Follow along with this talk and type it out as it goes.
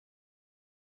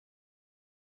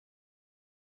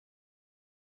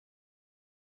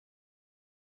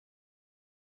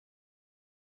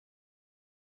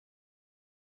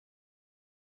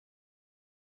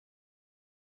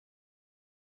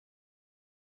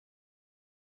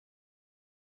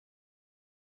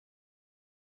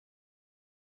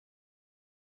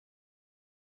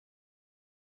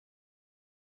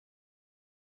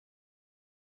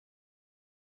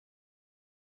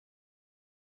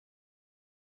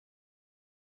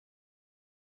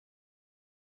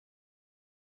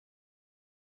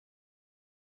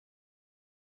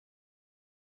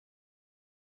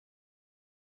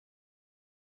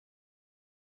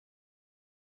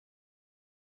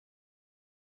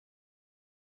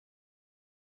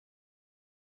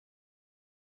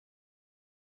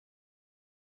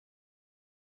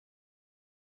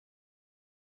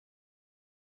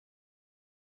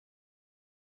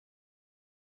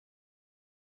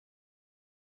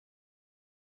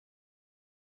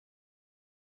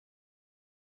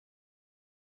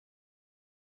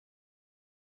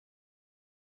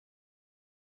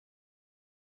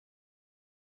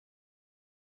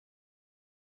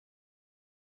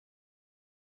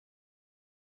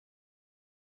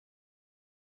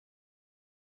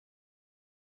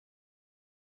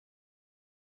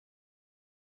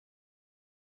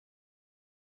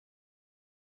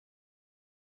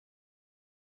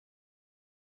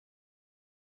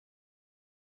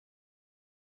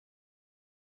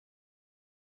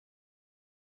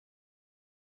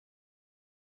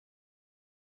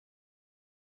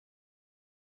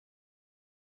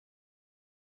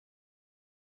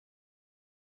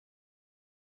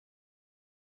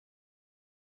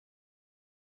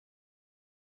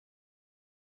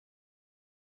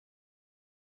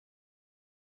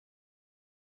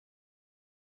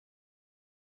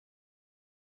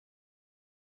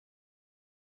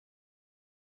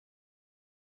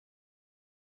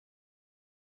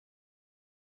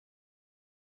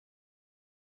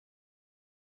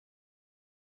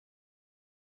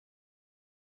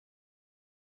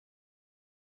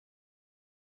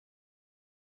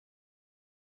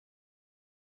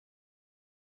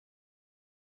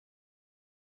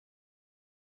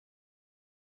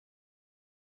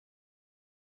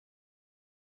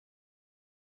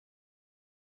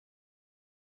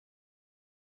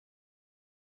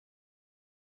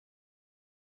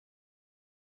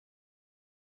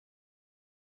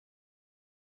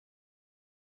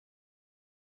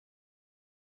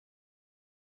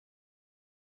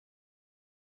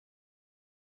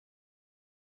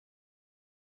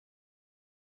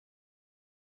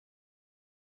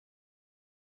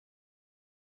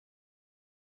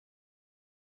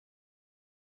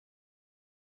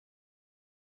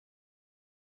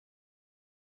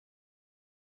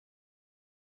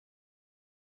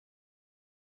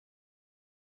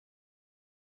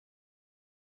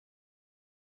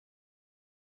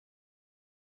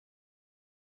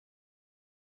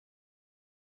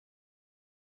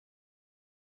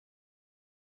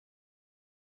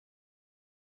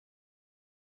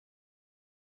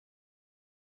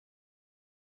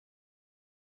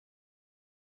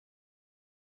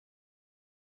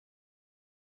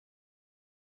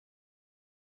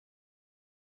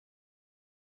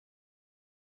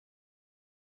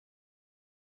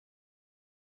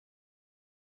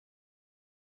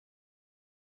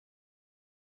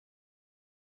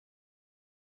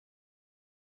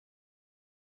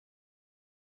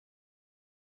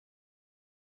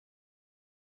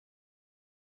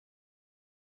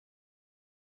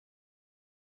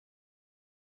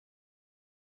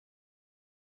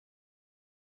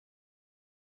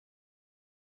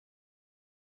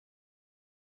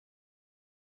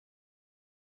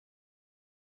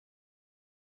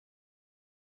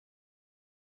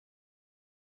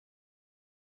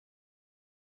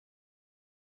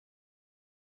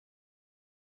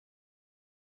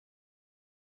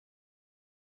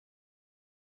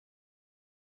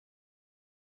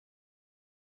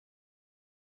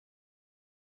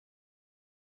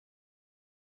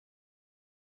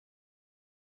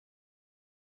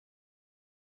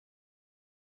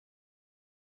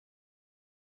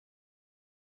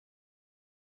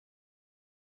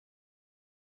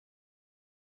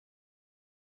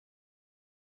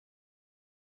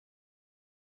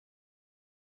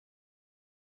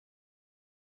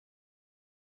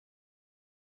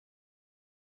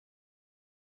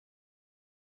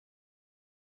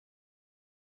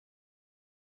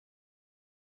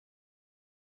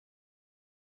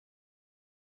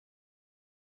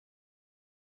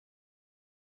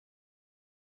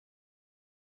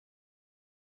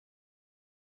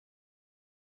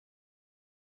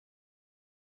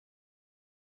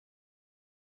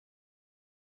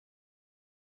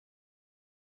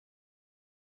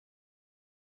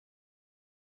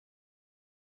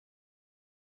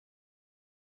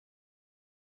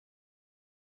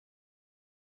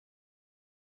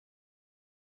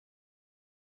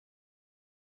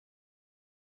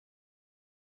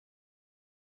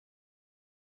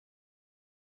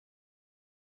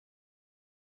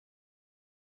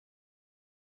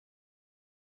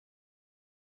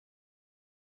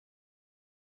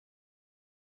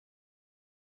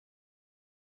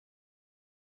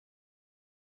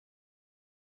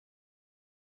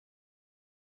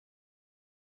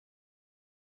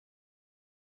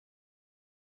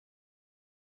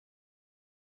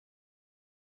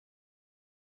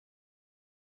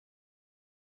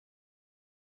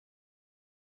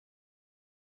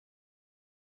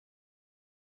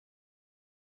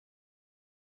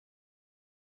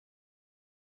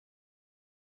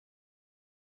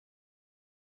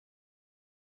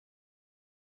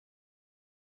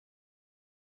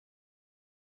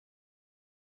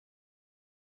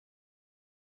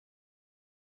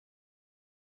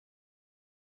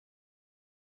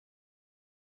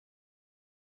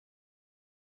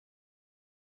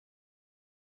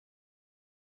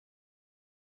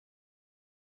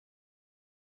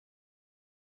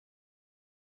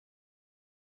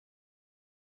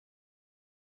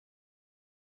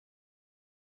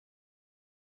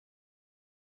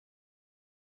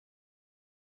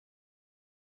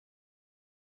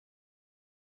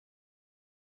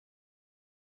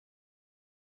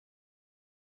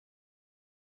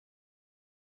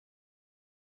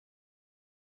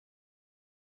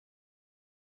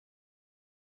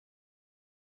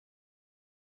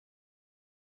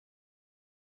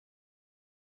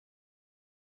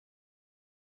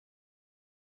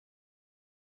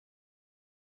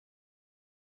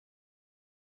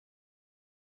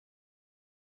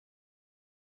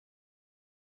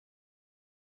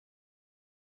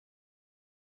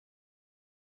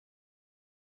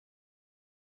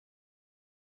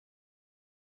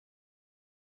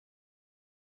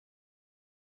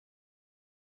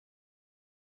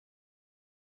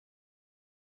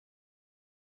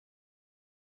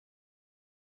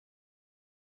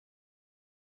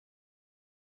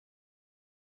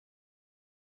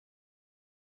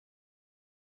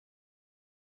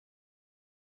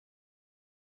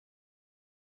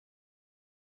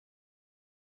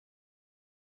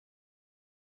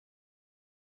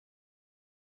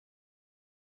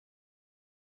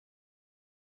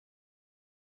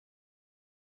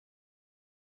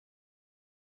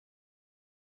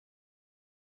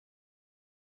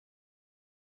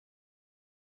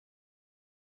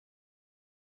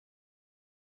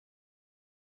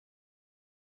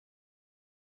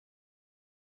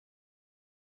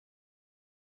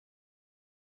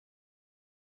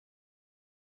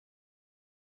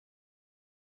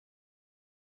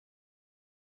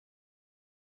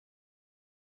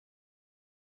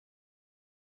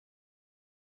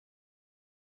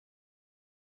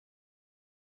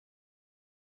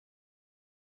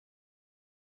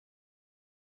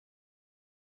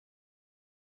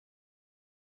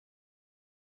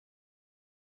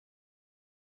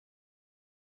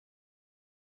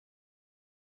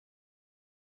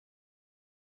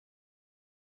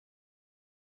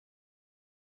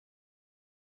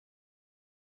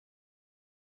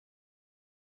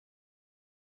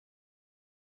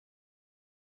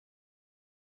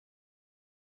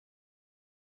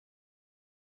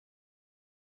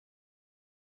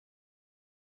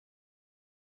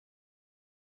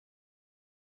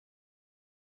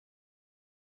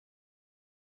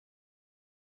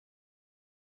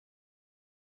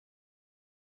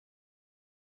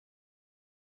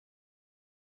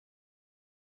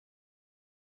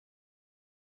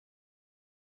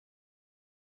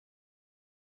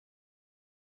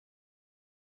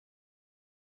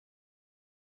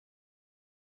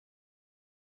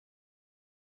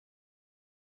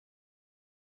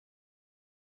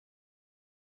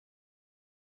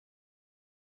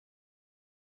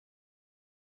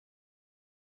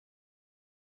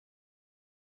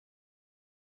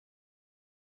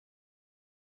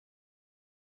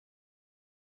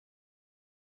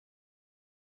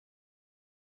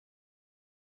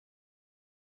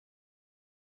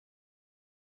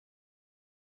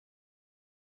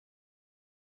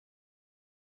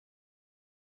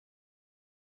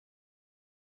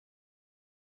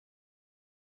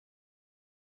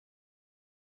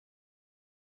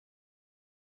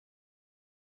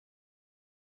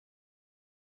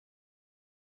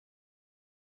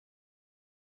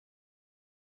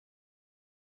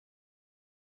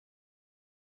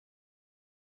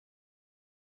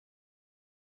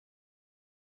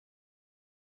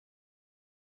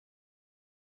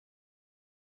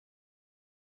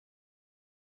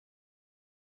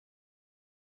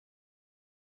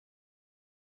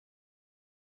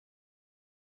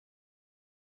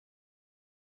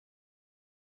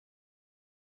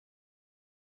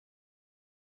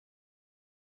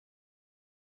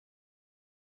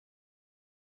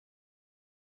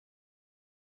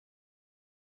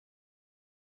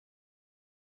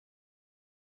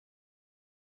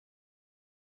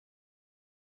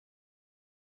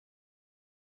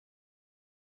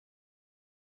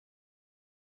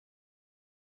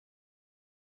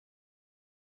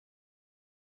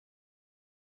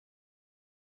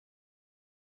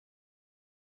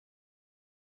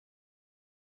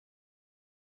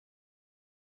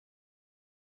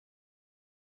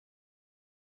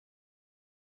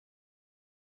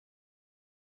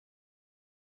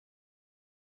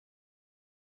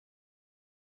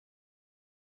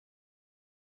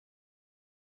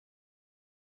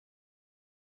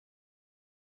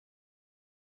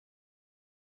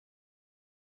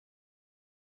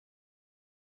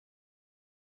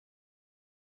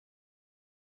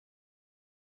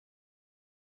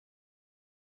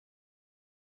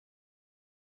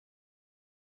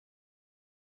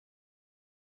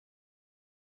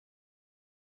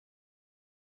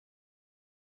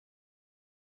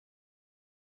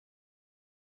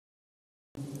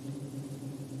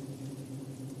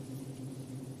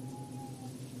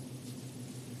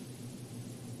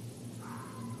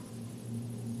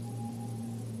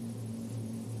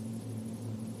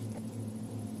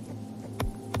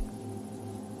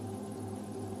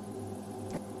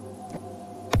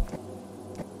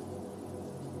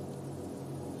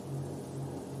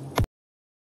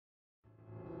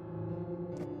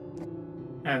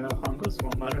Ez a hangozó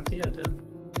már a tiéd?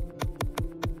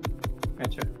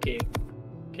 Mert csak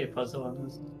kép az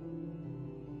van.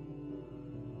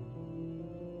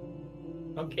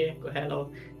 Oké, akkor hello.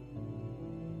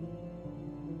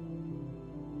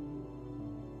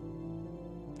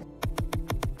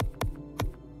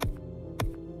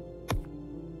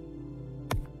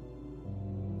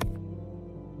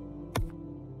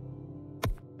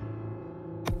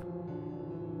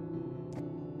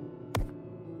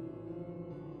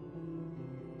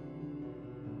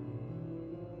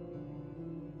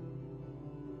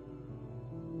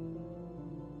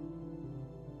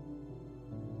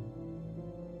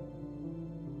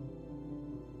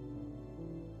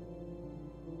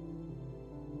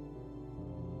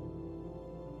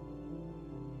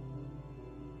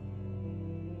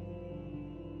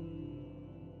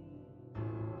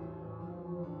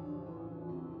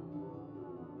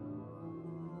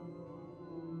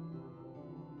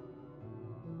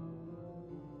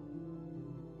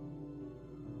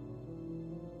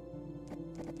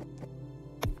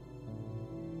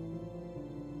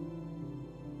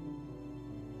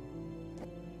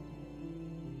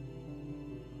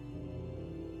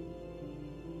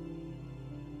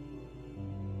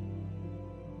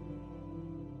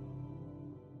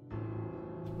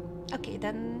 Okay,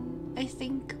 then I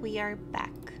think we are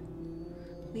back.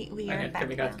 We are back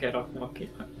Még now. át kell raknom a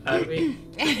Are we?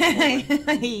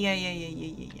 Yeah.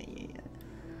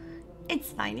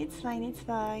 It's fine.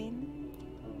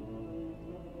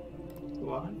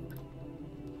 What?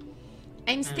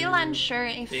 I'm still unsure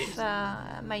if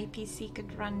my PC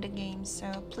could run the game, so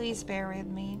please bear with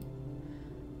me.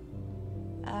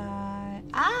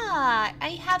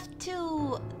 I have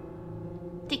 2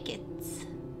 tickets.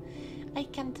 I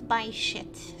can't buy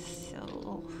shit,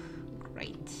 so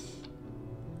great.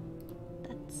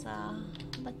 That's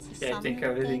Yeah, I think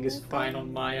everything is fine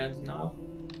on my end now.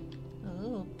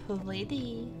 Oh,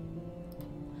 pretty.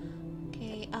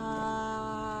 Okay,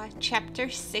 chapter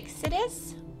 6 it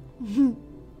is?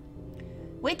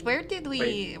 Wait, where did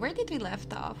we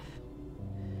left off?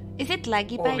 Is it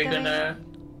laggy by the way?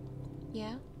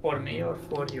 Yeah. For me or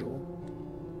for you?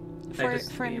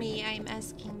 For me, I'm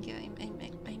asking you.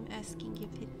 I'm asking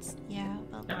if it's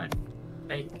well.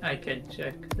 Yeah, I can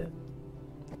check that.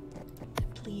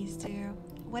 Please do.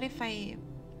 What if I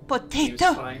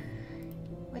potato?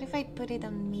 What if I put it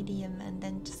on medium and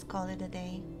then just call it a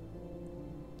day?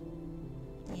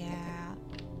 Yeah.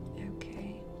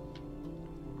 Okay.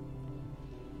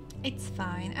 It's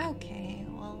fine. Okay.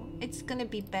 Well, it's gonna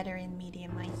be better in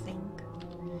medium, I think.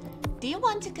 Do you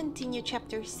want to continue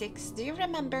chapter 6? Do you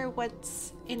remember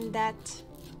what's in that?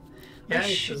 Yeah,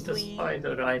 it's just the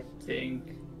spider, I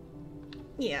think.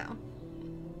 Yeah.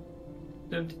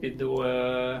 Don't we do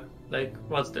like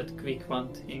what's that quick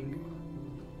one thing?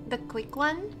 The quick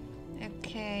one?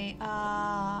 Okay.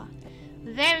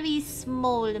 Very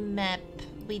small map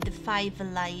with 5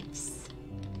 lives.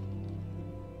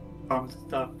 Pumped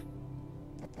it up.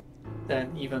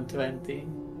 Then even 20.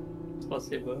 It's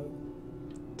possible.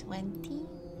 20?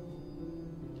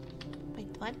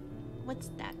 Wait, what? What's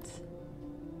that?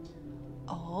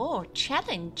 Oh,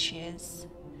 challenges.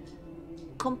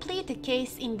 Complete a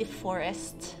case in the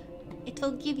forest. It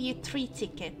will give you 3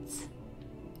 tickets.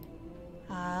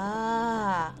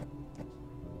 Ah.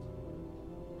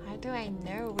 How do I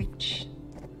know which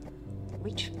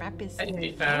map is in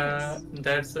the forest?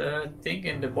 There's a thing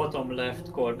in the bottom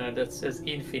left corner that says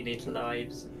infinite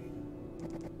lives.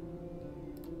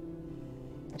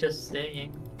 Just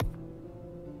saying.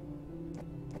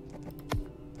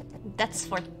 That's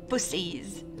for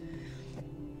pussies.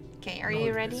 Okay, are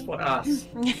you ready? It's for us.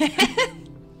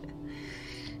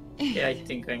 Yeah, I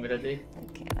think I'm ready.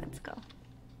 Okay, let's go.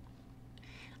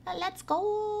 Let's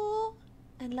go!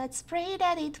 And let's pray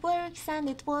that it works and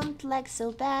it won't lag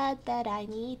so bad that I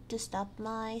need to stop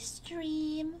my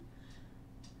stream.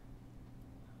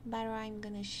 But I'm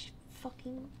gonna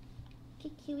fucking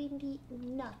kick you in the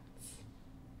nuts.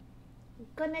 I'm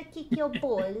gonna kick your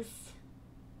balls.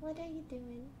 What are you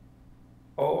doing?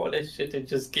 Holy shit, it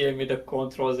just gave me the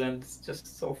controls and it's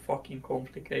just so fucking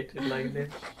complicated like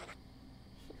this.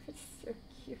 It's so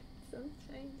cute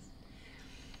sometimes.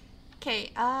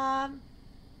 Okay,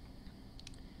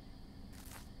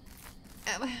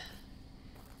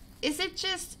 Is it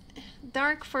just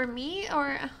dark for me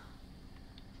or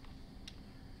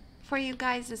for you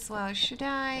guys as well? Should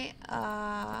I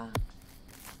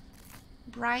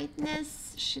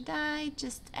brightness? Should I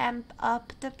just amp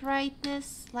up the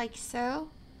brightness like so?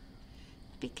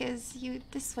 Because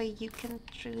this way you can't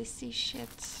really see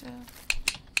shit. So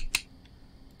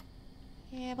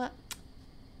yeah, but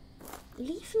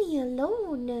leave me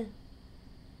alone.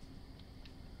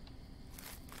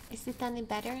 Is it any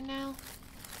better now?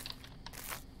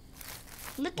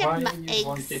 Look at my eggs. Why you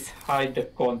want it hide the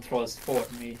controls for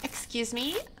me? Excuse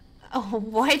me? Oh,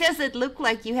 why does it look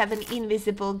like you have an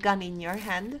invisible gun in your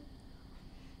hand?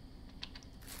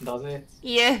 Does it?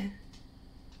 Yeah.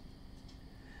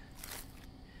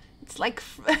 It's like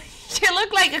you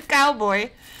look like a cowboy.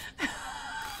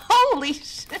 Holy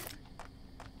shit.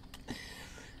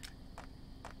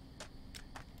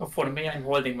 For me, I'm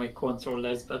holding my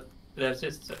controllers, but there's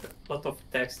just a lot of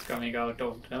text coming out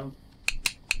of them.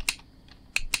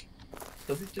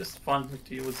 Does it just fun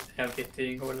to use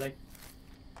everything, or like,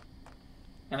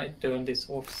 can I turn this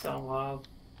off somehow?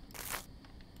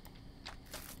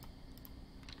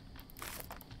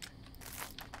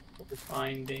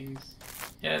 Findings.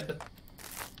 Yeah, but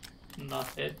not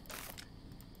it.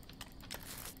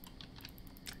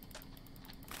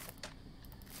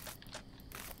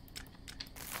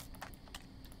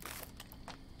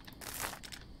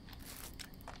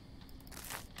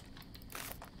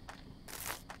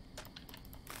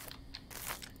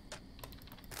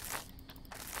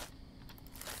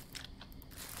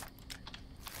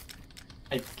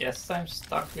 I guess I'm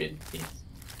stuck with this.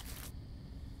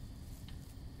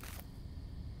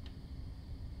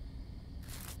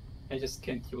 I just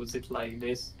can't use it like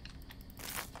this.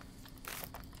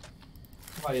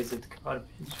 Why is it garbage?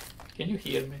 Can you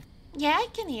hear me? Yeah, I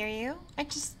can hear you. I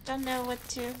just don't know what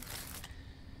to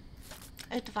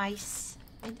advise.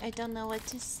 I don't know what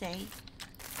to say.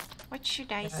 What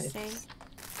should I say?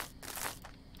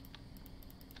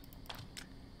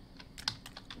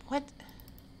 What?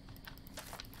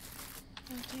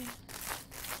 Okay.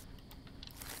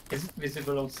 Is it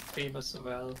visible on stream as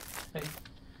well?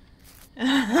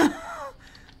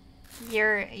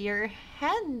 Your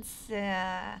hands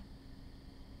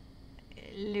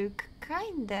look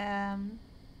kinda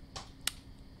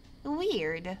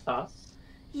weird. Us?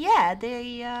 Yeah,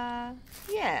 they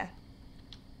yeah.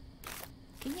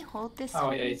 Can you hold this?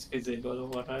 Oh yeah, it's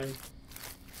visible. Alright.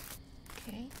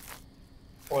 Okay.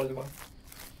 Hold one.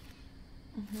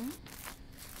 Mm-hmm.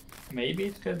 Maybe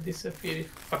it can disappear.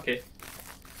 Okay.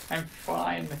 I'm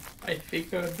fine. I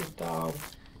figured it out.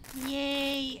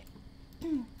 Yay.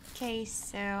 Okay,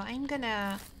 so I'm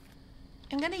gonna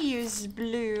use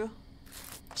blue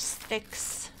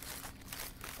sticks.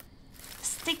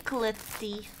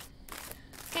 Sticklety.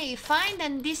 Okay, find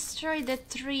and destroy the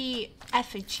 3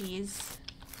 effigies.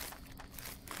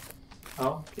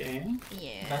 Okay.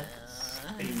 Yeah. That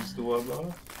seems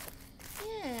doable.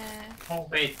 Yeah. Oh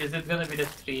wait, is it gonna be the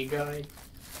 3 guy?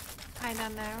 I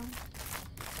don't know.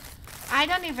 I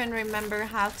don't even remember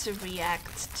how to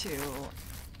react to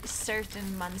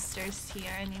certain monsters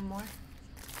here anymore.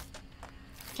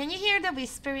 Can you hear the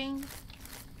whispering?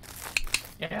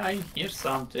 Yeah, I hear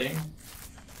something.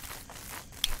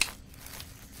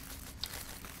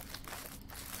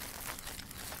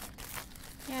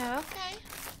 Yeah, okay.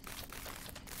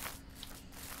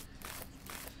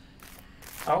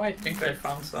 Oh, I think I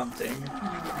found something.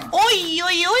 Oi,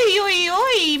 oi, oi, oi,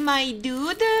 oi, my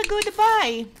dude.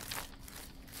 Goodbye.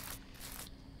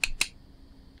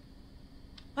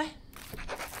 What?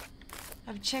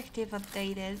 Objective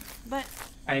updated, but...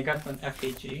 I got an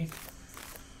effigy.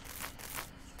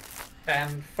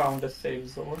 And found a save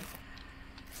zone.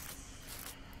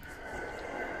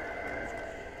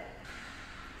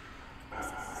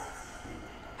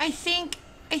 I think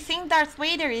Darth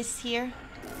Vader is here.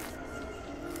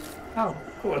 Oh,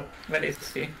 cool. Where is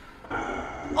he?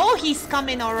 Oh, he's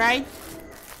coming, alright.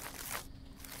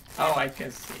 Oh, I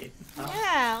can see it now.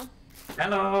 Yeah.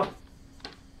 Hello!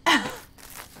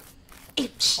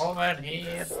 Itch. Over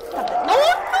here! No, no, no!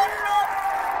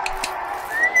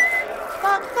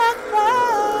 Fuck, fuck,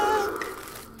 fuck!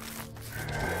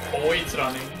 Oh, it's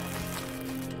running.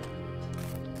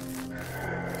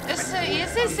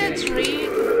 Is this a tree?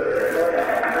 I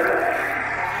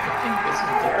think this is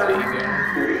the trigger.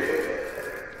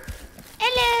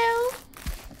 Hello!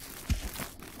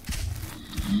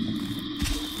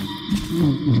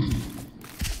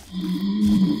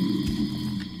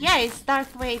 Yeah, it's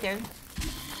Darth Vader.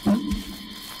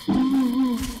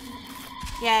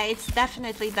 Yeah, it's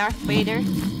definitely Darth Vader.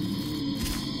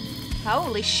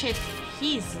 Holy shit,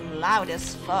 he's loud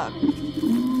as fuck.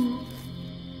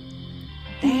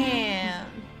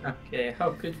 Okay,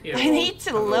 how could we I need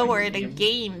to lower the him?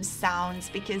 game sounds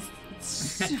because it's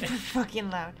super fucking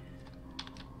loud.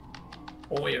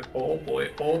 Boy, oh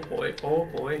boy, oh boy, oh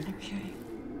boy. Okay.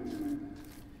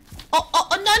 Oh,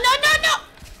 no, no, no, no!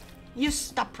 You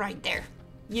stop right there,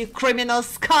 you criminal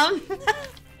scum!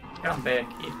 Come back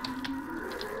here.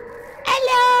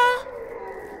 Hello!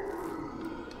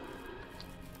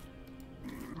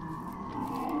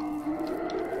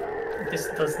 This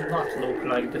does not look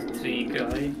like the tree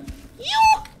guy.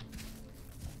 You!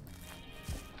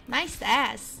 Nice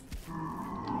ass.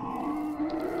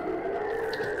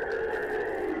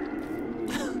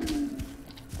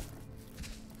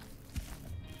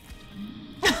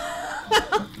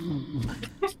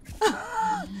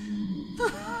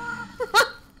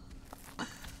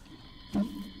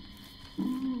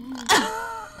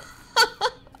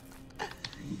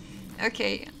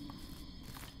 Okay.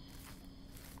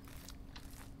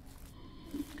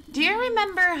 Do you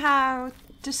remember how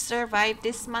to survive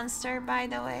this monster, by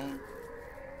the way?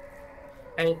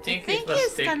 I think it was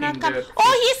he's taking gonna come. the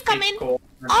Oh, he's big coming! corner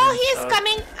Oh, and he's stuff.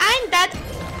 coming! I'm dead!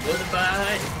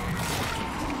 Goodbye!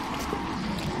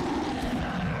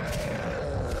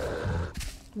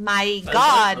 My Well,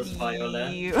 god, that was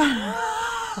violent. you...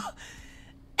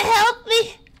 Help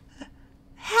me!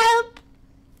 Help!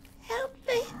 Help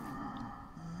me!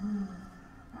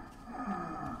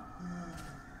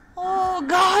 Oh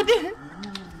god!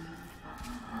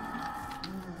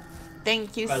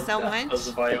 Thank you Well, so that much. was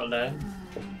violent.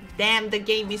 Damn, the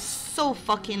game is so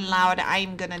fucking loud,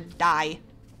 I'm gonna die.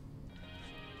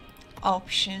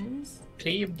 Options.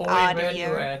 Tree boy, where you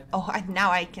Audio. at? Oh, now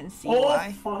I can see Oh,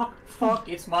 why. fuck,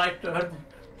 it's my turn.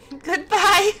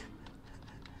 Goodbye!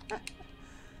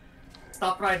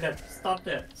 Stop right there, stop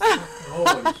there. Stop.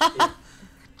 Holy shit.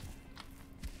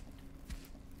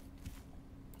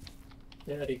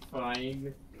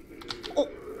 Terrifying. Oh.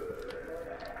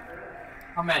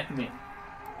 Come at me.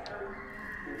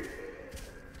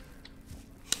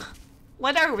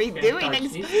 What are we Can't doing?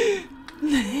 touch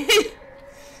this.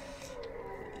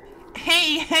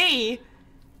 Hey, hey!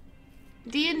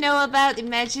 Do you know about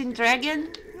Imagine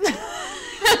Dragon?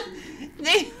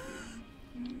 They...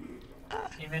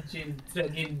 Imagine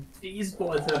dragging these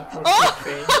balls up from Oh! the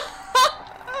face.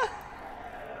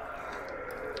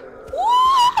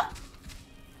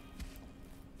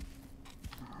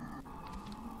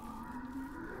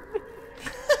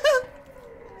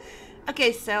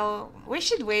 Okay, so we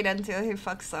should wait until he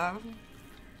fucks off.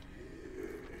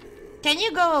 Can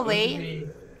you go away?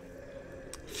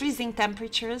 Freezing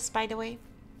temperatures, by the way.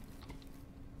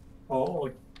 Oh,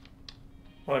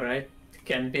 alright.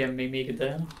 Can be a mimic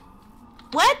then.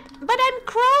 What? But I'm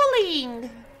crawling!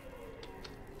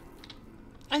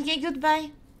 Okay,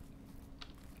 goodbye.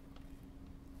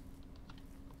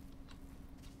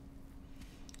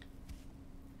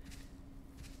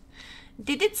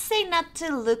 Did it say not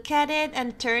to look at it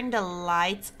and turn the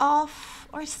lights off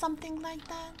or something like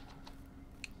that?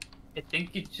 I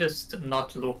think you just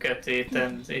not look at it,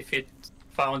 and if it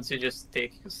founds, you just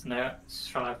take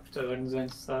sharp turns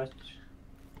and such.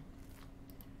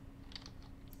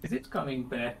 Is it coming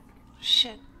back?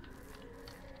 Shit.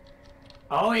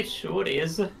 Oh, it sure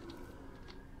is.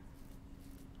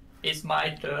 It's my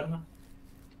turn.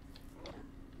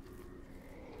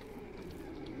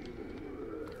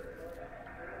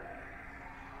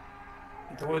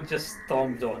 It would just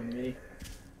stomped on me.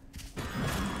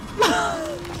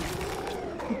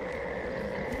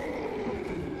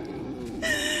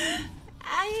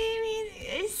 I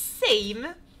mean, same.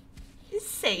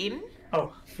 Same.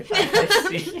 Oh, I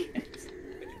see.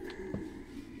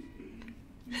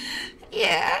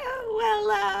 Yeah,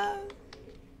 well,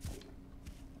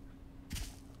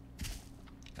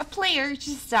 a player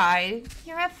just died.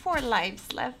 You have 4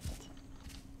 lives left.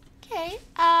 Okay,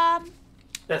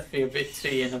 That will be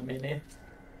 3 in a minute.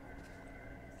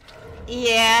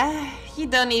 yeah, you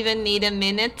don't even need a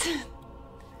minute.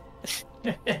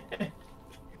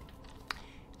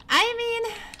 I mean...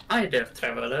 Hi there,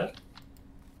 traveler.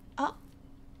 Oh.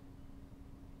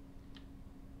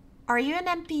 Are you an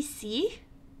NPC?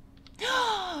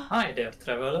 Hi there,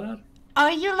 traveler.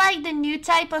 Are you like the new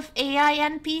type of AI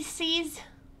NPCs?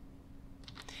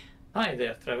 Hi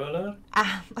there, traveler.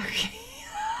 Ah, okay.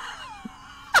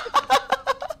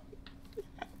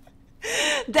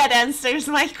 That answers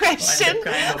my question.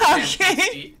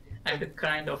 I'm the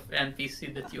kind of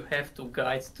NPC that you have to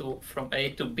guide to from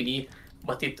A to B,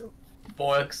 but it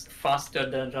works faster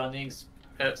than running,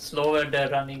 slower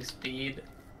than running speed,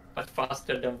 but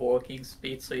faster than walking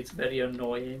speed, so it's very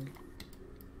annoying.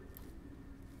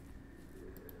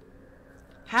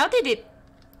 How did it...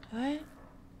 What?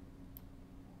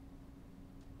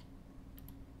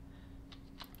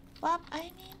 Well, I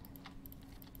mean...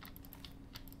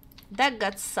 That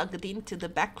got sucked into the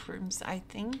back rooms, I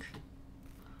think.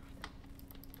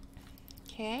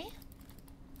 Okay.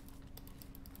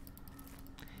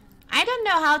 I don't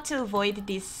know how to avoid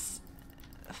this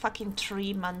fucking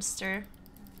tree monster.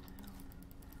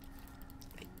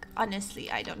 Like, honestly,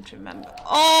 I don't remember.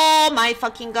 Oh my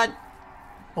fucking god.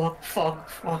 Oh, fuck,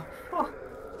 fuck, fuck.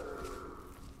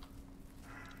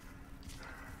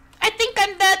 I think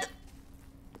I'm dead.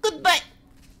 Goodbye.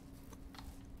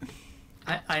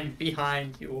 I'm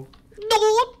behind you.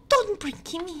 No, don't bring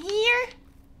him here.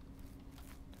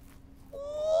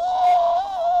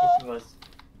 It was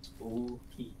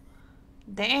spooky.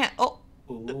 Damn. Oh.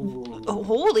 Ooh. Oh,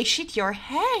 holy shit, your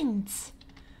hands.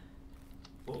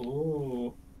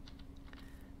 Ooh.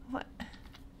 What?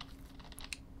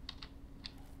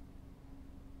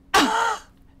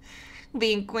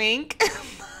 Wink, wink.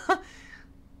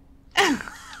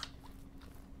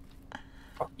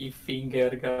 Fucking finger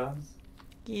guns.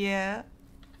 Yeah.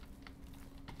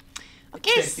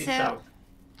 Okay, Check this so... out.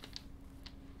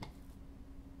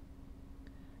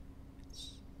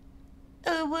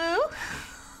 woo.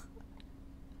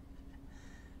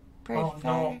 Oh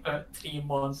no, tree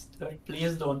monster.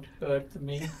 Please don't hurt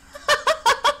me.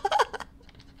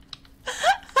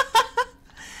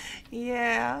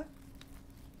 Yeah.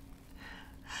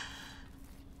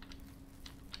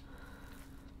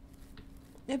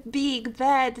 A big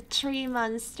bad tree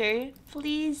monster.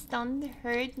 Please don't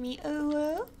hurt me.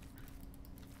 Oh.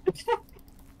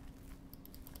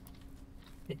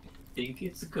 I think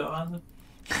it's gone.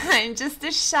 I'm just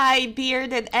a shy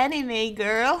bearded anime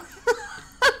girl.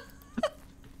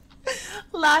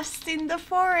 Lost in the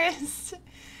forest.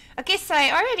 Okay, so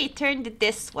I already turned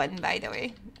this one, by the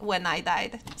way, when I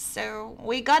died. So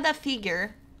we gotta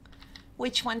figure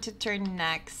which one to turn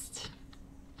next.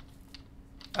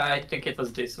 I think it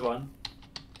was this one.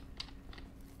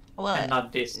 Well, And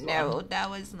not this no, one. that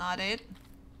was not it.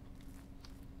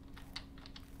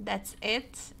 That's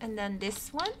it. And then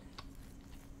this one.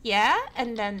 Yeah,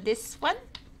 and then this one.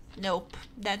 Nope,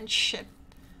 then shit.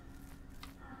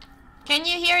 Can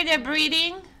you hear the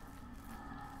breathing?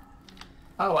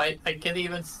 Oh, I can't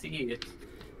even see it.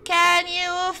 Can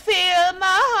you feel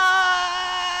my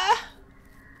heart?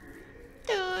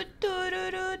 Do, do,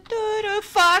 do, do, do, do.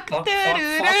 Fuck, Fuck, do, fuck,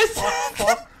 do, fuck, do. fuck,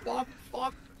 fuck, fuck,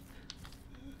 fuck.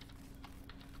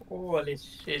 Holy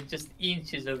shit, just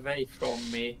inches away from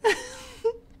me.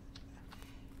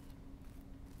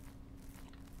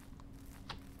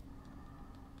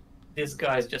 This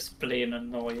guy's just plain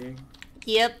annoying.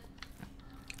 Yep.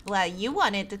 Well, you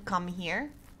wanted to come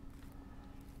here.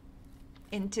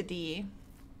 Into the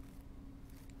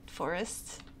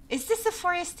forest. Is this a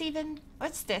forest even?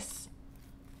 What's this?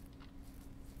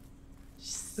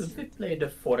 Should we play the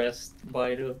forest,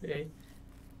 by the way?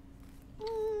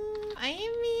 I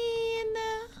mean...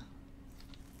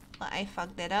 well, I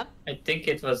fucked it up. I think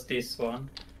it was this one.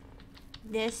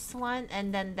 This one,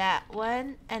 and then that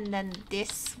one, and then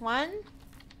this one.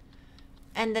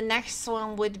 And the next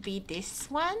one would be this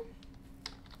one.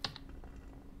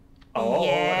 Oh,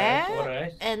 yeah.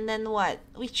 alright. And then what?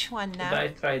 Which one now? Should I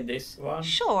try this one?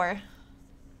 Sure.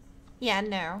 Yeah,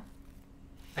 no.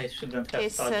 I shouldn't have Okay,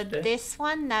 touched so it. this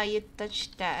one, now you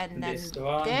touch that, and then This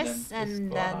one, this, then this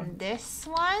and one. then this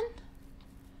one.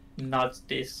 Not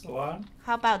this one.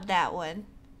 How about that one?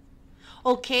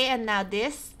 Okay, and now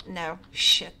this? No,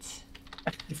 shit.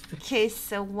 Okay,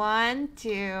 so 1,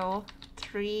 2,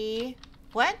 3.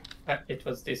 What? It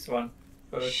was this one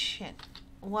first. Shit.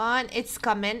 1, it's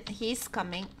coming. He's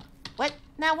coming. What?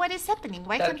 Now what is happening?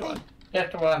 Why That can't one.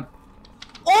 That one.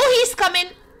 Oh, he's coming!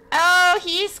 Oh,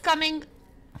 he's coming.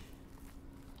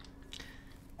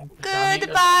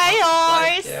 Goodbye,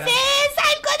 horses! Yeah.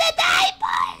 I'm gonna die,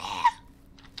 Polly!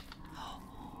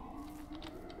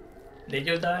 Did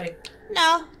you die?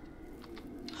 No.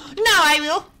 Now I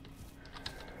will.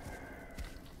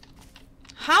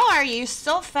 How are you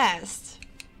so fast?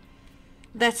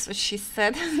 That's what she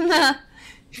said.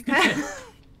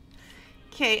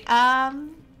 Okay,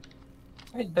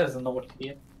 It doesn't know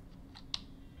here.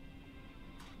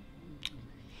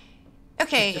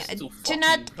 okay, It's just too do fucking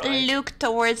not bright. look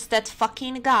towards that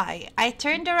fucking guy. I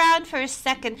turned around for a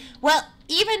second. Well,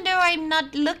 even though I'm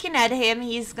not looking at him,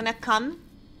 he's gonna come.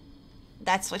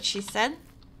 That's what she said.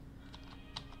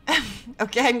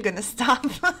 Okay, I'm gonna stop.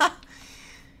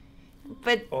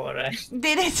 But Alright.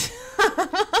 did it?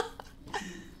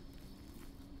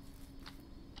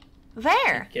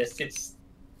 Where? Guess it's...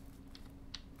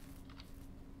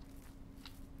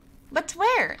 But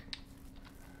where?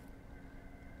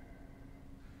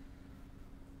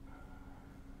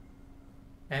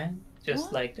 And just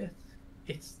What? like that,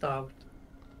 it stopped.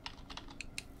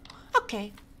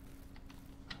 Okay.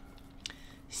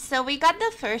 So we got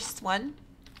the first one.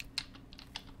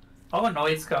 Oh no,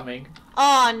 it's coming.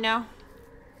 Oh no.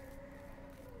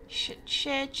 Shit.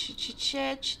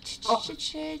 Oh,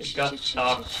 it got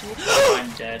stuck.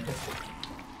 I'm dead.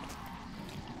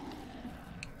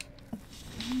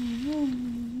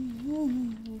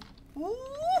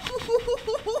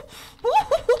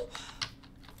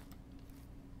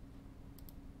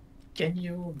 Can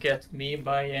you get me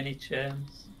by any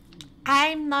chance?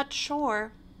 I'm not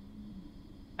sure.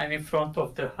 I'm in front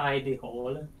of the hidey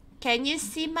hole. Can you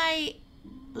see my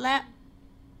lamps?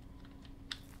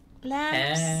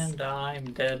 And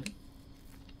I'm dead.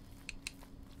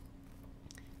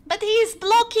 But he's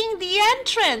blocking the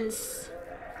entrance.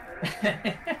 I'm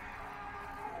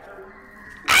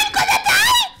gonna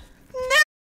die! No!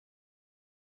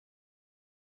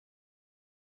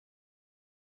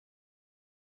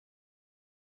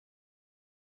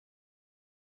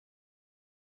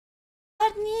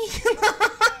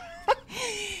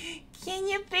 Can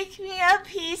you pick me up?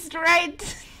 He's right.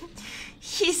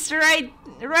 He's right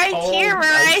Oh, here,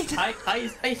 right?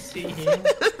 I see him.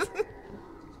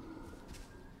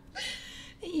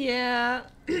 Yeah.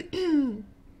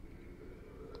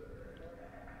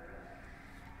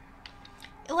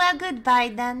 Well, goodbye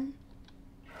then.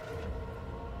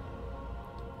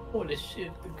 Holy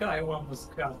shit, the guy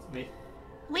almost got me.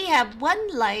 We have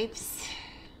 1 life.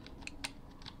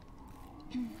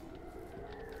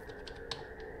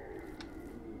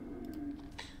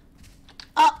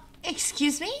 Oh,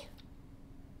 excuse me?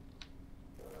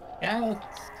 Yeah,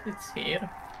 it's here.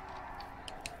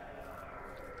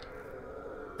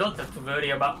 Don't have to worry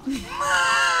about.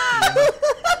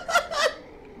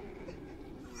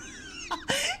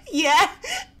 Yeah.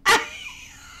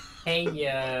 Hey,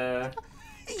 Yeah.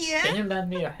 can you lend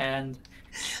me your hand?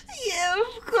 Yeah,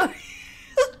 of course.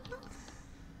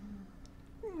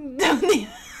 Don't even...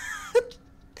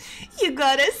 You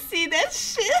gotta see that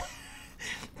shit.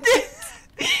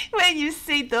 When you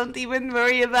say don't even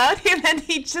worry about him and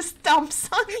he just stomps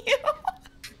on you.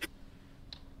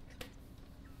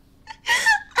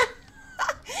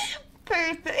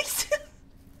 Perfect.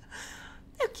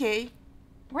 Okay.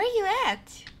 Where are you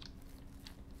at?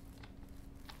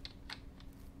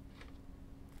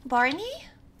 Barney?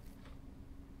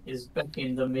 He's back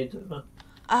in the middle.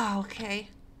 Oh, okay.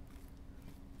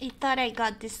 I thought I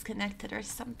got disconnected or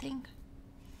something.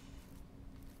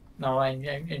 No,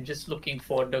 I'm just looking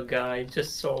for the guy,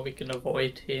 just so we can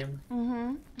avoid him.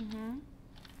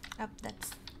 Up,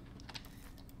 that's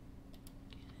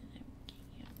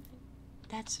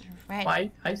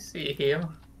red. I see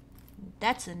him.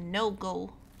 That's a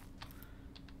no-go.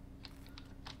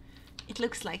 It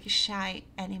looks like a shy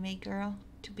anime girl,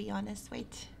 to be honest.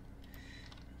 Wait.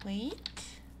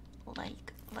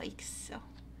 Like so.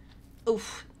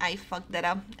 Oof, I fucked that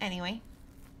up. Anyway.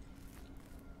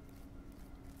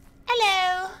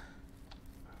 Hello.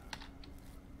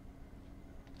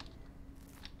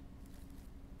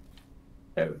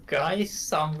 The guy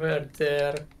somewhere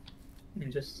there.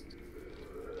 Just.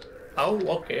 Oh,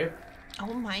 okay.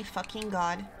 Oh my fucking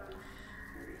god.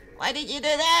 Why did you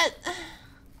do that?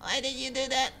 Why did you do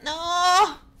that?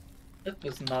 No! That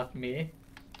was not me.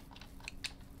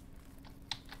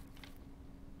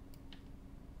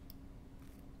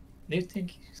 Do you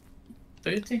think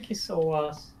he saw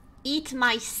us? Eat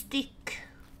my stick.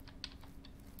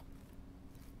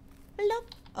 Hello?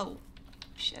 Oh,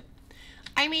 shit.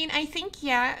 I mean, I think,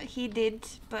 yeah, he did,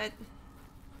 but...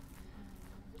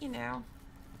 You know...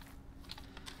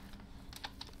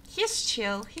 He's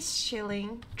chill. He's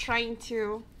chilling. Trying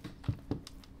to...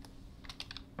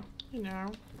 You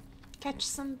know... Catch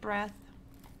some breath.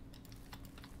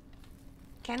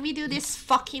 Can we do this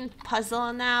fucking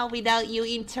puzzle now without you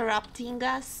interrupting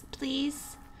us,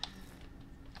 please?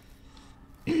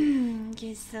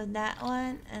 Okay, so that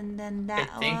one, and then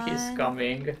that one. I think he's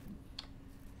coming.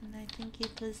 And I think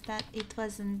it was that. It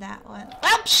wasn't that one.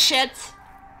 Oh shit!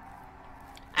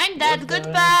 I'm dead.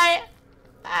 Goodbye.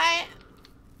 Bye.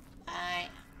 Bye.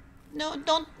 No,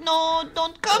 don't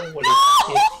come. Holy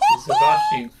shit, he's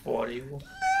rushing for you.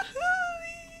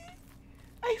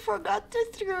 I forgot to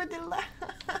throw the line.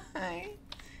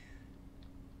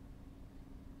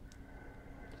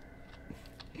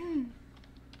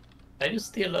 Are you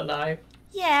still alive?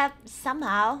 Yeah,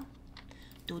 somehow.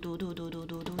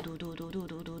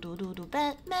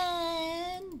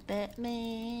 Batman.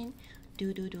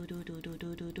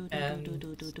 And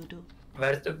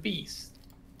where's the beast?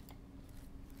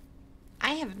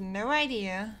 I have no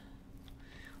idea.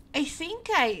 I think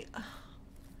I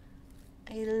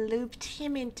I looped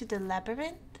him into the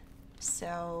labyrinth.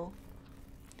 So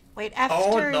wait, after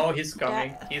Oh no, he's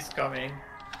coming. He's coming.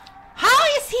 How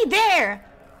is he there?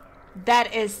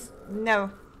 That is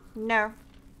no. Leave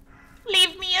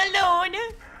me alone.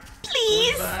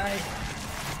 Please. Goodbye.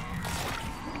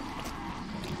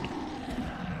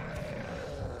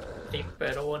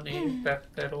 Ripperoni,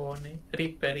 pepperoni,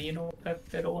 ripperino,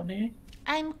 pepperoni.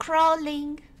 I'm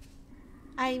crawling.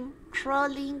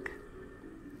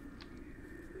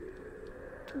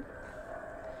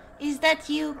 Is that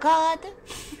you, God?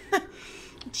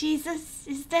 Jesus,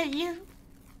 is that you?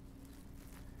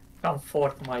 Come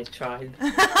forth, my child.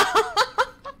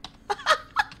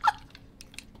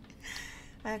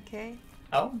 Okay.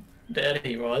 Oh, there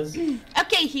he was.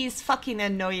 Okay, he's fucking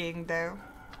annoying though.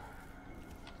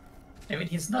 I mean,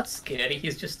 he's not scary,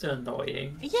 he's just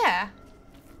annoying. Yeah.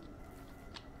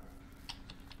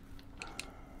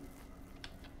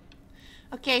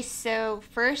 Okay, so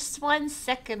first one,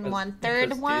 second one,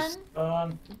 third one.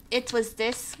 It was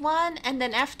this one, and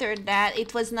then after that,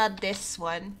 it was not this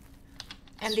one.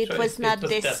 And it was not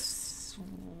this.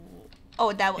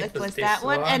 Oh, that it was that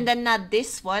one, and then not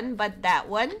this one, but that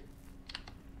one.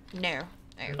 No.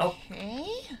 Okay.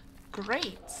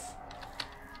 Great.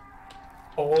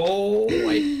 Oh,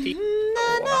 I think.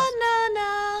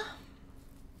 No.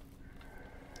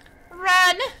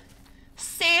 Run!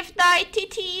 Save thy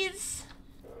titties!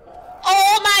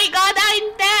 Oh my god,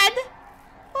 I'm dead!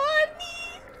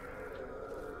 Barney!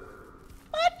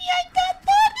 Barney, I'm dead!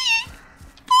 Barney!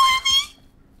 Barney!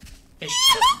 I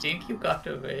think you got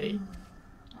away.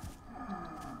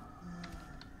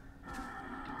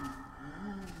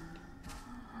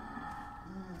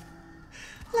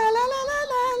 La la la la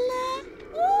la la.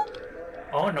 Ooh.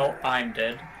 Oh no, I'm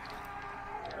dead.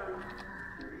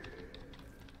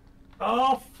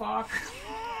 Oh fuck.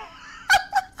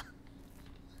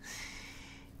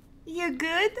 You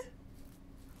good?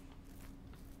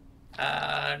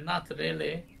 Not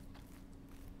really.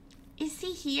 Is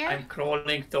he here? I'm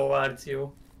crawling towards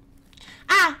you.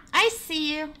 Ah, I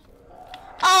see you.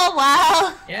 Oh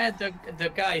wow. Yeah, the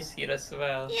guy's here as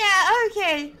well. Yeah,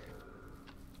 okay.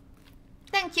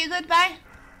 Thank you, goodbye.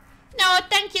 No,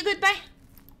 thank you, goodbye.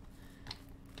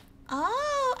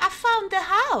 Oh, I found the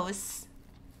house.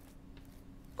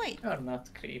 Wait. You're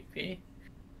not creepy.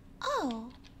 Oh.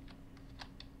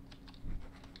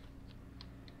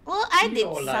 Well, I did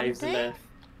No lives something. left.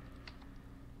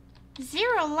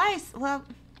 0 lives. Well,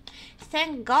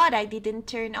 thank God I didn't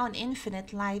turn on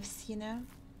infinite lives, you know?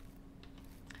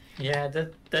 Yeah,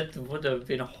 that would have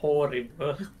been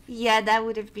horrible. Yeah, that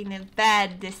would have been a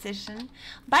bad decision.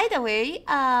 By the way,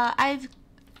 I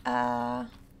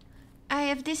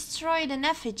have destroyed an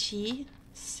effigy,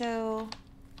 so...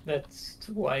 That's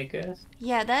 2, I guess.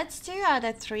 Yeah, that's 2 out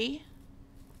of 3.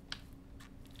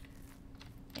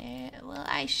 Well,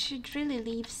 I should really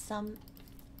leave some...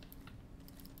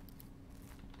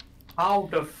 How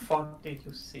the fuck did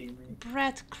you see me?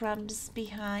 breadcrumbs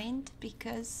behind,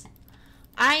 because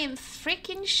I am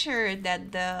freaking sure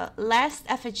that the last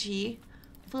effigy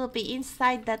will be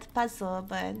inside that puzzle,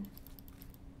 but...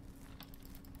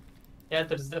 Yeah,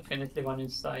 there's definitely one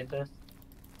inside there.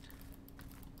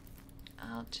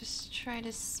 I'll just try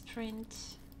to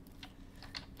sprint.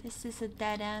 This is a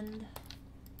dead end.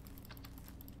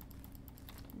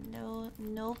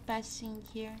 No passing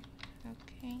here.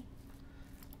 Okay.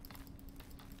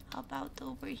 How about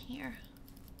over here?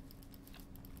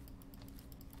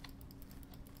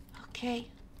 Okay.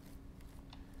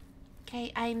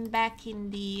 Okay, I'm back in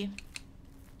the...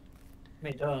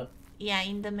 Middle. Yeah,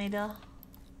 in the middle.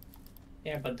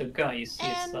 Yeah, but the guy is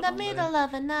here In the somewhere. middle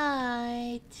of a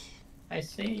night. I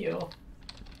see you.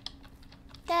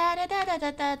 Da da da da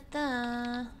da da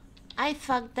da. I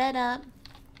fucked that up.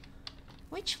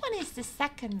 Which one is the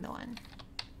second one?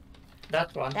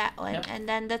 That one. That one. Yep. And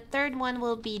then the third one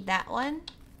will be that one.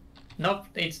 Nope,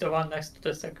 it's the one next to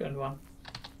the second one.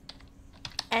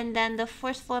 And then the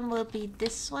fourth one will be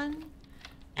this one.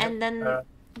 And Yep, then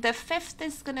the fifth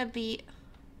is gonna be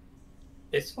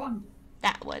this one?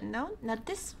 that one. No, not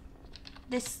this.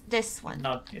 This one.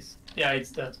 Not this. Yeah,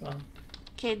 it's that one.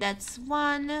 Okay, that's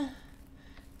 1,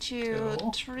 2,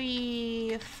 Two.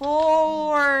 3,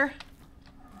 4.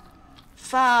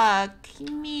 Fuck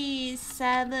me,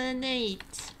 7, 8.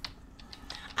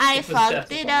 I It was fucked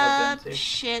just it one up. of them,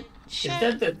 Shit. Is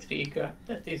that the trigger?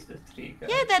 That is the trigger.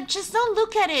 Yeah, that just don't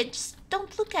look at it. Just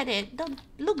don't look at it. Don't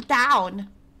look down.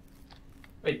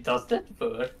 Wait, does that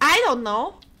work? I don't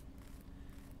know.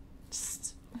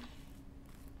 Just...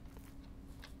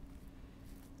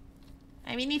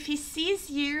 I mean, if he sees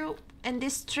you and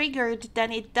is triggered,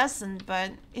 then it doesn't.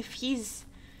 But if he's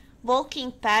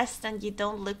walking past and you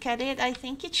don't look at it, I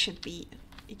think it should be,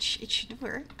 it should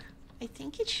work. I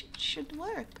think it should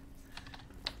work.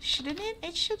 Shouldn't it?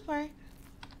 It should work.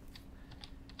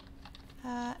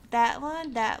 That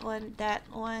one, that one, that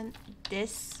one,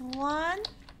 this one.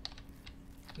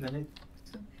 Then it...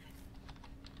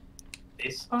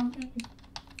 This one?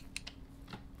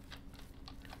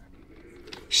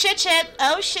 Shit, shit.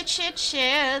 Oh, shit, shit,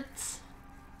 shit.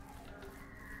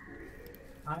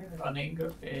 I'm running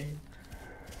away.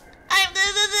 I'm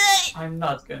I'm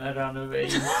not gonna run away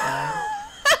in time.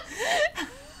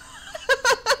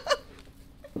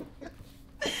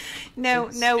 No,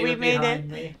 It's no, still we made it. behind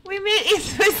me. We made it.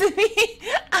 Supposed to be.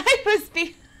 I was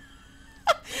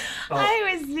Oh.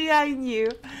 I was behind you.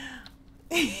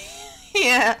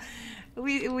 Yeah,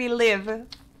 we live.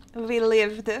 We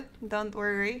lived. Don't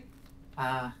worry.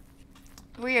 Ah,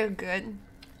 We're good.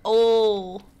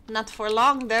 Oh, not for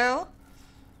long though.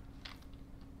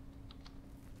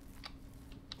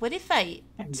 What if I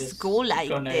I'm just just go like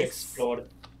gonna this? explore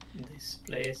this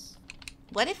place.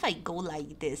 What if I go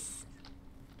like this?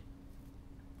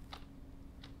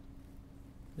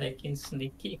 Like in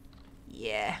Sneaky.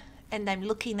 Yeah, and I'm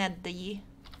looking at the...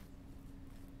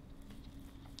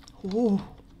 Ooh.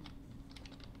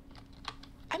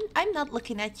 I'm not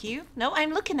looking at you. No,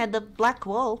 I'm looking at the black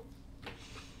wall.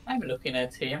 I'm looking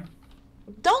at him.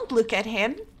 Don't look at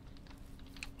him.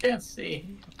 Can't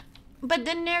see. But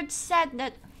the nerd said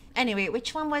that... Anyway,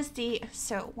 which one was the...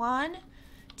 So, 1,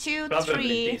 2, Probably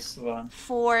 3, this one.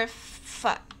 4,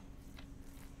 5.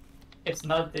 It's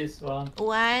not this one.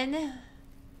 1,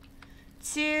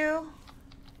 2,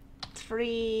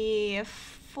 3,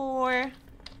 4,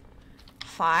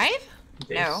 5?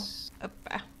 No. This.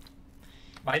 Opa.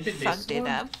 Might be this Fucked it one.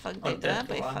 up, fucked Or it that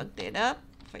up, I one. fucked it up.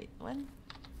 Wait,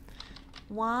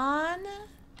 1,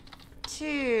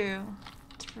 2,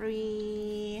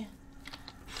 3,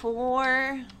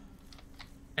 4.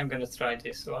 I'm gonna try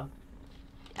this one.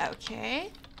 Okay.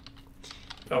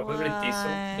 Probably this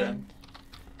one. 1,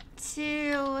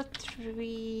 2,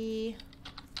 3,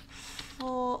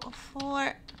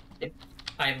 4.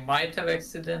 I might have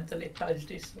accidentally touched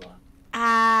this one.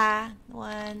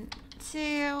 1,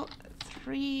 2,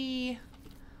 3,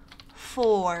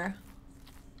 4.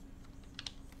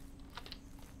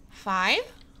 5.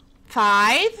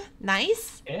 5.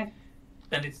 Nice. Okay.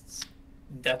 Then it's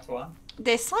that one.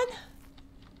 This one.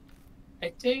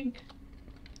 I think.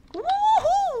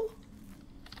 Woohoo!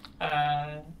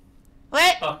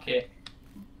 What? Okay.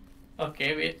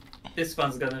 Okay, wait. This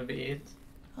one's gonna be it.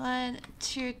 1,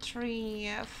 2, 3,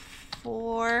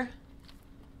 4,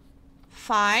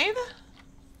 5.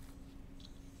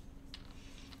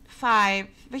 5.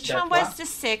 Which That one was one. the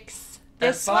 6? That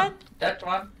This one? That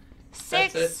one.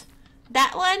 6. it.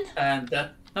 That one? And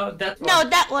that. No, that one. No,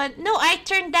 that one. No, I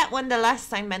turned that one the last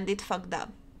time and it fucked up.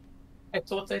 I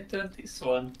thought I turned this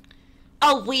one.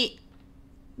 Oh, we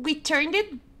turned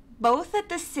it both at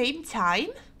the same time?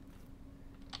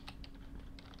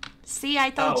 See, I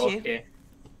told Oh, you. okay.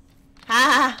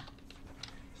 Ah!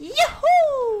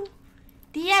 Yoo-hoo!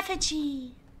 The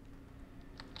effigy!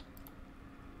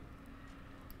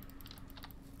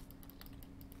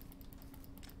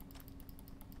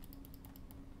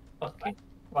 Okay.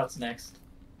 What's next?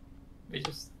 We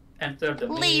just enter the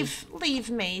Leave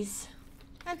maze.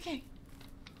 Okay.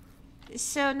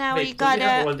 So now Wait, we do we have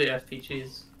gotta... all the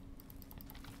RPGs?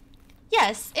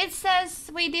 Yes, it says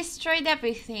we destroyed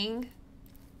everything.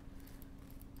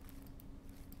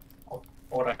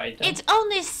 Alright then. It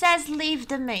only says leave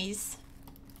the maze.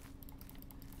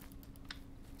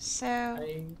 So...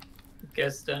 I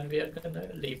guess then we are gonna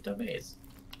leave the maze.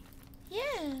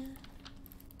 Yeah.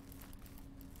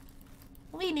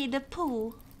 We need a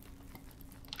poo.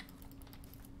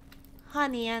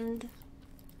 Honey and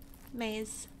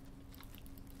maze.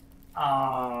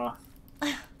 Ah.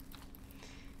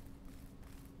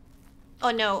 Oh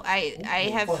no,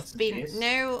 I have What's been... this?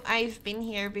 No, I've been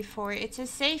here before. It's a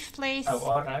safe place. Oh,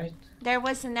 alright. There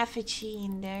was an effigy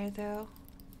in there though.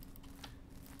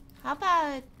 How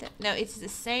about... No, it's the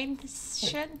same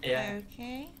shit? Yeah.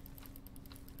 Okay.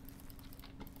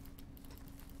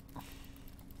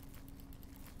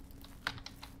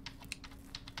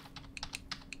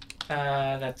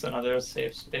 That's another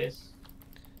safe space.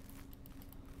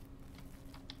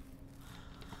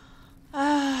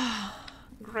 Ah,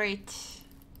 great.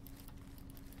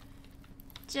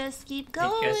 Just keep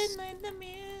going guess- with the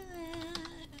music.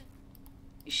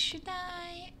 Should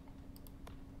I...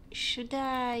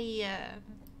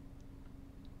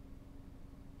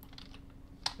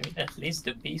 I mean, at least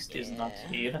the beast is not Yeah.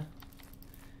 here.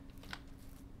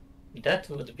 That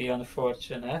would be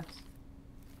unfortunate.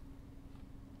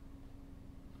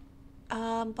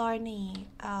 Barney,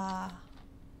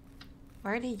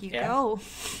 where did you Yeah. go?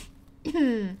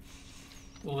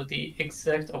 To the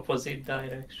exact opposite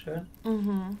direction.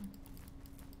 Mm-hmm.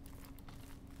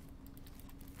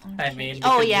 I Okay. mean,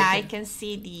 Oh because yeah, you I can, can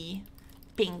see the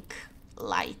pink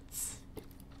lights.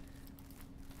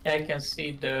 I can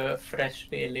see the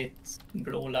freshly lit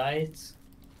blue lights.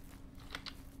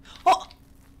 Oh!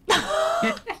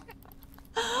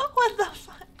 What the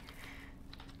fuck?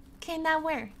 Okay, now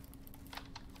where?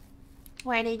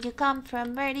 Where did you come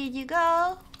from? Where did you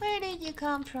go? Where did you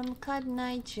come from, Cotton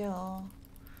Eye Joe?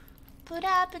 Put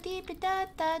up a deep da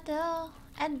da da.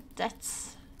 And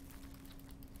that's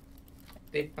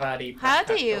how do you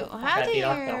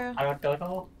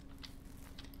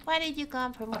where did you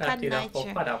come from, Cotton Eye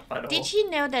Joe? Did you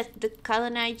know that the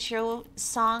Cotton Eye Joe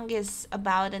song is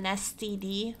about an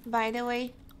STD, by the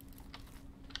way?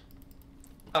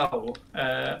 Oh,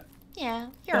 Yeah,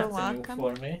 you're that's welcome.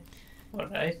 new for me.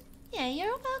 Alright. Yeah,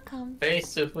 you're welcome.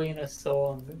 Space between a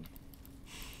song.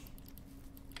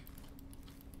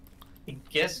 I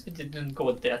guess we didn't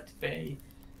go that way.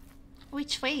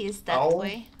 Which way is that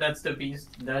way? That's the beast.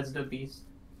 That's the beast.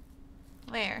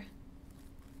 Where?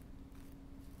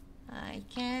 I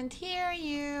can't hear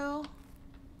you.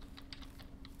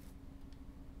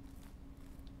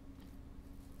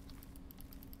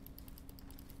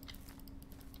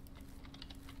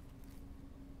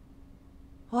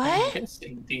 What? I'm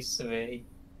guessing this way.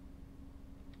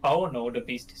 Oh no, the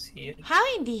beast is here. How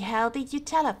in the hell did you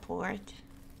teleport?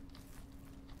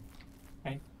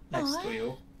 Right next to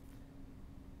you.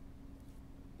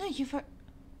 No, you were...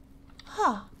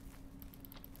 Huh.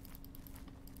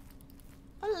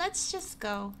 Well, let's just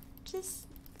go. Just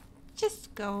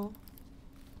go.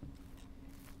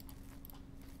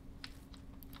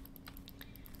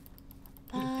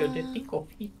 Into the thick of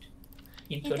it.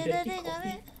 Into the thick of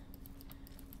it.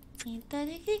 Into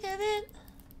the thick of it.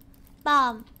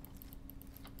 Bomb.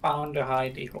 Found a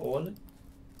hidey hole.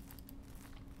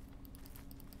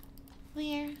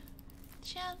 We're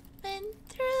jumping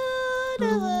through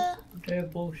the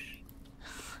bush.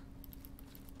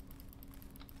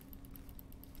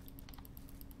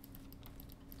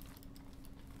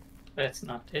 That's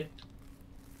not it.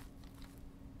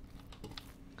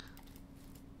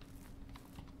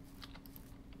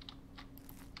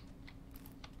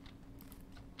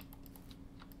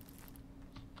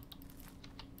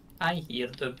 I hear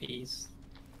the beast.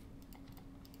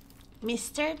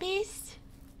 Mr. Beast?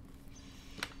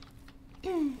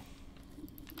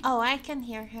 Oh, I can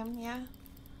hear him, yeah.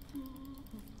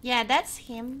 Yeah, that's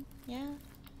him, yeah.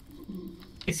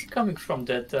 Is he coming from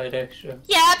that direction?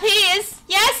 Yep, he is!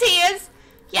 Yes, he is!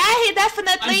 Yeah, he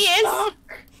definitely is!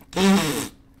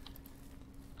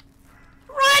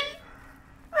 Run!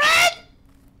 Run!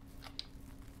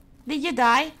 Did you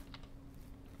die?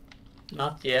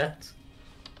 Not yet.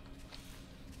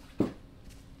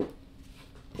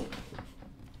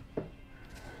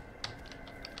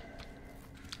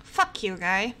 Fuck you,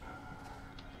 guy.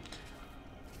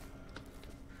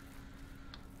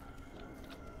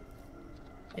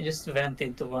 I just went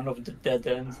into one of the dead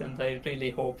ends and I really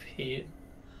hope he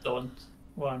don't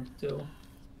want to.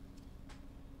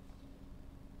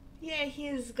 Yeah, he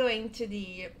is going to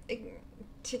the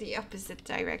opposite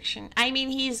direction. I mean,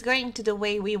 he's going to the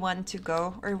way we want to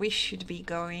go, or we should be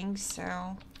going,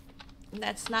 so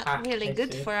that's not really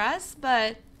good for us,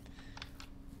 but...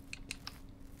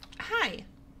 Hi.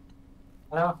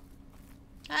 Hello.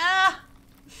 Ah!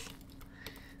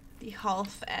 The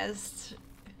half-assed...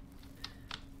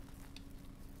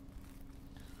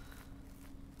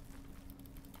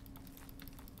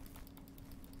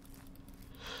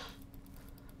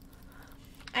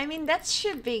 I mean, that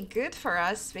should be good for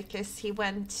us because he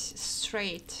went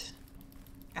straight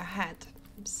ahead,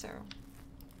 so...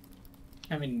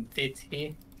 I mean, did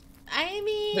he? I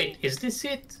mean... Wait, is this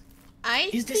it?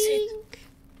 Is this it?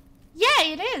 Yeah,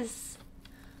 it is!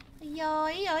 Yo,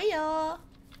 yo, yo!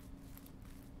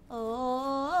 Oh!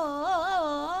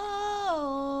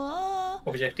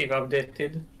 Objective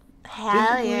updated.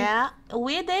 Hell yeah!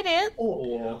 We did it!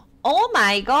 Oh! Oh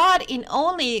my god, in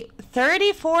only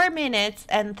 34 minutes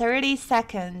and 30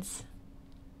 seconds.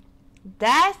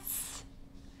 That's...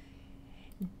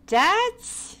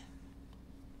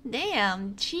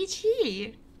 Damn,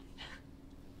 GG.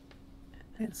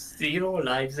 It's 0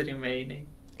 lives remaining.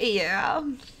 Yeah.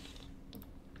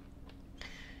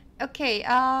 Okay,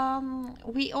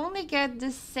 we only get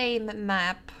the same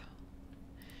map.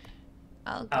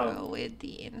 I'll go with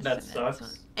the infinite. That sucks.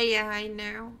 One. Yeah, I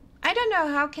know. I don't know,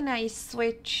 how can I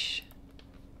switch?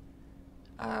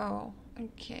 Oh,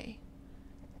 okay.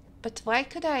 But why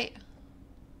could I...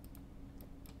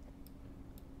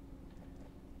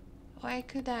 Why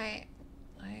could I,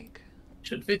 like...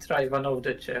 Should we try one of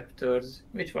the chapters?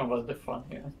 Which one was the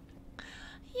funniest?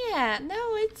 Yeah,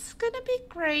 no, it's gonna be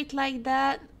great like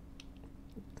that.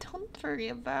 Don't worry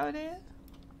about it.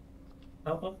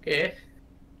 Oh, okay.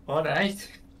 Alright.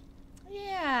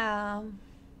 Yeah.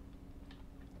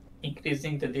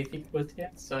 Increasing the difficulty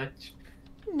and such.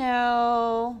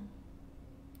 No.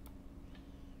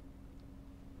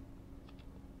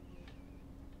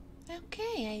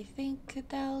 Okay, I think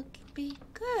that'll be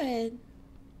good.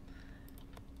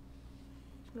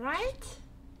 Right?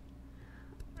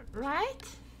 Right?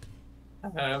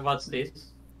 What's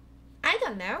this? I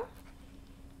don't know.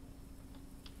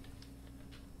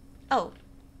 Oh.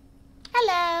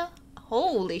 Hello.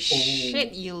 Holy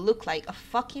shit, you look like a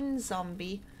fucking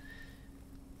zombie.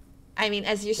 I mean,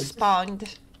 as you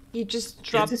spawned, you just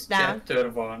dropped This is down. chapter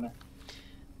 1.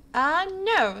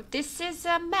 No, this is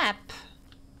a map.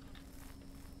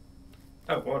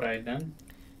 Oh, alright then.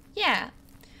 Yeah.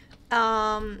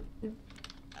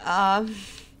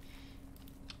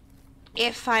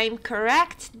 If I'm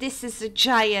correct, this is a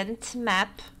giant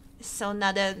map, so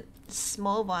not a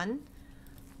small one,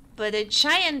 but a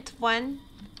giant one,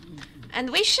 and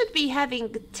we should be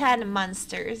having 10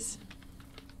 monsters.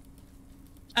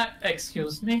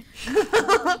 Excuse me?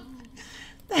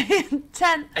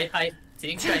 10. I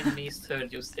think I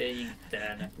misheard you saying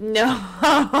 10.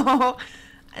 No.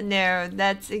 No,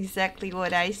 that's exactly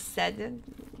what I said.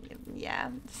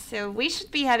 Yeah, so we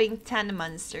should be having 10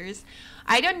 monsters.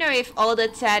 I don't know if all the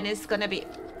 10 is gonna be...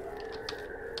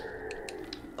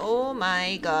 Oh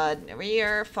my god, we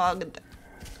are fogged.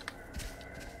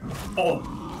 Oh!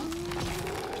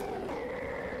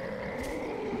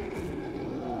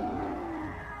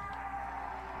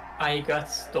 I got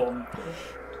stomped.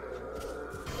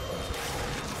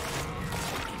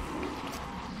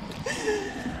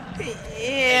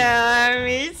 Yeah,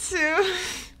 me too.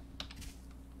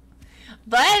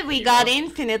 But we got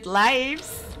infinite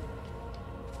lives.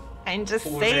 I'm just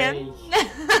saying.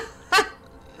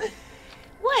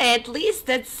 Well, at least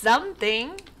that's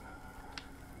something.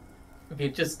 We're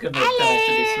just gonna die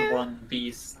to this one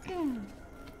beast.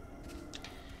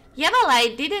 Yeah, well,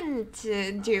 I didn't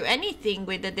do anything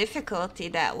with the difficulty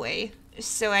that way.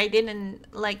 So I didn't,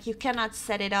 like, you cannot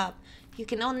set it up. You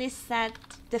can only set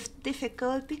the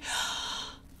difficulty.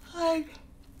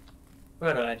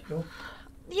 Where are you?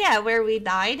 Yeah, where we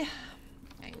died.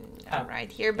 I'm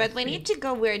right here, but I we see. need to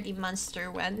go where the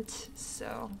monster went,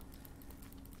 so...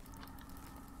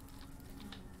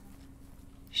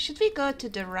 Should we go to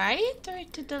the right or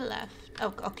to the left?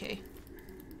 Oh, okay.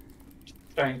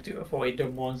 Trying to avoid the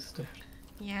monster.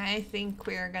 Yeah, I think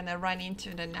we're gonna run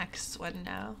into the next one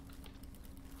now.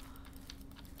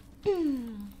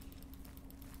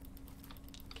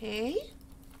 Okay.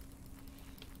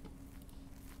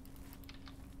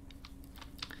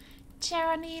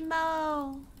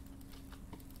 Geronimo!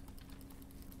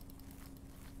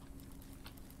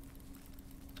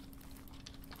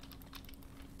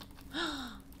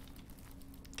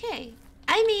 Okay.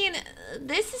 I mean,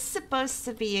 this is supposed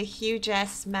to be a huge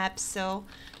ass map, so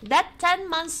that 10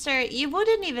 monster, you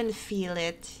wouldn't even feel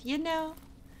it, you know?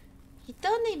 You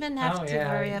don't even have to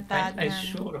worry about I them.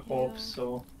 sure hope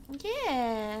so.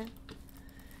 Yeah.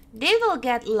 They will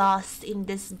get lost in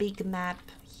this big map,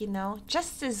 you know,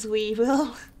 just as we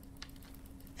will.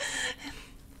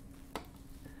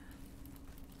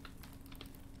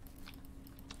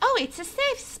 Oh, it's a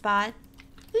safe spot.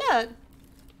 Look.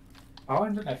 Oh,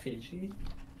 and an effigy.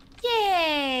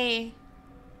 Yay!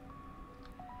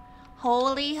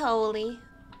 Holy, holy.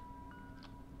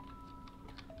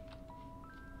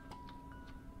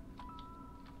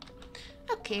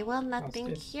 Okay, well,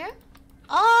 nothing here.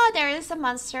 Oh, there is a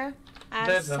monster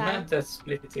There's a outside. man that's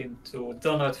split in two.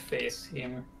 Do not face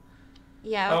him.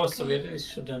 Yeah, okay. Also, we really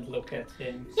shouldn't look at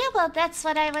him. Yeah, well, that's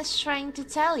what I was trying to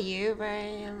tell you.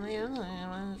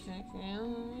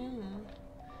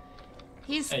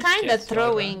 He's I kind of guess so,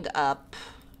 throwing up.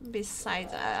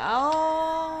 Besides,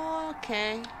 oh,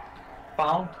 okay.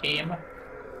 Found him.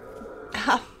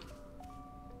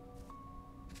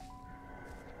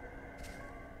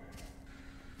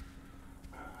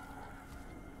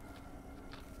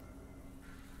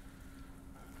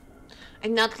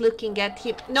 I'm not looking at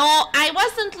him. No, I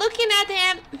wasn't looking at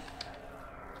him.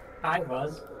 I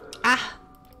was. Ah.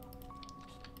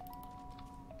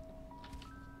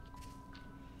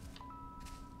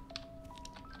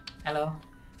 Hello.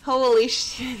 Holy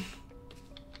shit.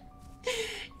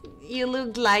 You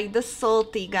look like the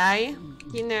salty guy,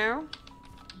 you know?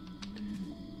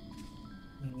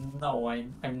 No,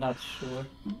 I'm not sure.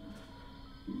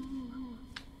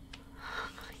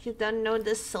 You don't know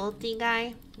the salty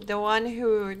guy? The one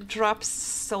who drops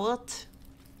salt?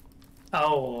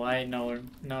 Oh, I know.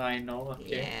 No, I know.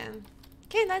 Okay. Yeah.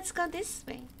 Okay, let's go this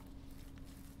way.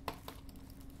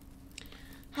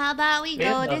 How about we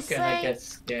go this We're not gonna way? get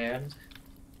scared.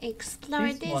 Explore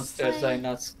These this monsters way. are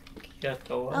not scared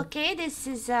at all. Okay, this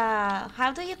is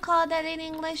how do you call that in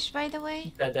English, by the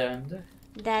way? Dead end.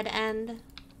 Dead end.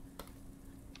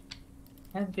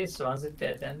 And this one's a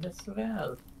dead end as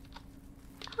well.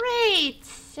 Great!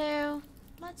 So,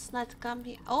 let's not come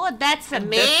here. Oh, that's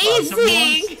And that was a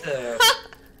amazing! monster.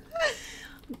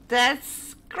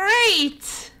 That's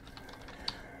great!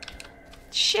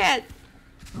 Shit.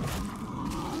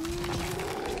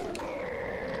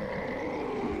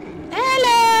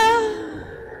 Hello!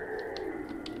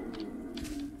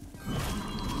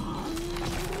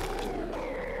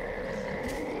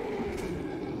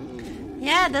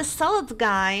 Yeah, the salt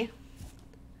guy.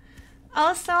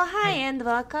 Also, hi and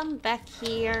welcome back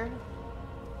here.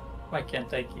 Why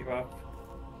can't I give up?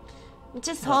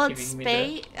 Just Not hold giving me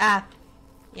space. Ah,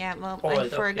 yeah, well, I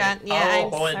Hold, forgot. okay. Yeah, Oh,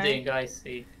 I'm holding, sorry. I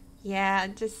see. Yeah,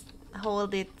 just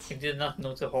hold it. You did not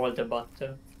know to hold the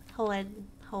button.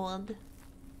 Hold.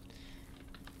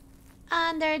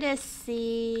 Under the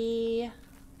sea.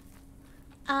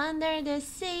 Under the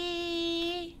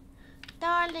sea.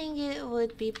 Darling, it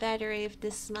would be better if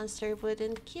this monster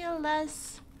wouldn't kill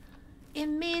us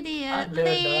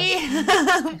immediately.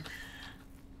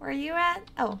 Where you at?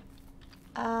 Oh.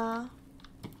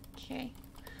 Okay.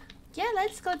 Yeah,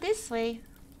 let's go this way.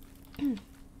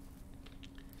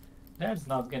 There's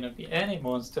not gonna be any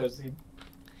monsters in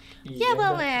here. Yeah,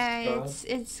 well, that's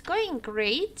it's going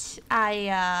great.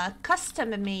 I custom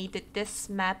made this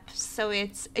map, so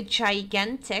it's a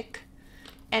gigantic,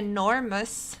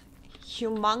 enormous,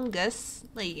 humongous,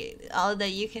 like all that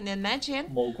you can imagine.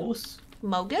 Mogus?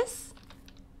 Mogus?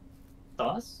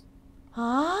 Das?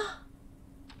 Huh?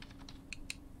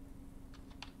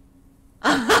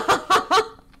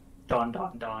 Dun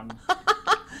dun dun.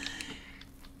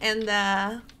 And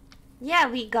yeah,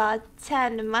 we got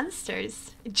 10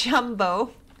 monsters.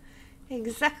 Jumbo.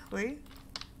 Exactly.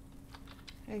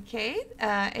 Okay,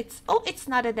 it's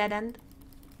not a dead end.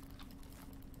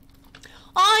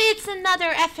 Oh, it's another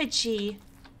effigy.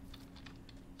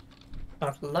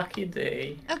 Our lucky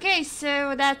day. Okay,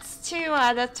 so that's 2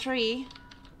 out of 3.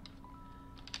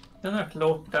 Do not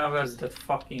low towers that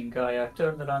fucking guy. I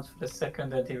turned around for a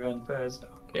second and he went first.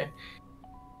 Okay.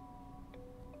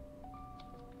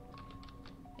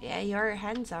 Yeah, your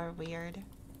hands are weird.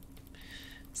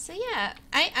 So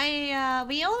yeah,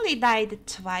 we only died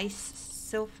twice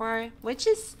so far, which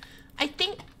is, I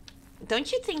think,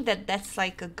 don't you think that that's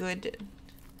like a good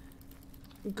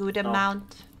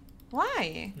amount?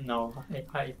 Why? No,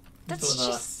 I That's do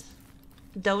not. just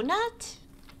donut.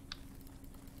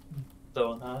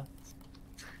 Donut.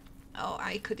 Oh,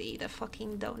 I could eat a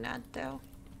fucking donut though.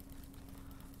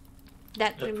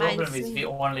 That The reminds problem is me. we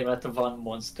only met one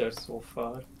monster so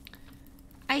far.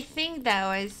 I think that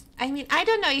was. I mean, I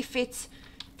don't know if it's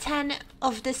 10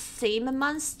 of the same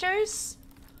monsters,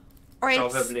 or it's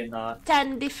Probably not.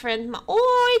 10 different.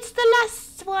 Oh, it's the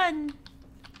last one.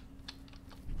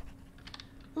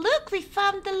 Look, we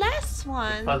found the last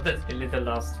one. But that's really the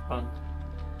last one.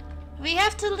 We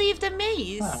have to leave the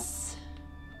maze. Ah.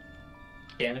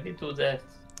 Can we do that?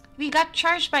 We got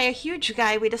charged by a huge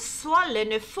guy with a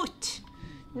swollen foot.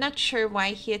 Not sure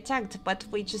why he attacked, but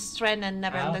we just ran and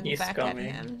never looked he's back coming.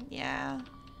 at him. Yeah.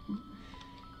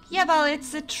 Yeah, well,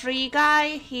 it's a tree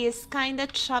guy. He is kind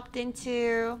of chopped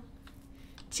into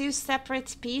 2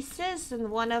 separate pieces, and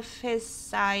one of his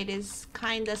side is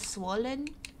kind of swollen.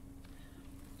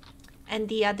 And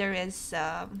the other is,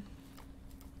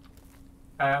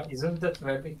 Isn't that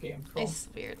where we came from? it's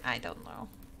weird. I don't know.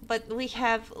 But we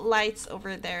have lights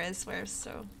over there as well,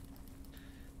 so...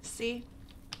 See?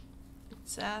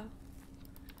 It's,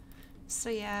 so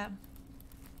yeah.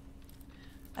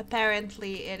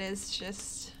 Apparently it is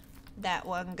just that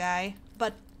one guy,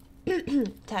 but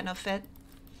 10 of it.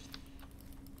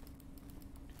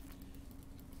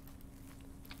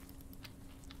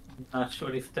 I'm not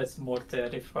sure if that's more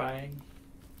terrifying.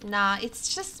 Nah,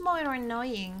 it's just more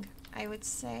annoying, I would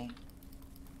say.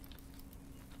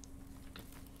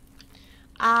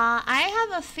 I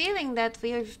have a feeling that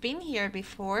we've been here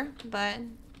before, but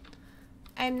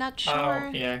I'm not sure.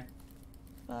 Oh, yeah.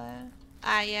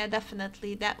 But yeah,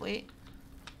 definitely that way.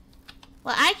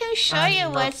 Well, I can show I'm you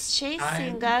not- what's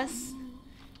chasing us. Can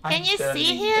I'm you see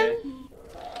turning him?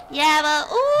 back. Yeah, well,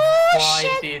 ooh, Why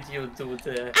shit! did you do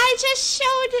that? I just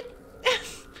showed.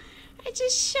 I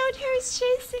just showed her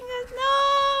chasing us.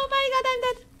 No, my God, I'm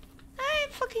dead. I'm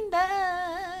fucking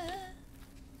dead.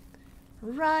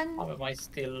 Run. How am I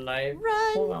still alive?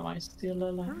 Run. How am I still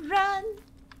alive? Run.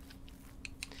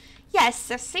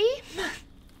 Yes, see?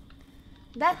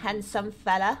 That handsome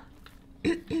fella.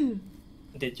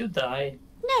 Did you die?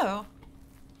 No.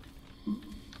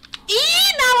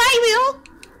 Now I will.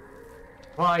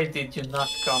 Why did you not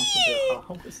come to the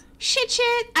house? Shit.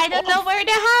 I don't know where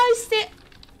the house is.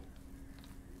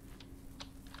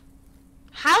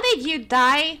 How did you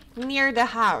die near the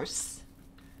house?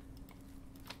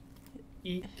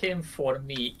 He came for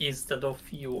me instead of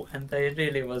you, and I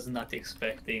really was not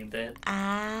expecting that.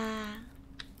 Ah.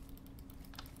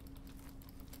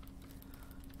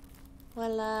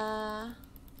 Well,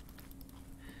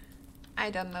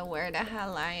 I don't know where the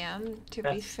hell I am, to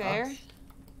be fair. Sucks.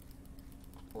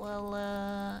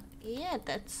 Well, yeah,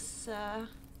 that's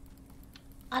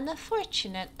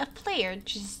unfortunate. A player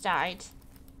just died.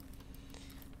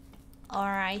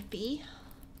 R.I.P.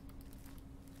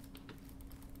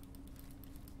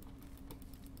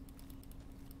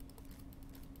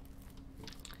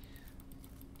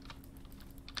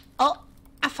 Oh,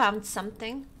 I found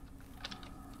something.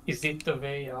 Is it the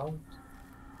way out?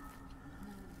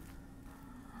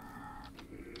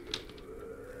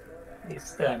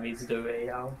 This time it's the way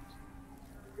out.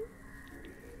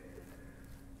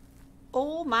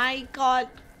 Oh my god.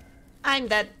 I'm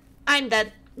dead. I'm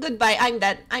dead. Goodbye. I'm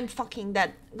dead. I'm fucking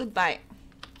dead. Goodbye.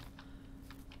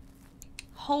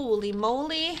 Holy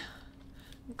moly.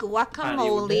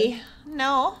 Guacamole.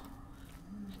 No.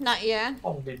 Not yet.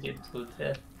 How did you do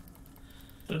that?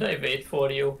 Should I wait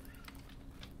for you?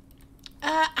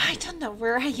 I don't know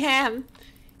where I am.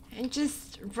 I'm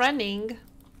just running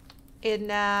in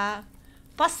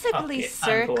possibly Okay,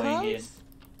 I'm going in. circles.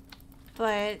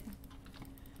 But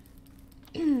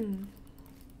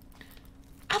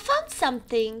I found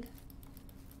something.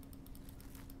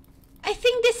 I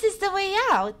think this is the way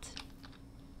out.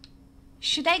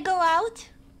 Should I go out?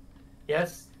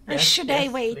 Yes. Or Yes, should yes,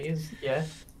 I wait? Please,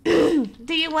 yes.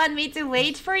 Do you want me to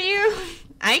wait for you?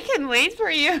 I can wait for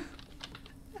you.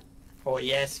 Oh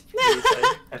yes, please.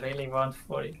 I really want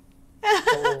for it.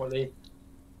 Holy.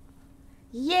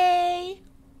 Yay!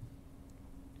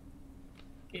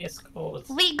 Case closed.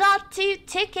 We got 2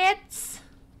 tickets.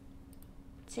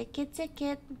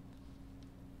 Ticket.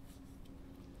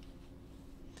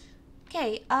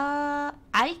 Okay,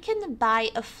 I can buy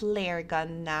a flare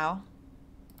gun now.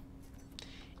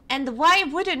 And why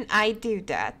wouldn't I do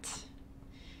that?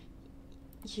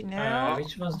 You know?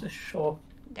 Which was the shop?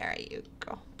 There you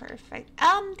go. Perfect.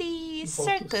 The to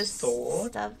circus store.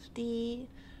 stuff, the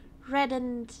red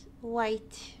and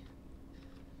white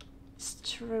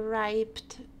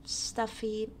striped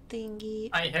stuffy thingy.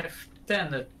 I have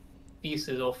 10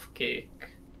 pieces of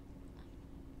cake.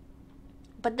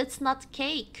 But that's not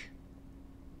cake.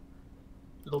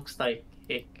 Looks like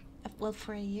cake. Well,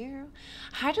 for you.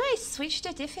 How do I switch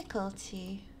the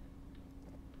difficulty?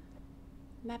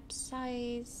 Map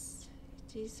size.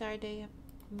 These are the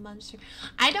monster.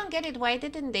 I don't get it. Why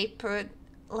didn't they put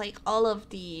like all of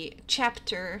the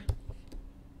chapter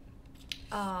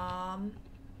monsters?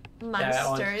 Yeah,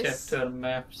 on chapter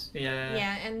maps. Yeah.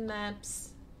 Yeah, and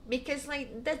maps. Because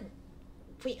like that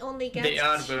we only get They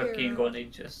are 2. working on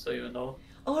it, just so you know.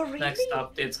 Oh really? Next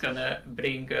update's gonna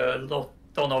bring a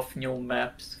ton of new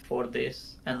maps for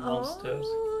this and monsters.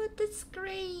 Oh, that's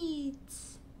great.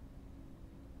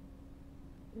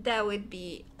 That would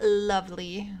be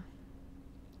lovely.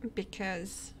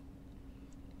 Because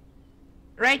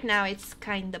right now it's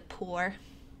kind of poor.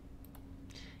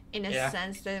 In a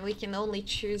sense that we can only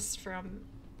choose from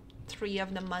 3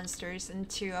 of the monsters and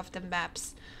 2 of the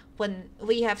maps. When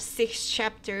we have 6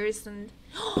 chapters and...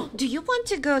 Do you want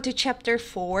to go to chapter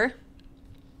 4?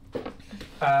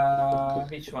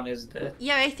 Which one is that?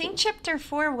 Yeah, I think chapter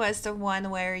 4 was the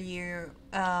one where you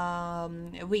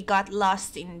we got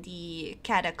lost in the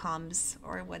catacombs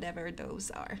or whatever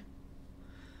those are.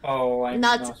 Oh, I'm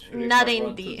not sure if I in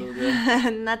want the to do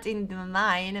that. not in the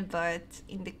mine, but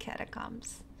in the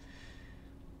catacombs.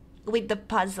 With the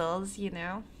puzzles, you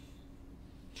know.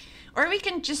 Or we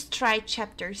can just try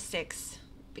chapter 6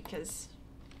 because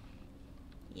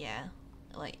yeah,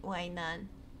 like why not?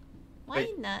 Why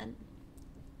Wait. not?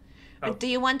 Oh. Do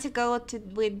you want to go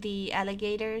with the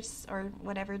alligators or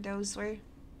whatever those were?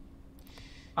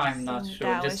 I'm not So sure.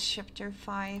 that was Just chapter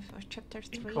 5 or chapter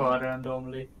 3. inquire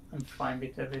randomly. I'm fine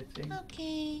with everything.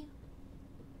 Okay.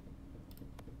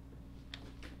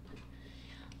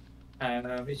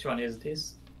 And which one is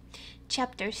this?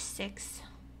 Chapter 6.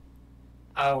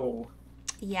 Oh.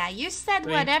 Yeah, you said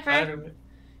Wait, whatever.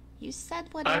 You said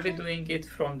Are whatever. we doing it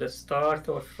from the start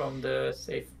or from the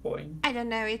save point? I don't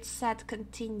know, it said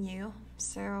continue,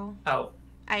 so Oh.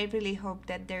 I really hope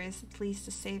that there is at least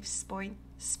a safe save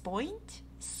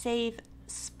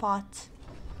spot.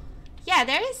 Yeah,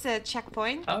 there is a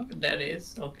checkpoint. Oh, there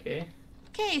is. Okay.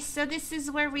 Okay, so this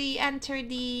is where we enter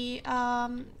the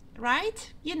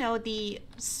right? You know, the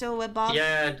so above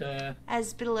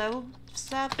as below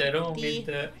stuff. The room with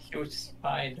the huge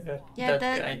spider. Yeah,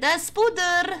 the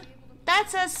spooder.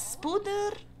 That's a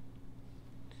spooder.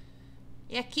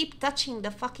 Yeah, keep touching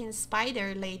the fucking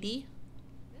spider, lady.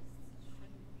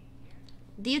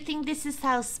 Do you think this is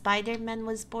how Spider-Man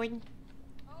was born?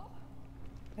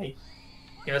 Hey,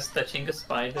 he was touching a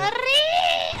spider.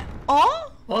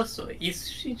 Oh? Also, is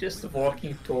she just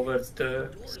walking towards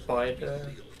the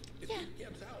spider? Yeah.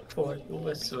 For you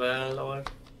as well, or?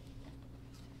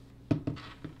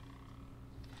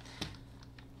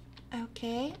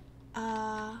 Okay.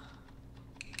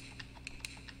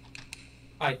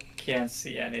 I can't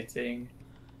see anything.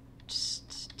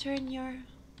 Just turn your...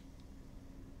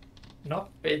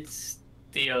 Nope, it's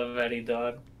still very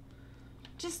dark.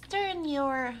 Just turn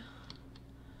your...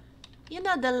 You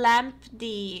know the lamp,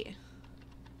 the...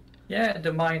 Yeah,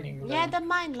 the mining lamp. Yeah, the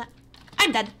mine lamp.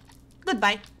 I'm dead.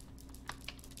 Goodbye.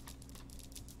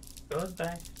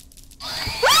 Goodbye.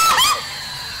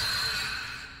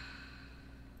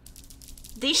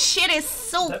 This shit is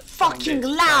so fucking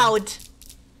loud.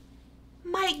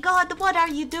 My god, what are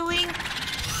you doing?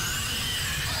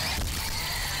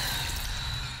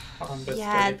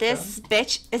 Yeah, this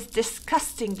bitch is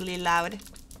disgustingly loud.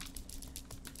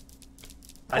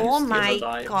 Oh my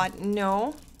god,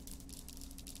 no.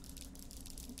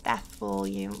 That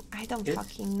volume. I don't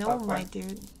fucking know, my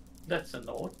dude. That's a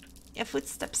note. Yeah,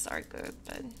 footsteps are good,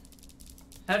 but...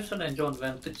 Herschel and John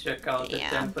went to check out the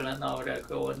temple an hour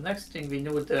ago. Next thing we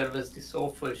knew, there was this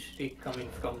awful shriek coming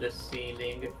from the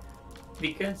ceiling.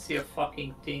 We can't see a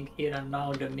fucking thing here, and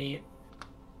now the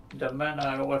men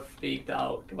are all freaked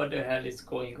out. What the hell is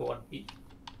going on here?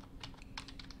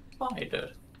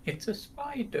 Spider. It's a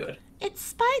spider. It's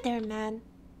Spider-Man.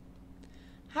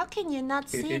 How can you not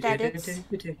see that it's...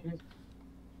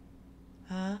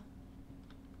 Huh?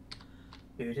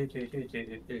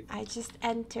 I just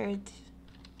entered.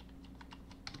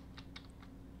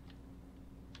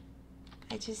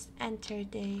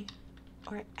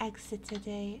 Or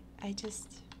exited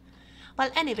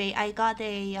well, anyway, I got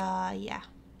a, yeah.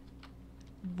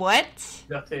 What?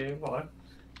 Got a what?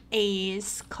 A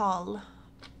skull.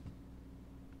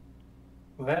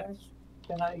 Where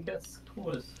can I get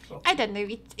skulls from? I don't know,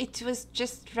 it was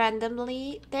just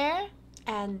randomly there,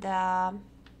 and,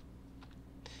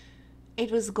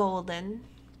 it was golden,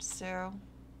 so...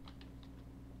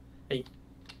 I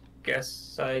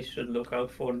guess I should look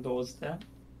out for those then.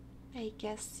 I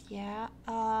guess, yeah.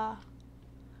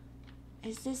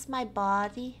 Is this my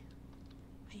body?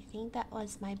 I think that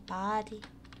was my body.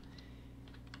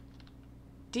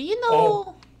 Do you know...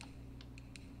 Oh.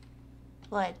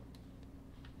 What?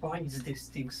 Why is this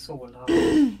thing so loud?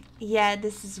 Yeah,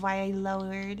 this is why I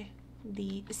lowered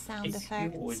the sound it's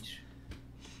effects. Huge.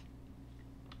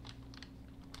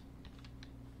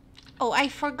 Oh, I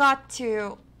forgot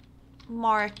to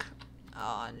mark.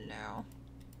 Oh no.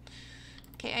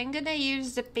 Okay, I'm gonna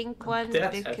use the pink one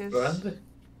because...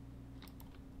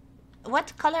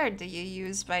 What color do you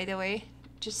use, by the way?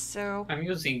 Just so... I'm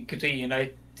using green.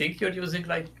 I think you're using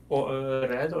like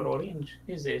red or orange,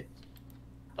 is it?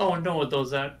 Oh no,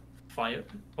 those are fire.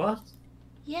 What?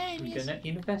 Yeah, I'm gonna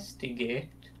investigate.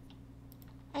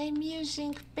 I'm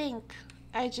using pink.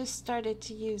 I just started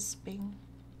to use pink.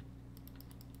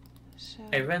 So...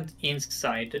 I went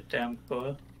inside the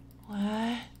temple.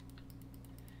 What?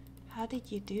 How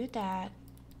did you do that?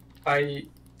 I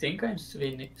think I'm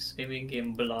swimming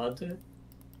in blood.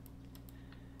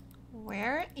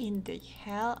 Where in the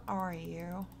hell are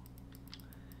you?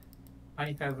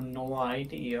 I have no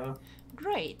idea.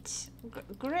 Great.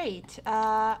 Great.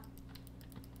 I'm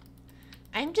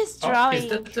just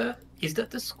drawing... Is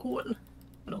that the school?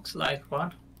 Looks like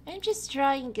one. I'm just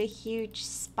drawing a huge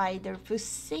spider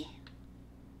pussy.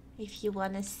 If you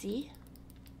wanna see.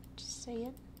 Just say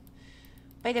it.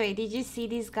 By the way, did you see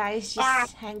these guys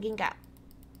just hanging out?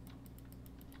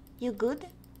 You good?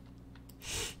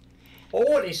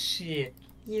 Holy shit!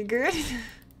 You good?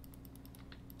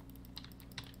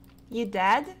 You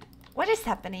dead? What is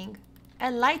happening?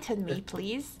 Enlighten me,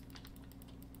 please.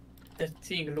 That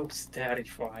thing looks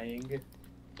terrifying.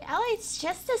 Oh, it's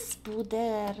just a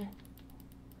spooder.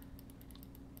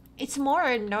 It's more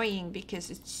annoying because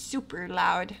it's super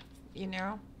loud, you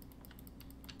know?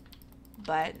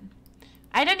 But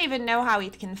I don't even know how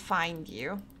it can find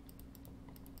you.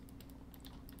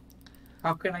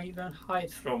 How can I even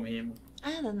hide from him?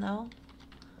 I don't know.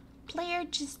 Player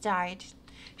just died.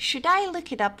 Should I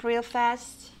look it up real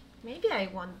fast? Maybe I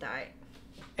won't die.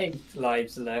 8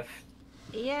 lives left.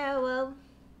 Yeah, well,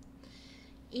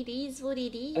 it is what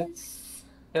it is.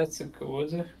 That's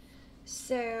good.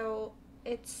 So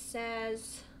it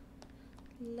says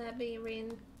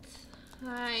Labyrinth.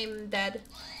 I'm dead.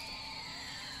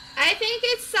 I think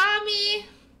it saw me.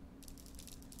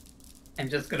 I'm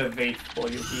just gonna wait for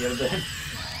you here then.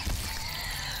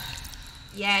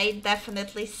 Yeah, it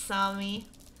definitely saw me.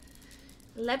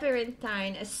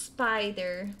 Labyrinthine, a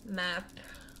spider map.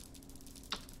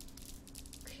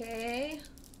 Okay.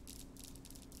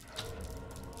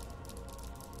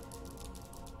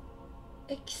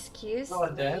 Excuse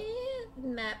me.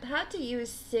 Map. How to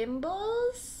use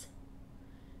symbols?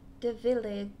 The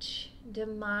village, the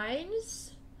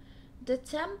mines, the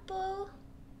temple.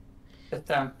 The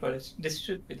temple. This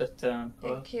should be the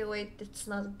temple. Okay, wait, it's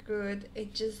not good.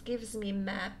 It just gives me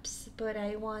maps, but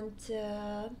I want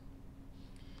the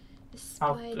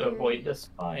How spider. to avoid the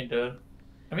spider.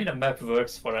 I mean, the map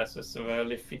works for us as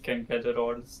well if we can gather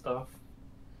all the stuff.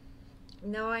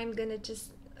 No, I'm gonna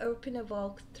just open a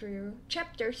walkthrough.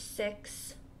 Chapter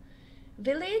 6.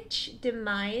 Village, the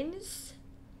mines,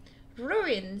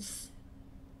 ruins.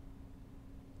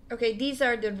 Okay, these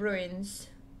are the ruins.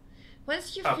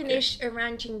 Once you finish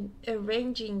arranging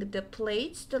the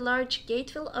plates, the large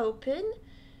gate will open.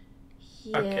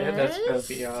 Yes. Okay, that's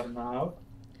where we are now.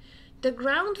 The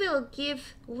ground will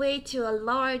give way to a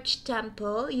large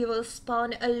temple. You will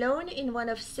spawn alone in one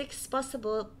of 6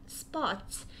 possible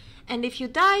spots. And if you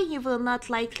die, you will not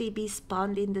likely be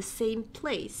spawned in the same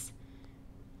place.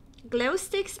 Glow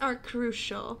sticks are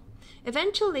crucial.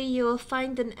 Eventually, you will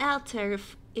find an altar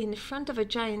in front of a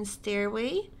giant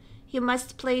stairway. You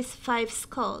must place 5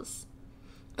 skulls.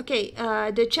 Okay,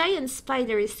 the giant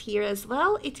spider is here as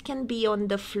well. It can be on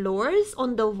the floors,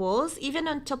 on the walls, even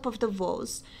on top of the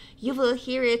walls. You will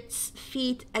hear its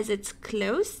feet as it's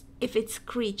close. If it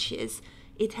screeches,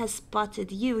 it has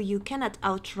spotted you. You cannot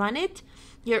outrun it.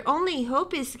 Your only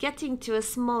hope is getting to a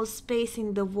small space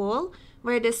in the wall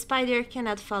where the spider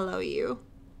cannot follow you.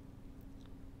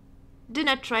 Do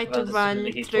not try to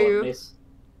run through.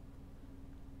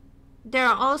 There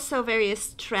are also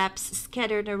various traps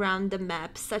scattered around the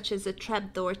map, such as a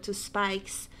trapdoor to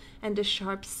spikes and a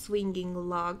sharp swinging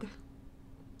log.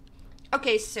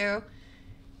 Okay, so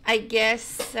I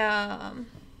guess...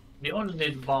 We only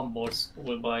need one more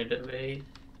school, by the way.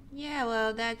 Yeah,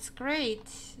 well, that's great.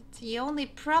 The only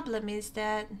problem is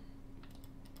that...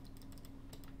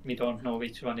 We don't know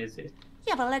which one is it.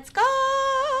 Yeah, well, let's go!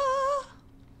 Oh,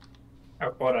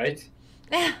 alright.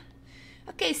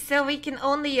 Okay, so we can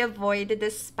only avoid the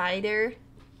spider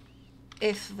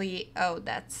if we... Oh,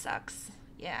 that sucks.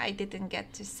 Yeah, I didn't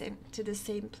get to the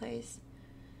same place.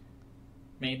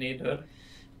 Me neither.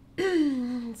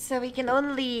 So we can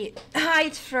only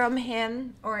hide from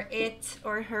him or it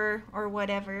or her or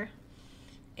whatever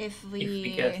if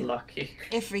we get lucky.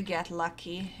 If we get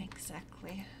lucky,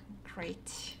 exactly.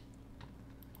 Great.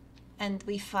 And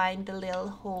we find the little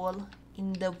hole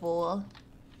in the wall.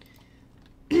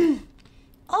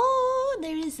 Oh,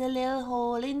 there is a little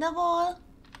hole in the wall.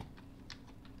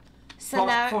 So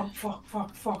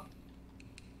Fuck.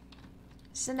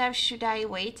 So now should I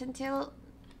wait until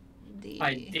the...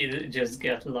 I did just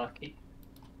get lucky.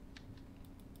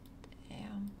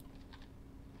 Damn.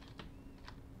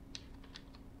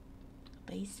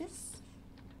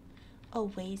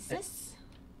 Oasis?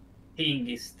 Thing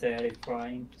is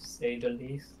terrifying, to say the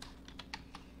least.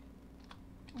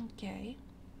 Okay.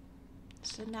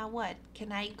 So now what?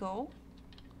 Can I go?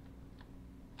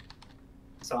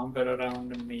 Somewhere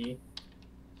around me.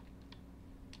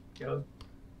 Yo,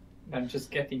 I'm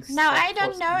just getting stuck. Now I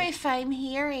don't know if I'm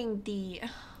hearing the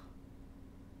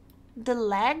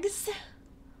legs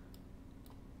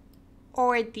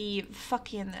or the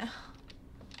fucking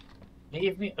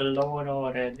Leave me alone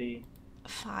already.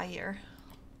 fire.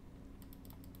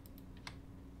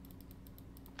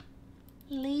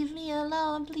 Leave me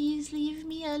alone, please leave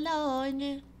me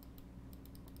alone.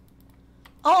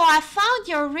 Oh, I found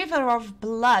your river of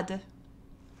blood.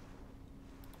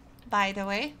 By the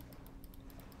way.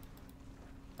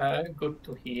 Good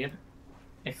to hear.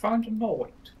 I found a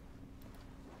note.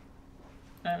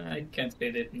 I can't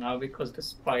read it now because the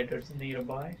spider's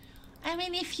nearby. I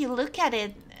mean, if you look at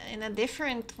it in a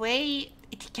different way,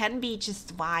 it can be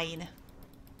just wine.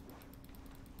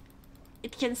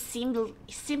 It can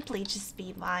simply just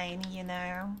be wine, you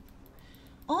know.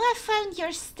 Oh, I found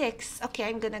your sticks. Okay,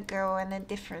 I'm gonna go in a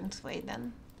different way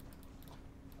then.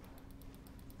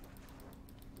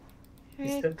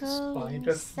 Is that the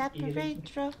spider?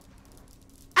 Separate row.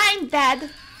 I'm dead.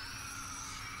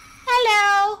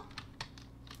 Hello.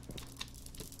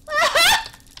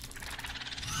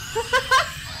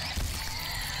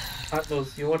 Are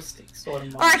those your sticks or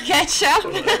mine? Or ketchup.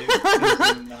 What are you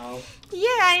thinking now?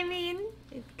 Yeah, I mean,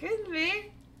 it could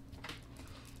be.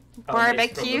 Oh,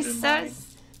 Barbecue it's probably mine.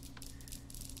 sauce.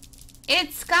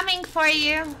 It's coming for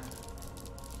you.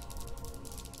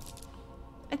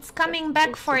 It's coming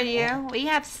back for you. We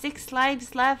have 6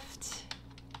 lives left.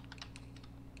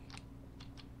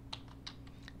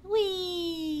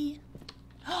 Whee!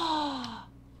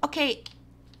 Okay.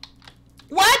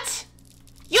 What?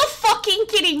 You fucking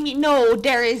kidding me? No,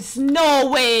 there is no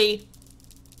way.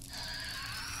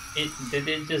 Did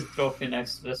it just drop in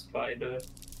next to the spider?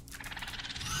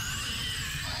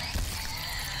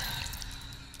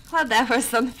 Well, that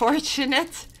was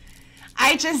unfortunate.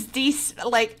 I just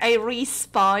I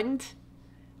respawned,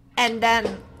 and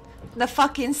then the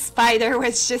fucking spider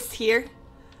was just here.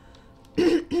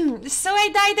 So I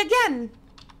died again.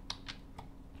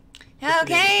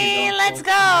 Okay, let's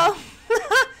go.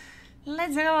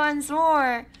 Let's go once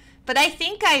more. But I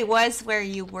think I was where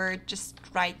you were just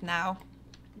right now,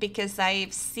 because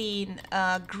I've seen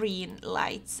green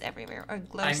lights everywhere, or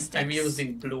glow sticks. I'm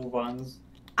using blue ones.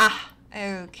 Ah,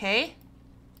 okay.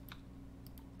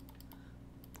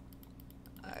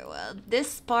 Oh, well,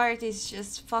 this part is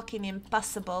just fucking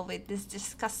impossible with this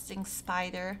disgusting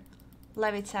spider.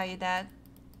 Let me tell you that.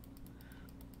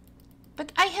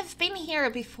 But I have been here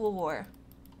before.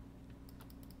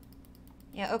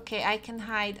 Yeah, okay, I can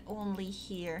hide only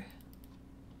here.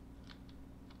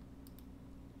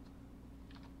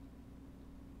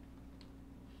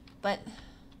 But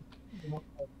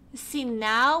see,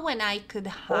 now when I could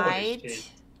hide,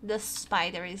 the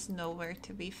spider is nowhere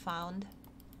to be found.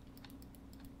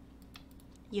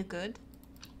 You good?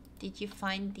 Did you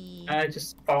find the... I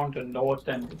just found a note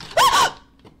and...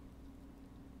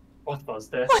 What was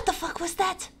that? What the fuck was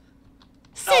that?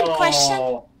 Same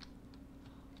question.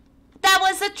 That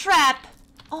was a trap.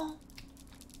 Oh.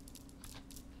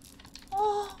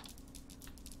 Oh.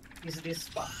 Is this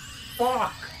fuck?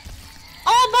 Fuck!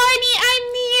 Oh, Barney, I'm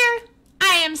near.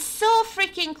 I am so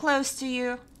freaking close to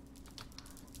you.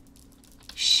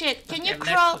 Shit, can you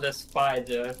crawl? Next to the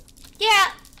spider.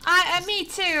 Yeah, me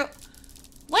too.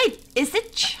 Wait, is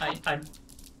it?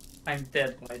 I'm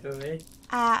dead, by the way.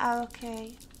 Ah,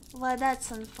 okay. Well,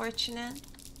 that's unfortunate.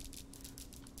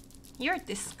 You're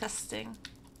disgusting.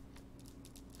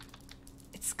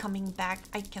 It's coming back.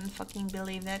 I can't fucking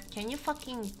believe that. Can you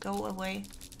fucking go away?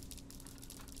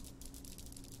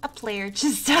 A player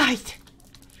just died.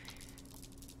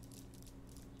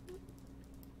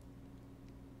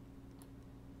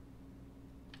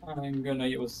 I'm gonna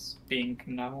use pink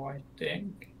now, I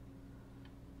think.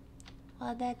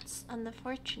 Well, that's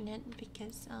unfortunate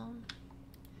because,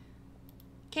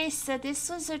 Okay, so this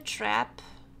was a trap.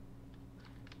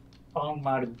 Found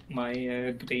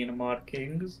my green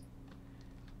markings.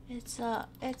 It's a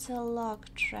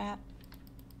log trap.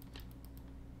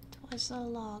 It was a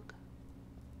log.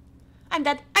 I'm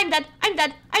dead, I'm dead, I'm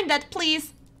dead, I'm dead,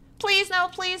 please. Please, no,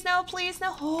 please, no, please,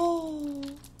 no. Oh.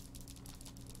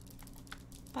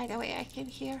 By the way, I can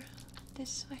hear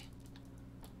this way.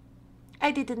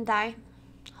 I didn't die.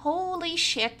 Holy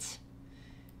shit.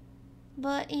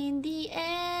 But in the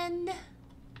end,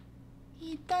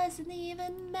 it doesn't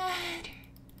even matter.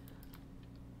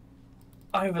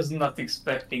 I was not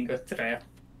expecting a trap.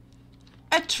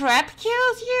 A trap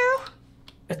killed you?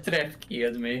 A trap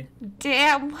killed me.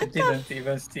 Damn, what I didn't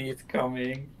even see it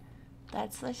coming.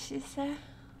 That's what she said.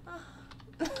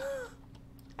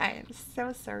 I am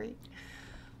so sorry.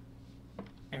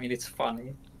 I mean, it's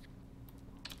funny.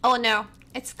 Oh no,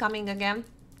 it's coming again.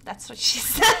 That's what she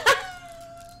said.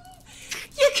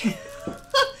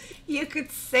 You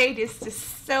could say this to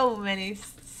so many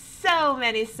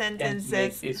sentences. Can't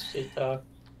make this shit up.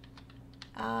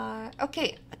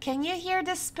 Okay, can you hear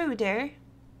the spooder?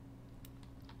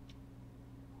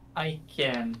 I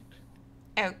can.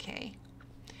 Okay.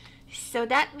 So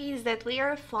that means that we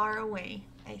are far away,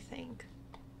 I think.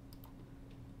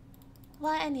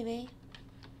 Well, anyway.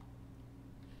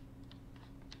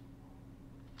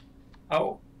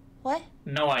 Oh. What?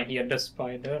 Now I hear the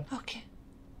spider. Okay.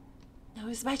 Now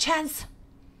is my chance.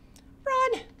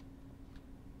 Run!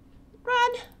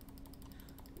 Run!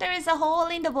 There is a hole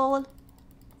in the wall.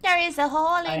 There is a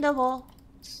hole in the wall.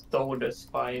 Stole the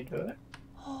spider.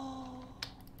 Oh.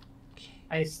 Okay.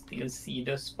 I still see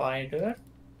the spider.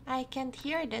 I can't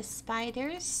hear the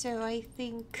spiders, so I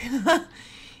think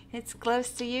it's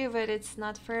close to you, but it's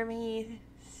not for me.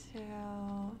 So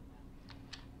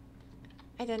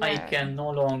I don't know. I can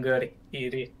no longer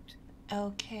hear it.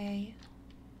 Okay.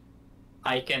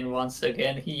 I can once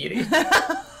again hear it.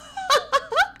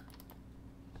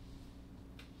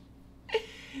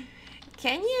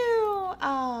 Can you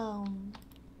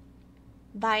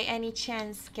by any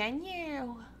chance, can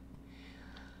you?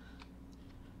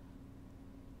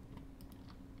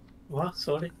 What?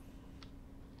 Sorry?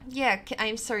 Yeah,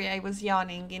 I'm sorry, I was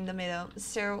yawning in the middle.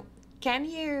 So, can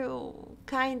you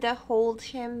kinda hold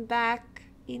him back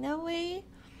in a way?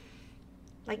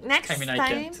 Like next I mean, I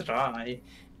time, can try.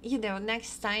 you know,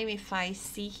 next time if I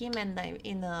see him and I'm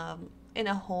in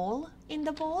a hole in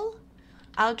the bowl,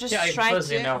 I'll just Yeah, I try was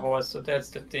to. in a hole, so that's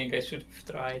the thing. I should have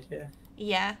tried, yeah.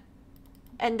 Yeah.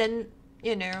 And then,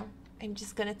 you know, I'm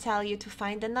just gonna tell you to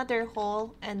find another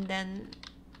hole and then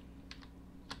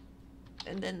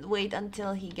wait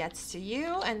until he gets to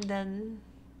you, and then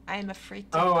I'm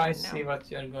afraid to. Oh, I know. see what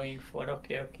you're going for.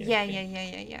 Okay. Yeah,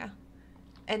 okay. yeah.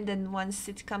 And then once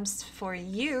it comes for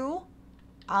you,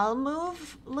 I'll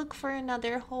move, look for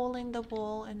another hole in the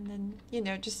wall, and then, you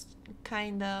know, just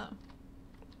kinda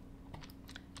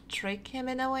trick him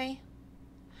in a way.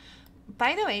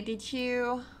 By the way, did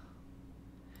you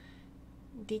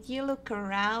look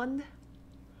around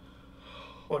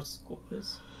For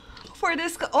schools. for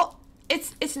this? Oh,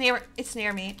 it's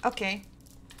near me. Okay,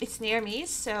 it's near me,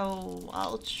 so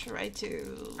I'll try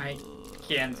to. I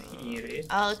can't hear it.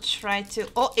 I'll try to.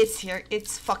 Oh, it's here.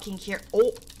 It's fucking here.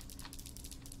 Oh.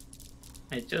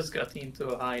 I just got into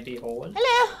a hidey hole.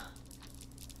 Hello.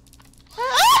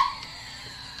 Ah!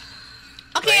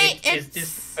 Okay, Wait, is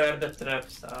this where the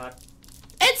traps are?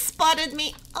 It spotted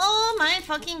me. Oh my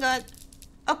fucking god.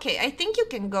 Okay, I think you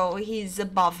can go. He's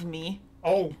above me.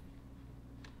 Oh!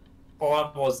 Oh, I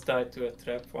almost died to a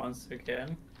trap once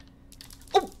again.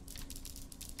 Oh!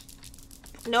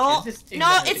 No, Is this thing no,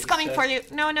 gonna it's coming reset? for you.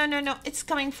 No, it's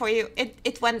coming for you.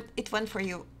 It went for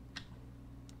you.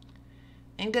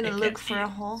 I'm gonna I look can't for see a it.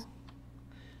 hole.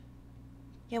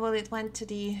 Yeah, well, it went to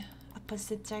the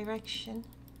opposite direction.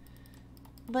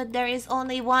 But there is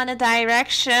only one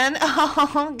direction.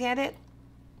 Oh, get it?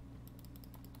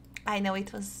 I know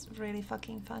it was really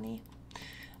fucking funny.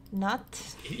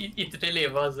 Not. It really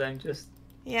was. I'm just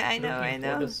Yeah, I know. looking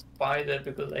for the spider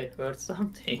because I heard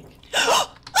something.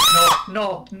 Ah!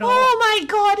 No. Oh my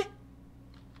god!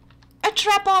 A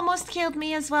trap almost killed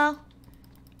me as well.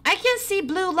 I can see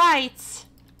blue lights.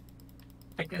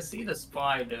 I can see the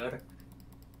spider.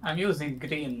 I'm using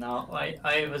green now.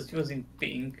 I was using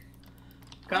pink.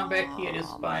 Come back here, you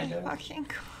spider. My fucking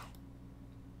god.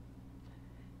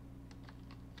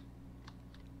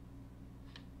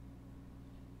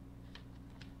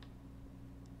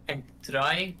 I'm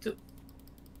trying to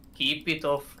keep it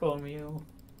off from you.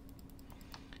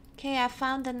 Okay, I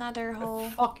found another What hole.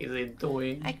 the fuck is it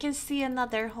doing? I can see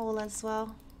another hole as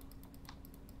well.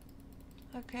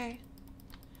 Okay.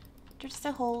 There's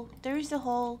a hole. There is a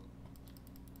hole.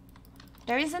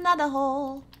 There is another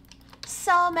hole.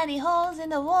 So many holes in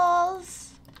the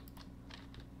walls.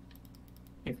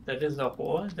 If there is a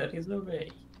hole, there is a way.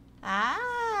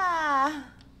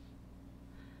 Ah.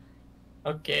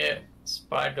 Okay,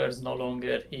 spider's no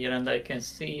longer here and I can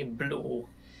see blue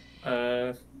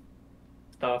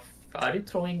stuff. Are you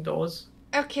throwing those?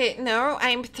 Okay, no,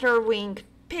 I'm throwing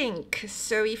pink.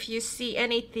 So if you see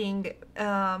anything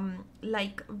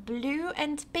like blue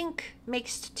and pink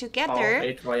mixed Oh, together,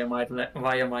 wait, why am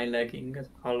I lagging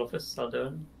all of a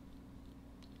sudden?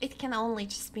 it can only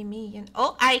just be me. And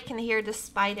oh, I can hear the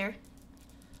spider.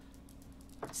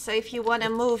 So if you want to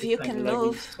move, you I'm can lagging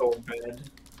move. so bad.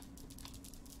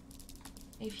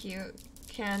 If you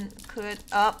could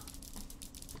up.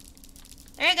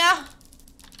 There you go.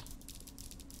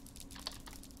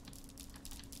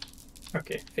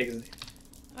 Okay, fix it.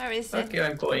 Where is it? Okay,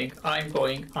 I'm going. I'm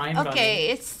running. Okay,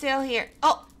 it's still here.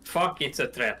 Oh, Fuck, it's a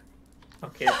trap.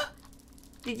 Okay.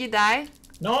 did you die?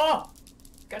 No!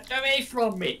 Get away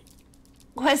from me!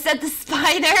 Was that the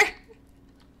spider?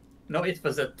 No, it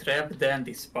was a trap, then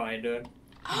the spider.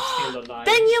 I'm still alive.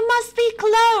 Then you must be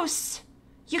close.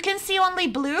 You can see only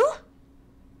blue?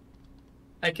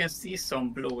 I can see some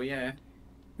blue, yeah.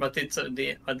 But it's on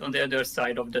the other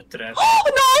side of the trap. Oh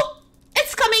no!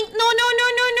 It's coming! No!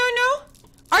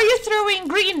 Are you throwing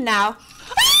green now?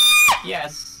 Ah!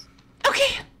 Yes.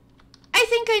 Okay. I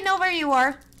think I know where you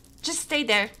are. Just stay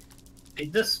there.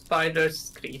 Did the spider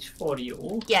screech for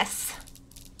you? Yes.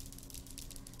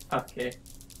 Okay.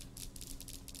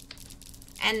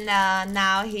 And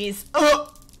now he's...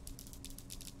 Oh!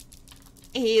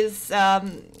 He's...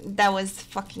 That was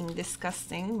fucking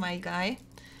disgusting, my guy.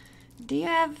 Do you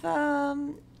have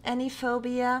any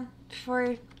phobia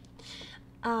for...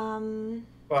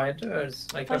 Spiders.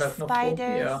 Like for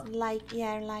spiders?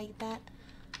 arachnophobia. Like that.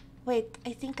 Wait,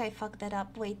 I think I fucked that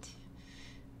up. Wait.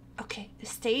 Okay,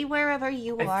 stay wherever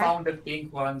you I are. found the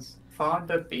pink ones.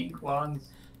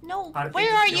 No, Are where we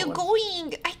are you going?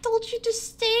 going? I told you to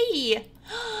stay.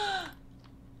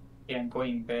 Yeah, I'm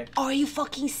going back. Are you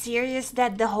fucking serious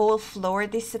that the whole floor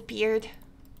disappeared?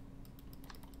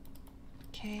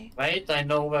 Okay. Wait, I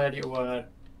know where you are.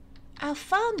 I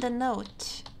found a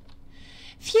note.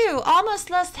 Phew, almost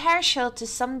lost Herschel to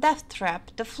some death trap.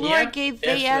 The floor Yep, gave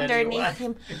that's way where you underneath are.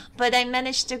 him, but I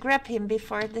managed to grab him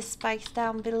before the spikes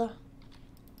down below.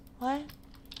 What?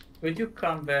 Would you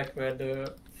come back where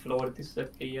the floor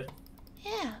disappeared?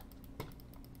 Yeah.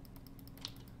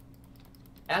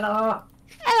 Hello!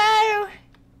 Hello!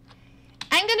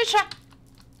 I'm gonna try...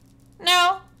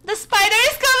 No! The spider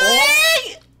is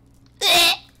coming!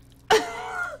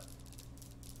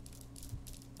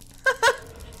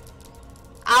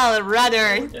 I'll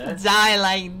rather die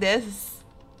like this.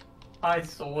 I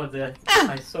saw that.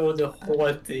 I saw the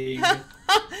whole thing.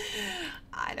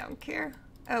 I don't care.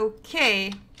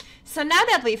 Okay. So now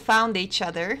that we found each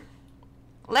other,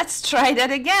 let's try that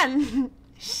again.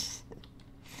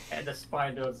 And the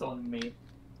spider's on me.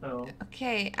 So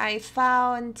Okay, I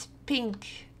found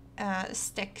pink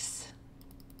sticks.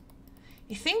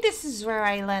 I think this is where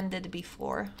I landed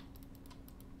before.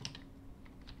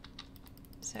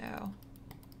 So...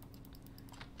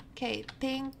 Okay,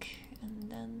 pink,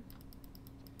 and then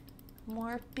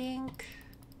more pink.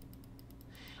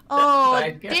 Oh,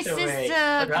 right, this away.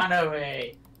 is Run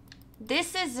away.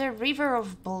 this is a river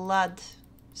of blood.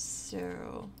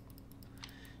 So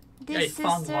this I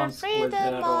found is the one squid rhythm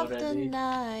there of the already.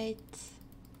 night.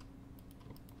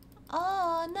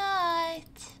 All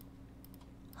night.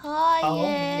 Oh,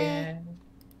 yeah.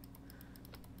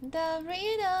 The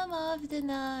rhythm of the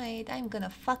night. I'm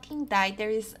gonna fucking die. There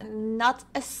is not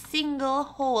a single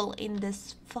hole in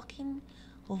this fucking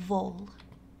wall.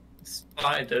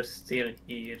 Spider's still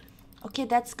here. Okay,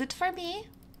 that's good for me.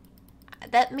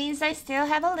 That means I still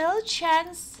have a little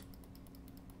chance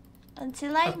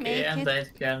until I make Okay, and it. I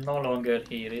can no longer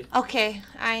hear it. Okay,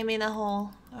 I'm in a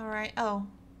hole. Alright. Oh.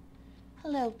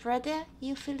 Hello, brother.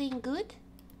 You feeling good?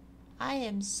 I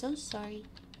am so sorry.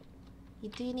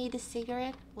 Do you need a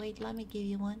cigarette? Wait, let me give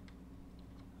you one.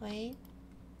 Wait.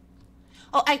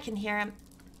 Oh, I can hear him.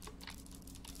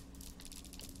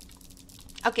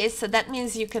 Okay, so that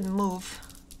means you can move.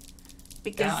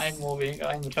 Because Yeah, I'm moving.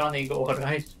 I'm running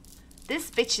alright.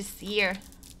 this bitch is here.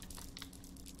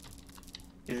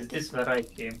 Is this where I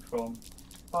came from?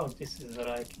 Oh, this is where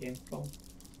I came from.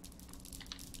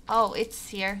 Oh, it's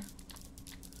here.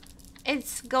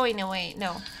 It's going away.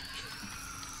 No.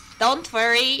 Don't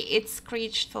worry, it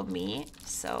screeched for me,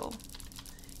 so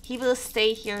he will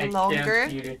stay here I longer.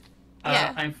 can't hear it.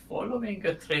 Yeah. I'm following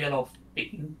a trail of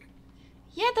pink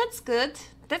Yeah, that's good.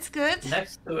 That's good.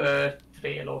 next to a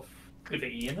trail of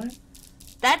green.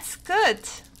 That's good.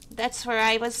 That's where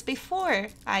I was before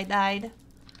I died.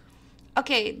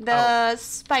 Okay, the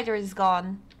spider is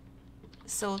gone.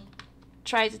 So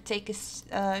try to take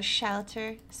a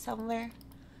shelter somewhere.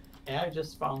 Yeah, I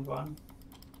just found one.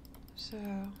 So...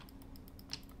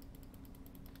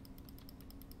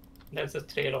 There's a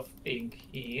trail of pink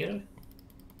here.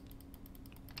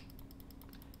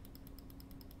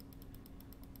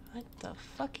 What the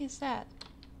fuck is that?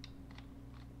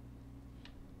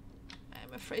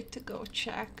 I'm afraid to go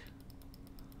check.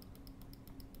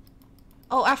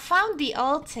 Oh, I found the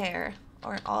altar.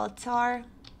 Or altar.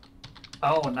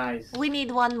 Oh, nice. We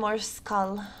need one more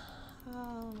skull.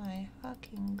 Oh my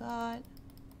fucking god.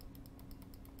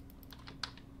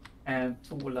 And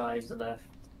 2 lives left.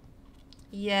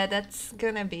 Yeah, that's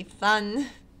gonna be fun.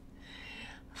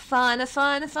 Fun,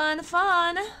 fun, fun,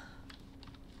 fun.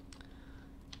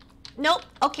 Nope.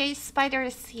 Okay, spider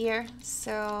is here.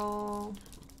 So...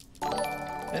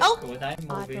 That's good, I'm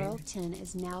moving. Labyrinthine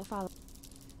is now following.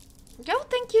 Oh,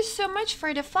 thank you so much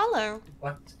for the follow.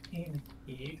 What's in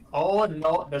here? Oh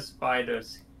no, the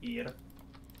spider's here.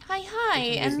 Hi, hi,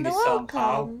 Introduce and me welcome.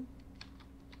 somehow.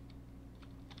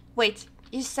 Wait,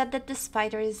 you said that the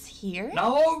spider is here?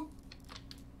 No!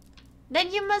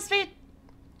 Then you must be...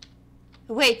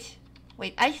 Wait,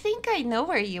 I think I know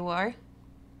where you are.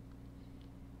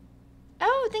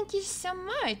 Oh, thank you so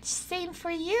much. Same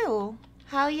for you.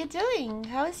 How are you doing?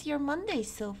 How is your Monday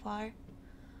so far?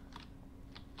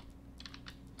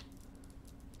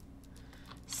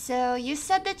 So, you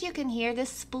said that you can hear the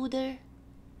spooder?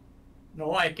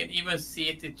 No, I can even see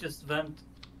it. It just went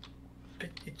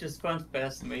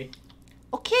past me.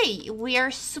 Okay, we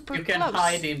are super You close. can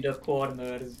hide in the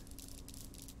corners.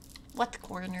 What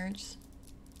corners?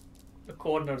 The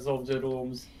corners of the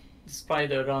rooms. The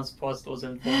spider runs past those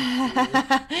and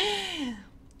wants you.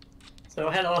 So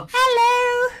hello.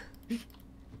 Hello!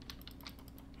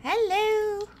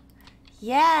 Hello!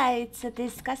 Yeah, it's a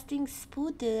disgusting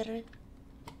spooder.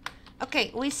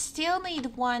 Okay, we still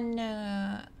need one.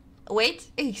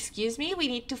 Wait, excuse me. We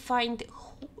need to find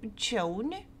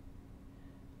Joan.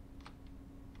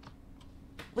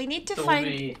 We need to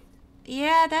find.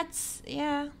 Yeah, that's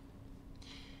yeah.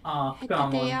 Oh, Had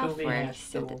come the day on, off do we work, have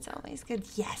so to? that's always good.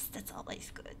 Yes, that's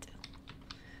always good.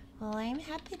 Well, I'm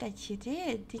happy that you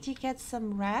did. Did you get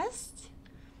some rest?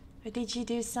 Or did you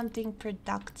do something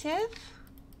productive?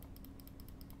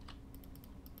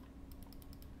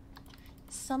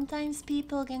 Sometimes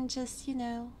people can just, you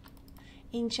know,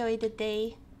 enjoy the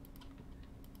day.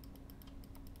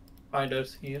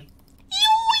 Spiders here.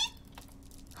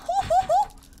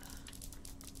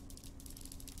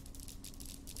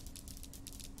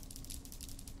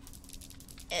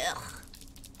 Ugh.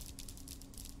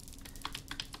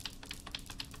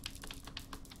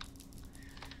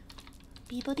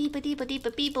 Beeble deeble deeble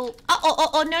deeble beeble.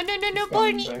 Oh, no,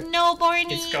 Barney. No,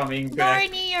 Barney. It's coming back.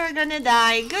 Barney, you're gonna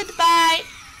die. Goodbye.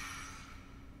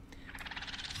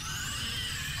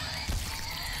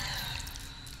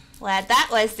 Well, that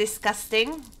was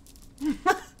disgusting.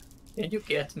 Can you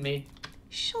get me?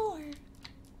 Sure.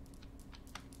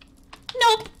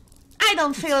 Nope. I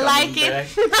don't feel like it.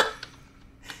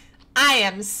 I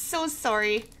am so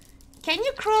sorry. Can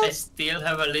you crawl? I still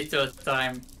have a little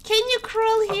time. Can you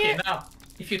crawl here? Okay, now.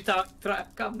 If you talk,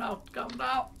 come now, come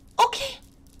now. Okay.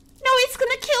 No, it's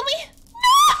gonna kill me.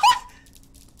 No!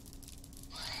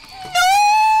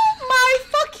 No! My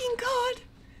fucking god.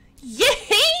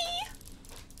 Yay!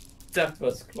 That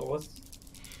was close.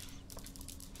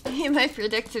 My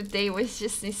productive day was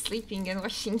just me sleeping and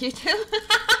watching YouTube.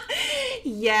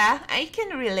 Yeah, I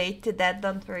can relate to that.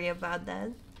 Don't worry about that.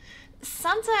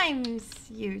 Sometimes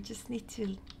you just need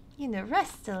to, you know,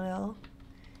 rest a little.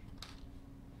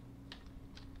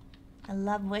 I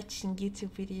love watching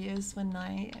YouTube videos when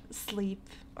I sleep,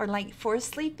 or like for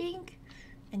sleeping,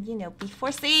 and you know,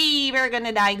 before sleep, we're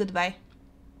gonna die. Goodbye.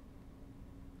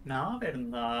 No, we're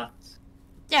not.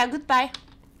 Yeah, goodbye.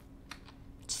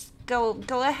 Just go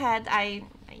ahead.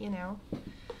 You know,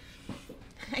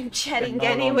 I'm chatting no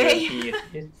anyway.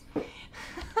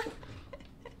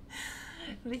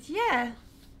 But yeah,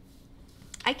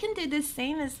 I can do the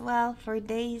same as well for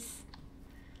days.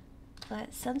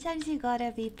 But sometimes you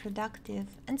gotta be productive.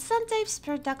 And sometimes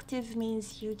productive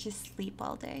means you just sleep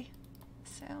all day.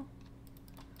 So.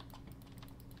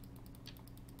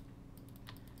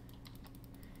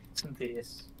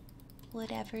 This.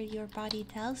 Whatever your body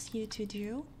tells you to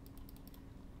do.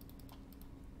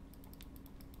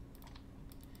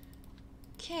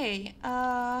 Okay,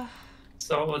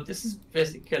 So this is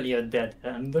basically a dead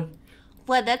end.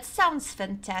 well, that sounds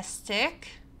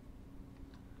fantastic.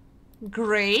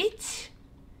 Great.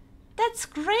 That's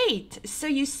great. So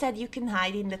you said you can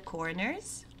hide in the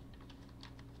corners?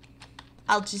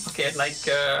 I'll just... Okay, like,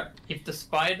 if the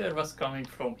spider was coming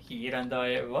from here and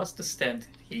I was to stand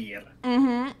here,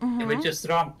 it would just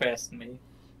run past me.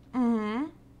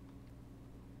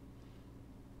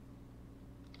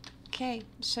 Okay,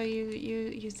 so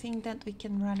you think that we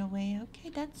can run away? Okay,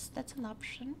 that's an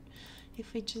option.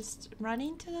 If we just run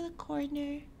into the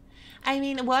corner. I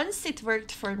mean, once it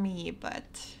worked for me,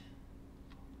 but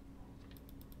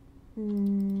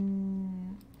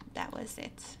that was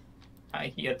it. I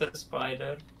hear the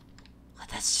spider. Oh,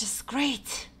 that's just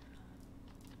great.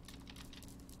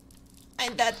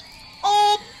 And that...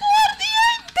 Oh, Morty,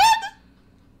 I'm dead!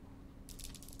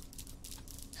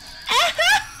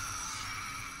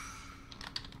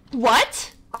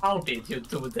 What? How did you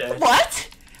do that? What?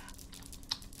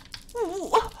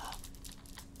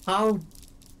 How?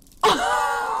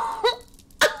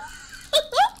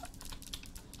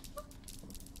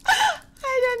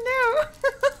 I don't know.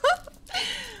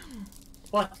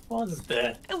 What was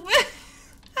that?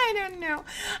 I don't know.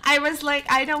 I was like,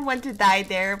 I don't want to die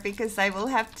there because I will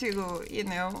have to, you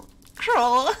know,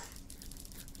 crawl.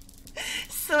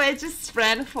 So I just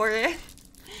ran for it.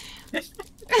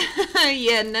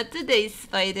 Yeah, not today,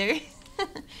 spider.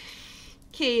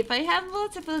 Okay, if I have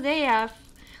multiple days off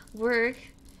work,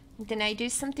 then I do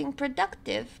something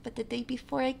productive. But the day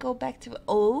before I go back to...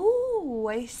 Oh,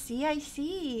 I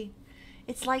see.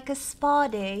 It's like a spa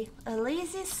day. A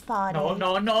lazy spa day.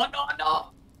 No.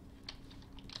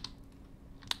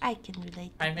 I can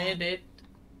relate to I made that. it.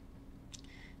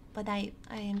 But I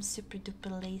am super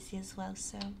duper lazy as well,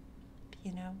 so,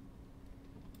 you know.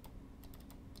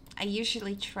 I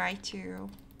usually try to...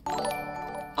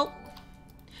 Oh!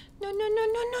 No.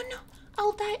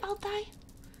 I'll die.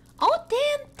 Oh,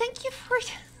 damn! Thank you for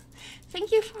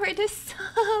the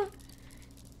sub!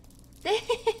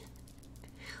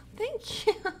 Thank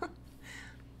you!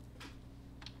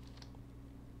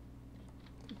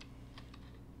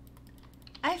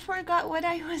 I forgot what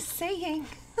I was saying.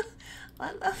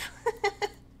 What the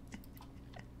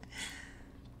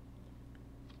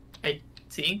I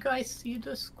think I see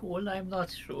the school, I'm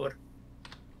not sure.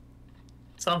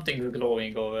 Something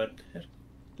glowing over there.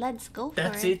 Let's go for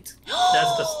That's it. it.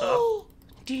 That's the stuff.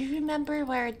 Do you remember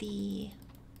where the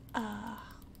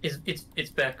It's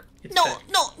back. It's No, back.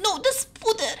 no, the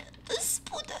spooder. The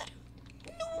spooder.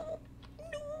 No,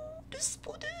 the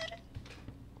spooder.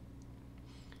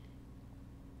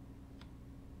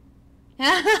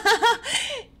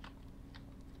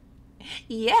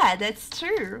 Yeah, that's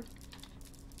true.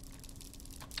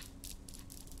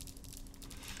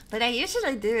 But I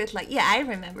usually do it like, yeah, I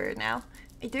remember now.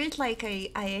 I do it like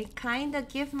I kind of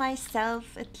give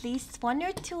myself at least 1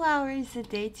 or 2 hours a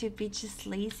day to be just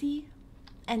lazy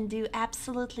and do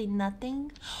absolutely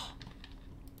nothing.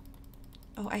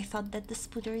 Oh, I thought that the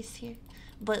spooder is here.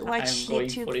 But watch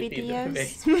YouTube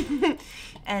videos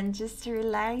and just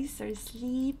relax or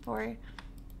sleep or...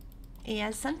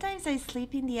 Yeah, sometimes I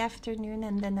sleep in the afternoon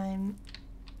and then I'm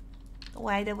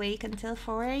wide awake until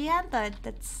 4 a.m. but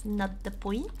that's not the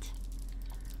point.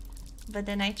 But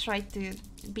then I try to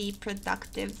be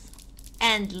productive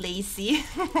and lazy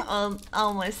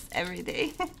almost every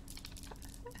day.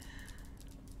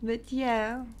 But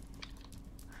yeah,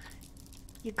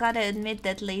 you gotta admit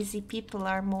that lazy people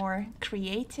are more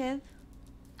creative.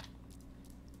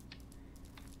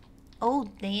 Oh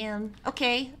damn.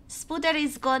 Okay, Spooder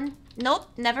is gone. Nope,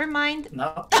 never mind.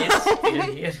 No, it's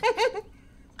still here.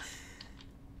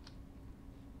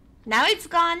 Now it's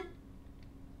gone.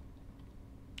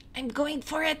 I'm going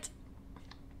for it.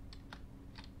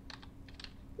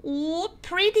 Ooh,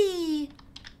 pretty.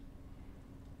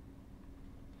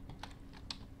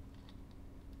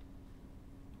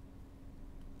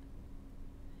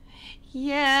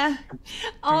 Yeah.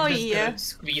 Oh yeah.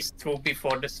 Squeeze through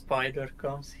before the spider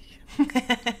comes here.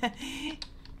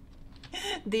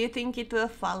 Do you think it will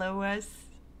follow us?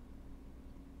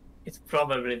 It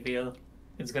probably will.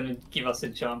 It's gonna give us a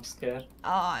jump scare.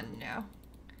 Oh no.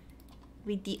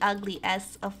 With the ugly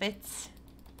ass of it.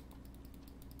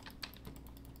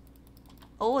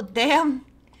 Oh damn.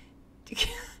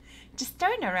 Just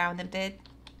turn around a bit.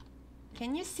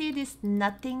 Can you see this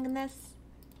nothingness?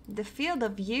 The field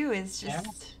of view is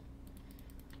just...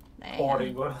 Yeah.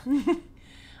 Horrible.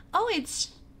 Oh,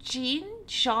 it's Jean?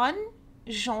 Jean?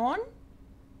 Jean?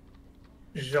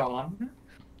 Jean?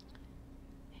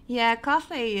 Yeah,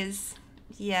 coffee is...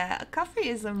 Yeah, coffee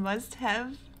is a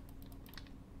must-have.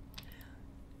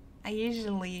 I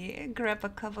usually grab a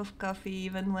cup of coffee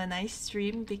even when I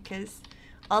stream because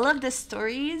all of the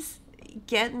stories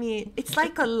get me... It's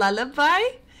like a lullaby.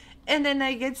 And then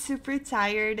I get super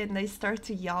tired and I start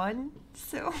to yawn.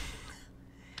 So,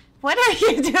 what are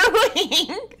you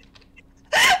doing?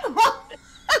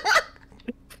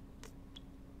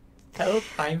 Help,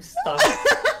 I'm stuck.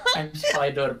 I'm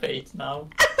spider bait now.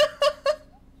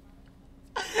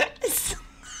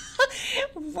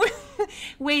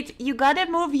 Wait, you gotta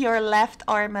move your left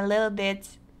arm a little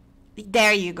bit.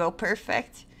 There you go,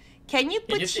 perfect. Can you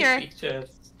put Take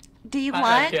pictures? Do you I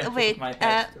want? can't Wait, put my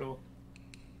head through.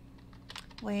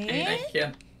 Wait. I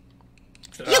can.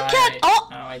 You can't. Oh,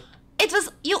 no, it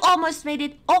was. You almost made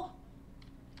it. Oh.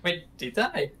 Wait, did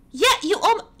I? Yeah, you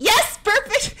yes,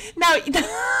 perfect. Now,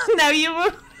 now you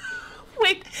move.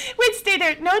 Wait, stay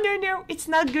there. No, it's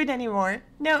not good anymore.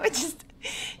 No,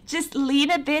 just lean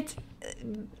a bit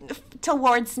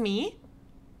towards me.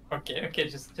 Okay,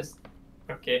 just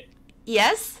okay.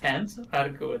 Yes. Hands are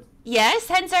good. Yes,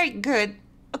 hands are good.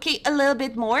 Okay, a little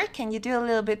bit more. Can you do a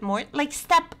little bit more? Like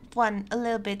step one a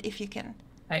little bit if you can.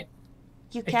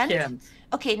 You can't? I can't.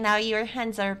 Okay, now your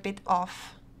hands are a bit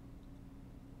off.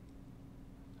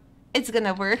 It's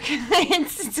gonna work.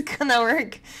 it's gonna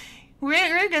work.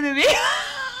 We're gonna be...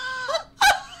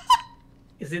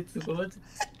 Is it good?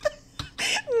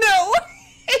 No,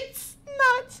 it's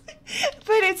not.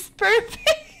 But it's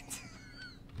perfect.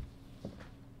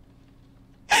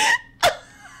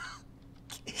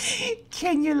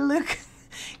 Can you look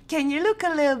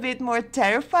a little bit more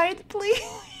terrified, please?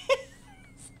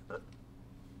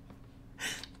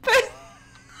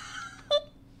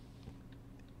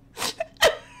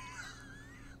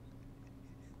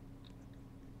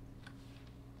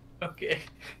 Okay.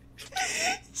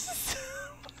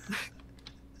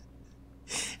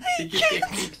 Did you take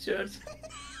pictures?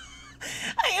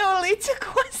 I only took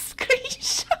one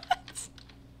screenshot.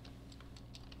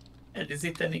 And is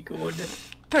it any good?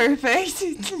 Perfect.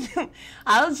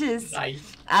 I'll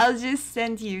just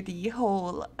send you the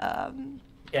whole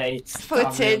yeah, it's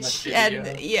footage and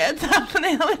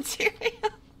thumbnail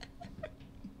material.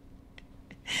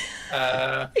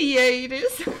 Yeah, it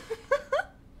is.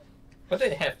 What do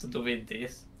I have to do with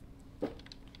this?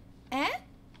 Eh?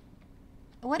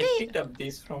 What I are you... picked up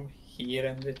this from here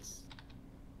and it's...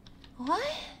 What?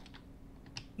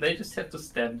 They just have to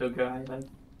stab the guy, like...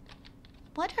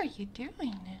 What are you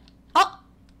doing? Oh!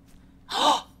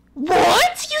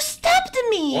 What? You stabbed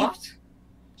me! What?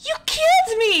 You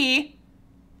killed me!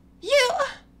 You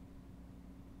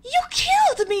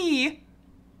killed me!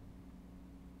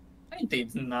 I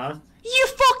did not. You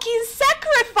fucking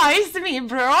sacrificed me,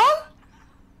 bro!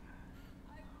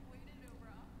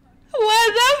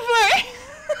 Whatever!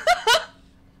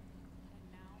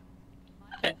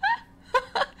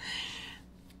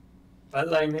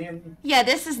 Well, I mean... Yeah,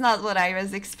 this is not what I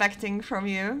was expecting from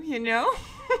you, you know?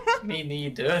 Me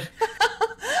neither.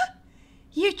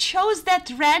 You chose that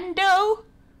rando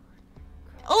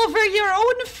over your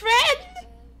own friend?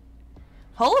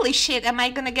 Holy shit, am I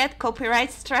gonna get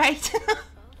copyright strike?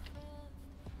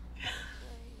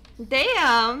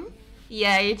 Damn.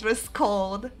 Yeah, it was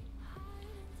cold.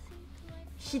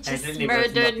 He just really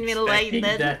murdered me like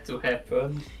that. That to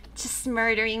happen. Just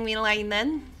murdering me like that.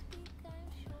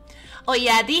 Oh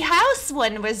yeah, the house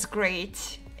one was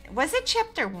great. Was it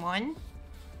chapter 1?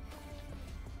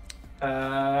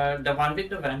 The one with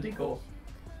the Wendigo.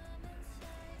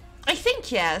 I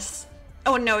think yes.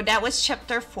 Oh no, that was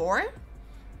chapter 4?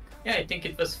 Yeah, I think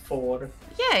it was 4.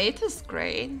 Yeah, it was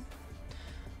great.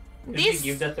 Did you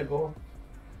give that a go?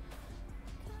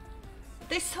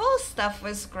 This whole stuff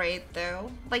was great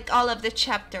though. Like all of the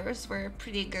chapters were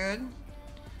pretty good.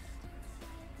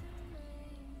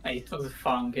 It was a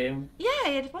fun game. Yeah,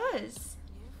 it was.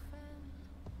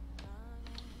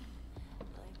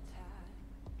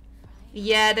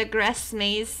 Yeah, the grass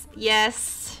maze.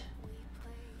 Yes.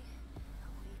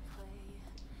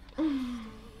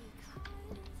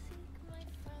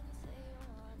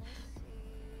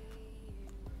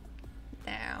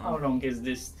 How long is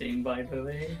this thing, by the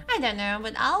way? I don't know,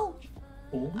 but I'll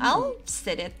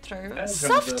sit it through.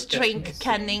 Soft drink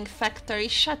canning factory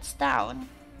shuts down.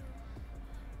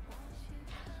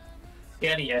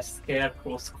 Yeah, yes,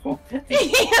 scarecrows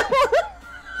competition.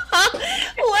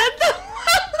 What the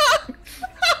fuck?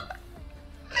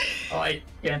 Oh, I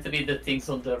can't read the things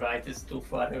on the right, it's too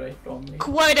far away from me.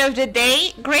 Quote of the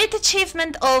day: great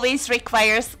achievement always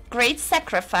requires great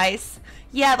sacrifice.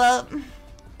 Yeah, well,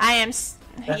 I am.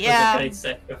 That yeah. was a great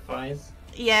sacrifice.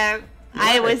 Yeah, You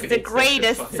I are a was the great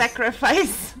greatest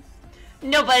sacrifice.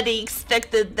 Nobody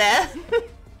expected that.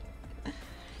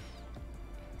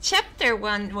 Chapter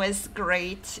 1 was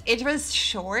great. It was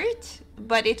short,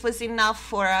 but it was enough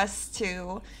for us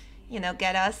to, you know,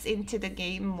 get us into the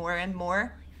game more and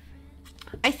more.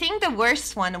 I think the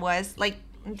worst one was, like,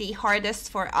 the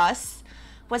hardest for us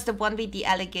was the one with the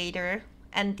alligator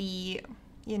and the,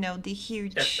 you know, the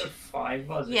huge... Chapter 5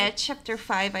 was it? Yeah, chapter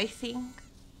 5, I think.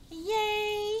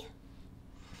 Yay!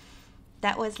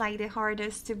 That was like the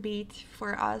hardest to beat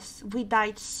for us. We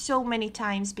died so many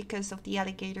times because of the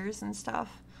alligators and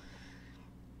stuff.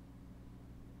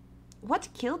 What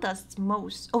killed us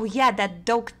most? Oh yeah, that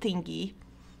dog thingy.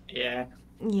 Yeah.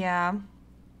 Yeah.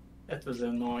 That was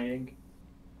annoying.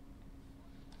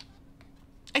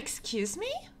 Excuse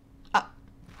me?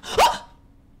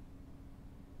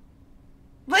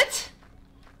 What?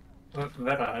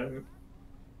 Where are you?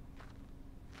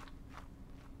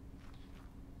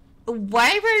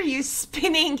 Why were you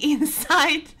spinning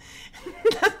inside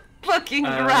the fucking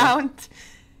ground?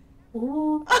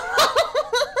 Ooh.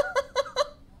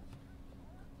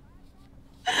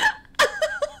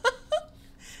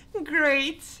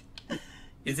 Great.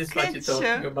 Is this what you're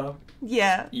talking about?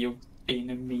 Yeah. You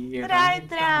spinning me right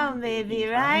round, baby,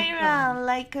 right round,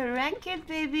 like a racket,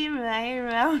 baby, right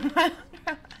round.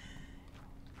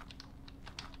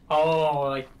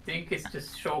 Oh, I think it's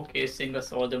just showcasing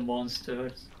us all the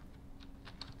monsters.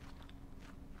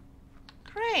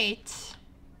 Great.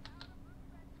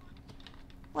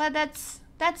 Well, that's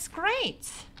great.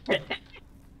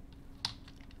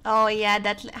 Oh yeah,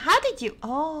 that. How did you?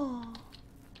 Oh.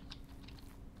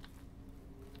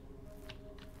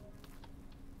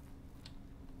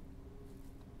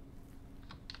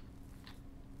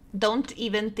 Don't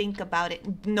even think about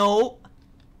it. No.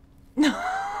 No.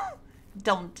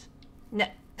 Don't. No.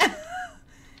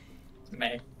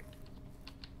 Meg.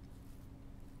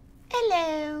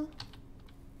 Hello.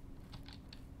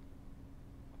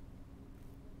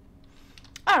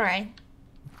 All right.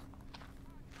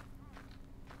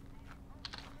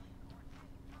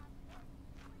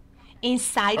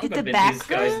 Inside the back this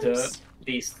guy's rooms?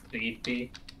 the least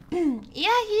creepy. Yeah,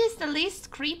 he is the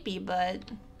least creepy,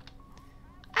 but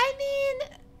I mean,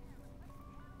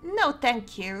 no,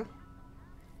 thank you.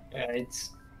 Yeah,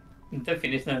 it's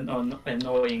definitely an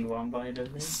annoying one, by the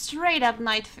way. Straight up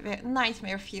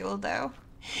nightmare fuel, though.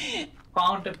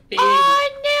 Found a pig! Oh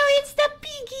no, it's the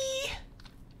piggy!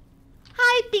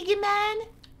 Hi, piggy man!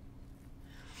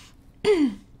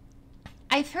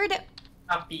 I've heard it.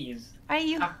 Puppies. Are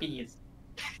you? Puppies.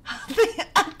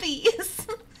 Puppies.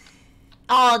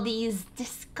 All these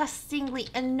disgustingly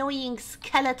annoying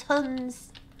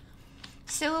skeletons.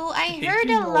 So I heard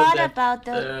a lot about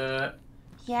the...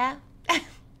 Yeah?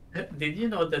 Did you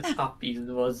know that puppies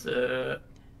was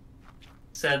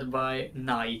said by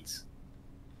knights?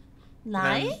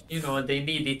 Knights? You know, they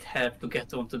needed help to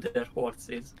get onto their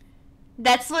horses.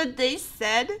 That's what they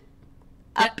said?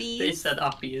 Uppies? Yeah, they said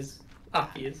uppies.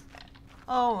 Uppies.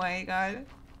 Oh my god.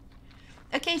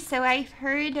 Okay, so I've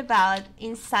heard about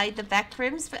inside the back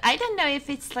rooms, but I don't know if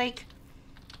it's like...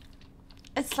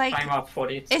 It's like... I'm up for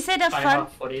it. Is it a fun... I'm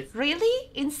up for it. Really?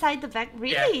 Inside the back?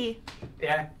 Really?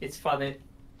 Yeah, it's funny.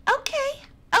 Okay.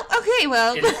 Oh, okay,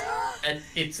 well...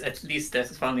 It's at least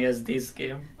as funny as this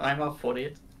game. I'm up for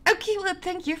it. Okay, well,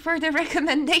 thank you for the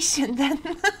recommendation then.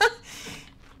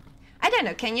 I don't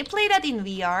know, can you play that in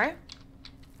VR?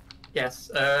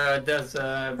 Yes, there's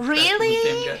a really?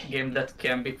 game that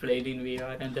can be played in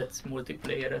VR, and that's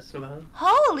multiplayer as well.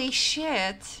 Holy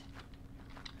shit.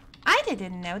 I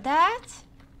didn't know that.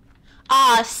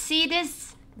 Ah, see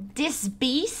this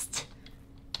beast?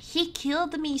 He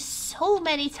killed me so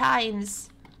many times.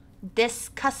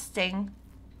 Disgusting.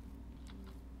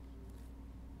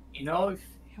 You know,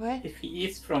 What? if he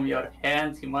eats from your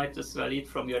hand, he might as well eat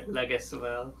from your leg as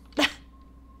well.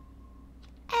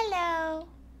 Hello.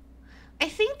 I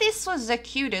think this was the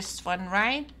cutest one,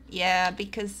 right? Yeah,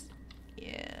 because...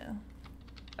 Yeah.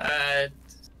 I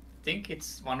think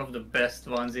it's one of the best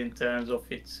ones in terms of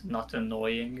it's not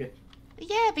annoying.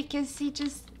 Yeah, because he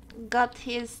just got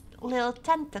his little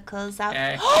tentacles out.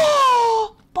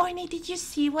 Oh! Barney, did you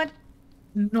see what...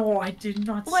 No, I did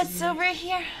not see What's over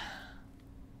here?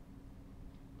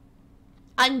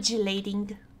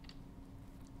 Undulating.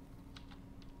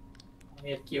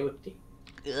 You're cutie.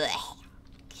 Ugh,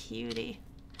 cutie.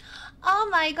 Oh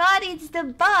my god, it's the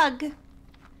bug.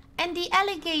 And the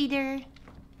alligator.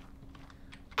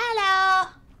 Hello.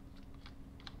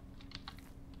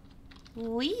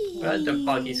 Wee. Well, the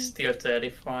bug is still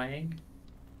terrifying.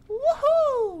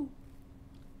 Woohoo!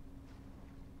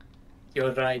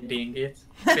 You're riding it.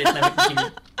 Wait,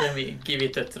 let me give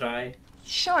it a try.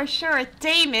 Sure,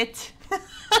 tame it.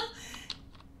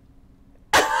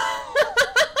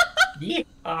 Yeah.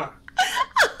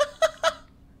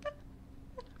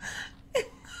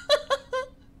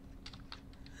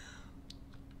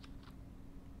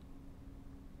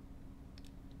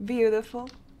 Beautiful.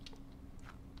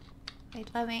 Wait,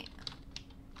 let me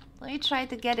try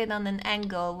to get it on an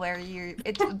angle where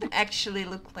it would actually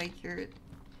look like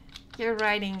you're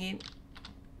riding it.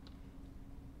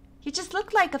 You just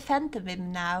look like a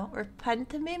pantomime now, or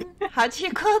pantomime? How do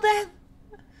you call that?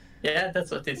 Yeah,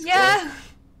 that's what it's called.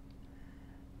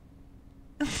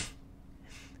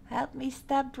 Help me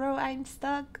stop, bro, I'm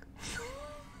stuck.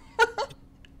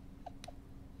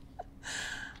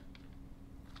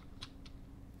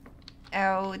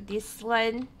 Oh, this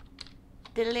one.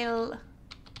 The little...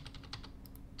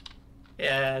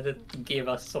 Yeah, that gave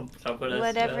us some trouble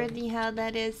whatever as well. the hell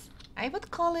that is. I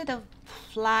would call it a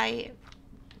fly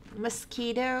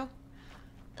mosquito.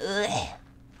 Ugh.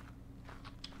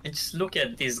 And just look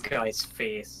at this guy's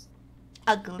face.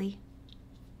 Ugly.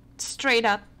 Straight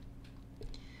up.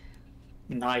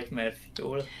 Nightmare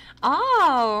fuel.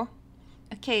 Oh!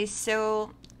 Okay,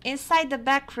 so inside the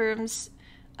back rooms,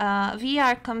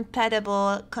 VR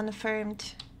compatible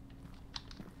confirmed.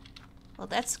 Well,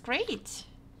 that's great.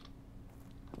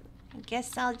 I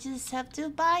guess I'll just have to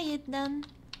buy it then.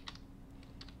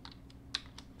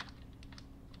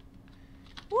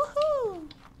 Woohoo!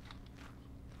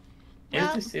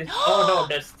 Is this it? Oh no,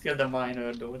 that's still the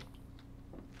miner dude.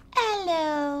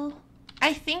 Hello.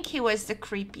 I think he was the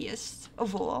creepiest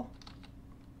of all.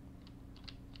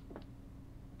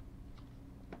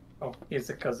 Oh, here's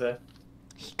a cassette.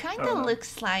 He kind of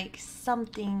looks like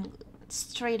something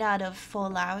straight out of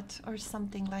Fallout or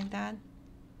something like that.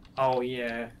 Oh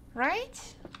yeah.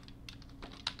 Right?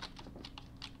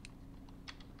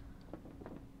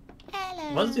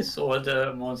 Hello. Was this all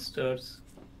the monsters?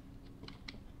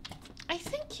 I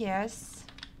think yes.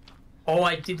 Oh,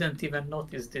 I didn't even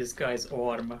notice this guy's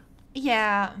arm.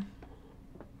 Yeah.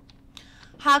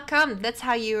 How come? That's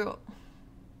how you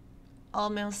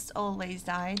almost always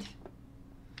died.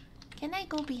 Can I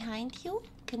go behind you?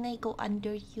 Can I go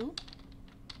under you?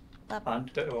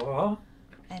 Under? Oh.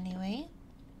 Anyway.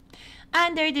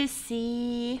 Under the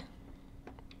sea.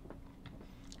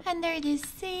 Under the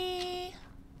sea.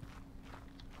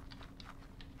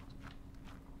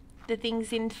 The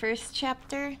things in first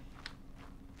chapter.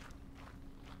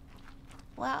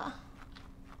 Well,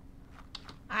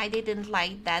 I didn't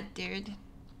like that dude.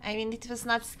 I mean, it was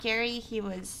not scary, he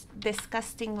was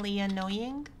disgustingly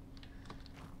annoying.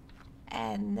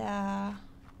 And I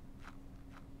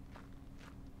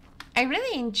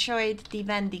really enjoyed the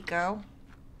Wendigo.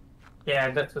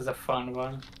 Yeah, that was a fun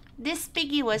one. This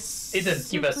piggy was It didn't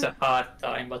give us a hard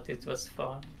time, but it was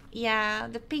fun. Yeah,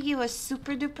 the piggy was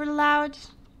super duper loud.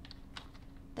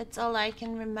 That's all I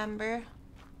can remember.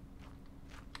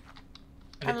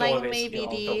 And I it like always maybe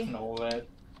came out of nowhere.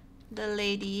 the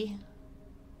lady.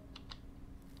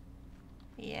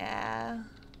 Yeah.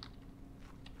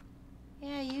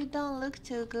 Yeah, you don't look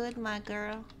too good, my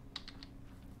girl.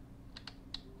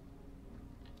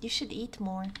 You should eat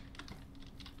more.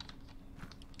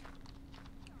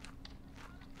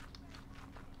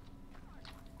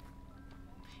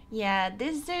 Yeah,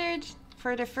 this dude,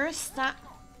 for the first time...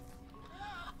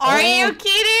 Are you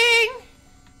kidding?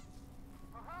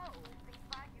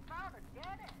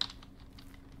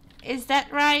 Is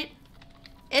that right?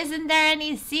 Isn't there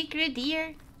any secret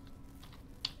here?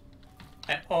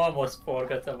 I almost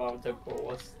forgot about the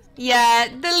ghost. Yeah,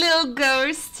 the little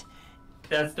ghost.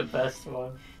 That's the best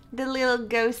one. The little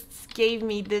ghosts gave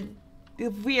me the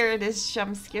weirdest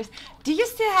jump scares. Do you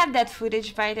still have that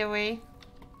footage, by the way?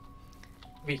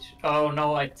 Which? Oh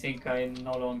no, I think I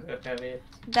no longer have it.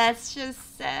 That's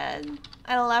just sad.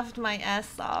 I laughed my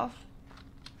ass off.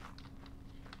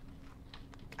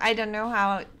 I don't know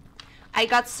how. I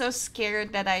got so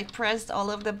scared that I pressed all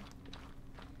of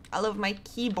my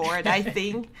keyboard, I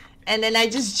think, and then I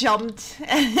just jumped.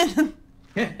 I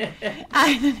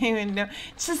don't even know.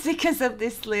 Just because of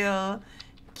this little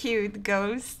cute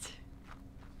ghost.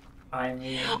 I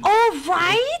mean... Oh,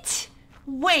 right!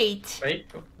 Wait. Wait,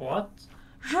 what?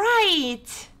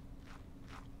 Right!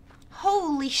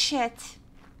 Holy shit.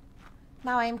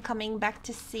 Now I'm coming back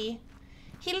to see.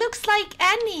 He looks like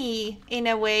Annie, in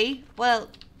a way. Well...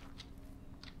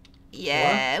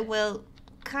 Yeah, what? Well,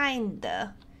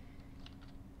 kinda.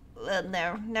 Well,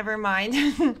 no, never mind.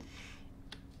 Kinda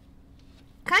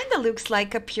looks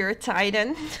like a pure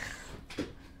titan.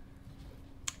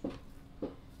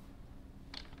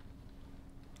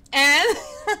 And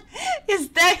is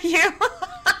that you?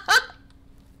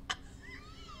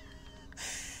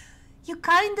 You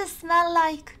kinda smell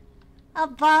like a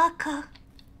baka.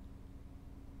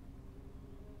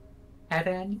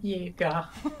 Aranjega.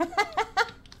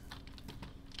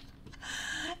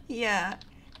 Yeah.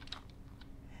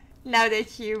 Now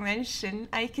that you mention,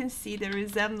 I can see the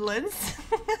resemblance.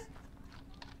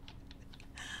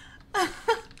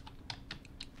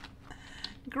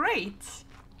 Great.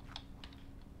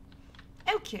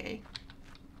 Okay.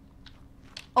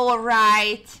 All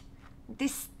right.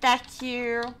 This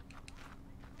statue.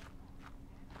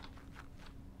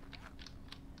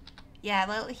 Yeah,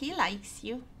 well, he likes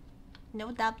you.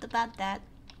 No doubt about that.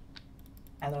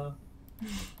 Hello.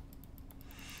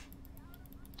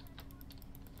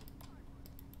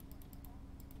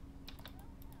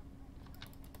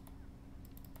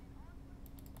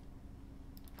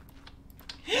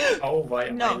 Oh, why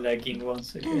am I lagging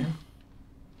once again?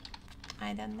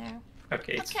 I don't know.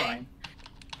 Okay, it's fine.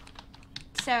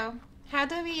 So, how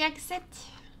do we exit?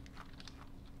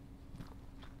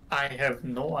 I have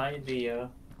no idea.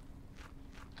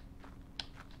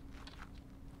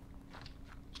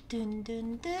 Dun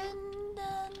dun dun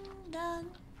dun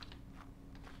dun.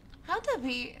 How do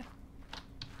we...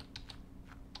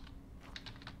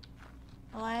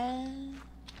 What?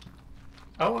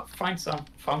 Oh, found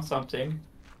something.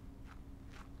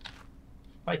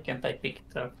 Why can't I pick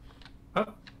it up? Oh.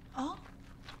 Oh.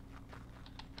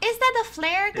 Is that a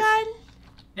flare gun?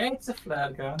 Yeah, it's a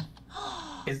flare gun.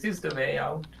 Is this the way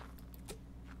out?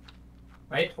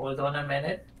 Wait, hold on a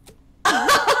minute.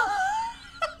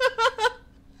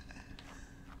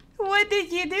 What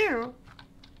did you do?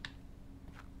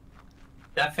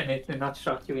 Definitely not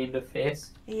shot you in the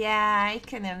face. Yeah, I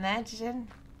can imagine.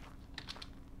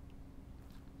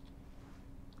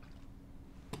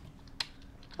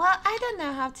 Well, I don't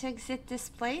know how to exit this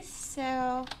place,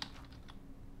 so...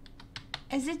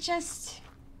 Is it just...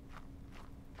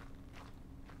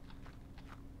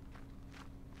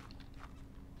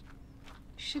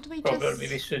 Should we just... Probably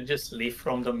we should just leave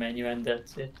from the menu and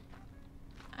that's it.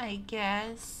 I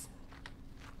guess.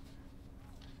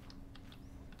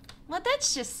 Well,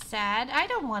 that's just sad. I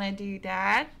don't want to do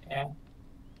that. Yeah.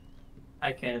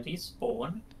 I can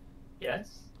respawn.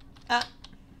 Yes.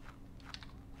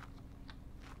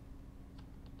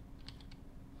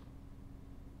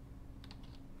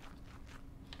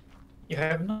 You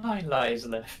have 9 lives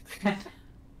left.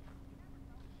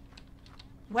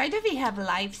 Why do we have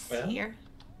lives Well? here?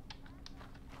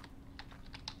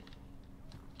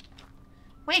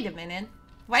 Wait a minute.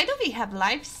 Why do we have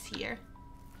lives here?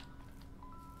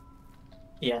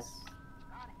 Yes.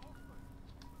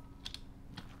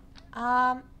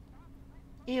 What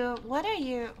are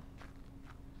you?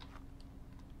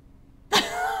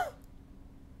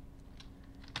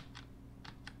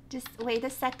 Just wait a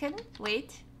second.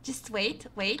 Wait. Just wait.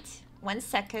 1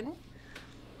 second.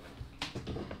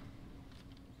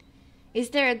 Is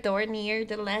there a door near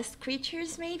the last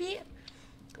creatures, maybe?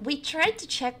 We tried to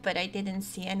check, but I didn't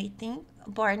see anything.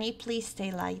 Barney, please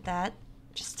stay like that.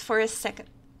 Just for a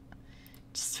second.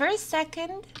 Just for a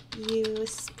second. You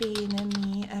spin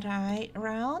me right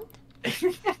round.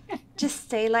 Just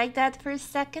stay like that for a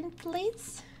second,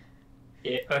 please.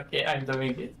 Yeah, okay, I'm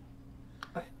doing it.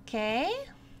 Okay.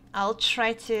 I'll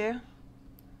try to...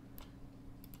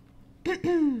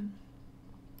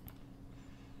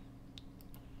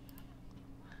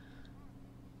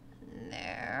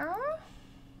 There.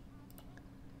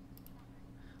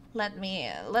 Let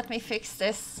me fix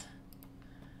this.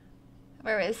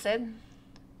 Where is it?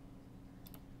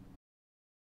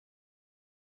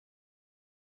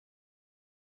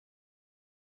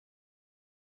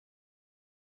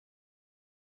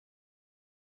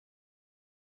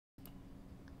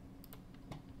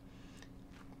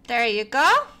 There you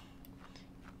go.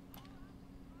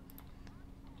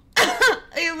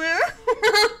 You will.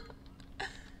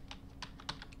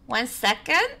 1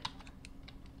 second.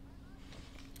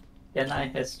 Can I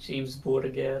has James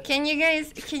Burger? Can you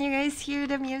guys hear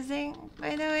the music,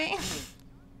 by the way?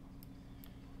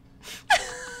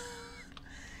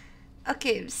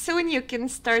 Okay, soon you can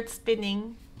start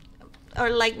spinning. Or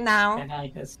like now. Can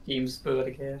I has James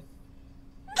Burger?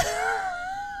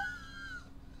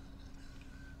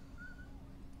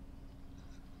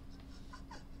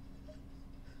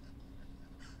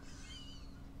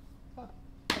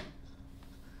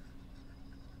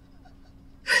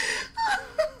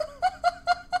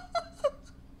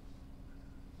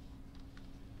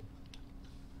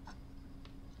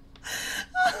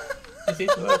 Is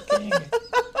it working?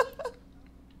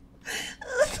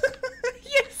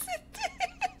 Yes, it did.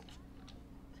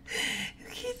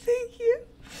 Okay, thank you.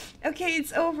 Okay,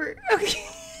 it's over. Okay.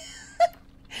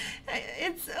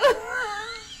 It's over.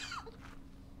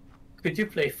 Could you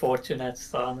play Fortunate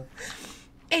Son?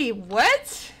 Hey,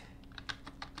 what?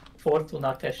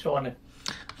 Fortunate Son.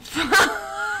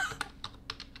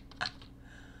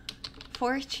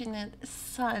 Fortunate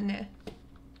son.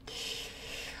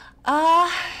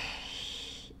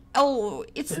 Oh,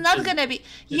 it's not gonna be.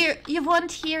 You won't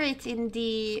hear it in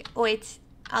the. Wait,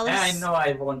 I know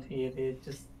I won't hear it.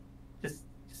 Just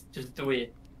do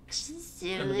it. Just do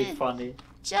It'll be it. funny.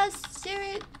 Just do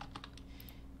it.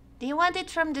 Do you want it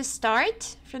from the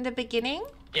start? From the beginning?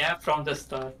 Yeah, from the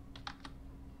start.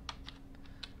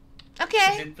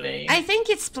 Okay. Is it playing? I think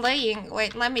it's playing.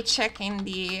 Wait, let me check in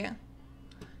the...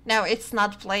 No, it's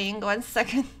not playing. 1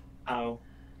 second. Oh.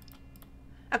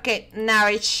 Okay, now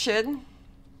it should.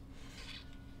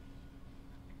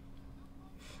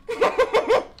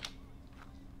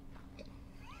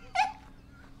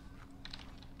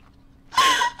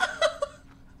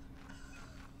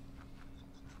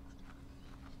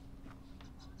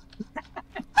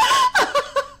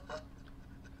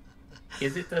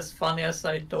 Is it as funny as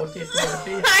I thought it would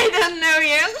be? I don't know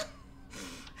yet.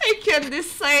 I can't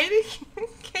decide.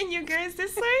 Can you guys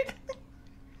decide?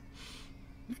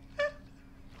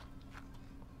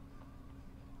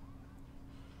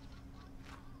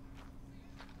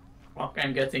 Fuck,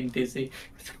 I'm getting dizzy.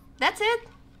 That's it.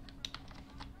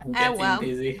 I'm getting well.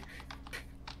 dizzy.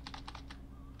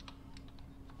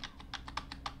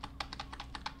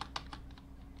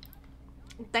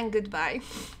 Then goodbye.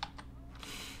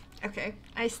 Okay,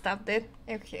 I stopped it.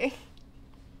 Okay.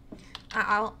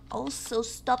 I'll also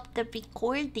stop the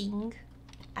recording.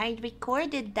 I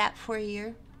recorded that for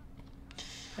you.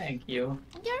 Thank you.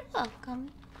 You're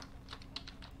welcome.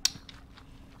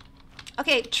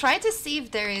 Okay, try to see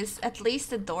if there is at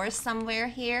least a door somewhere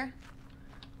here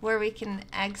where we can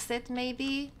exit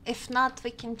maybe. If not,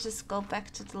 we can just go back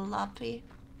to the lobby.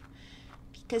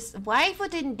 Because why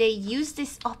wouldn't they use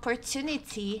this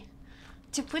opportunity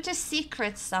to put a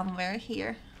secret somewhere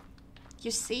here?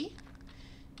 You see?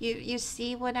 You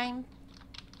see what I'm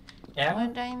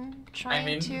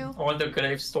trying to? All the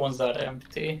gravestones are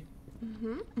empty.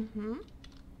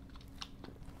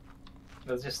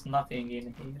 There's just nothing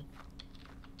in here.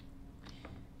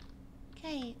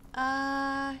 Okay,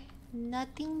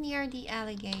 nothing near the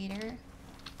alligator.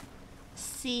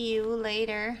 See you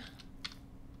later.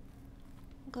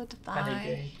 Goodbye.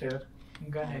 Alligator. I'm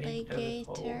gonna hit the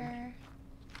road.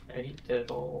 Hit the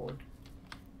road.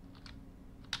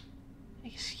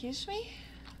 Excuse me?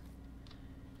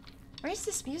 Where's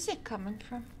this music coming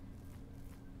from?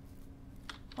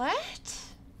 What?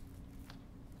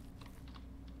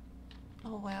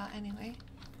 Oh well, anyway.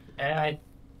 I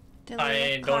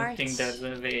don't carts. think there's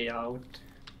a way out.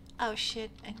 Oh shit.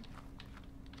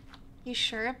 You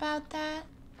sure about that?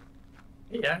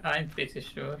 Yeah, I'm pretty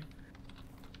sure.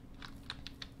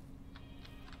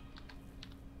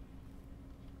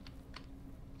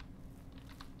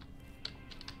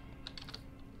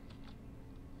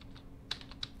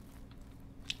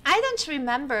 I don't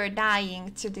remember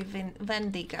dying to the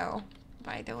Wendigo,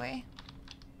 by the way.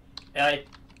 I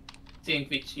think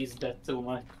we cheesed that too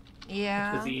much.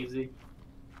 Yeah. It was easy.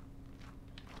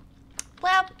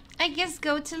 Well, I guess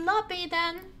go to lobby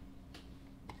then.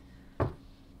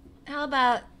 How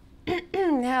about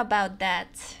how about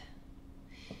that?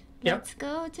 Yep. Let's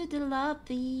go to the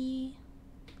lobby.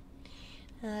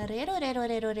 Do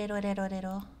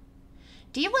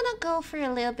you want to go for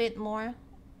a little bit more?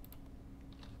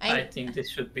 I think this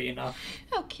should be enough.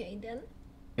 Okay then.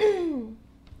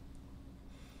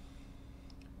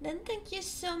 Then thank you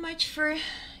so much for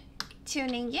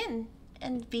tuning in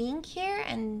and being here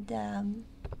and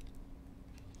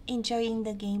enjoying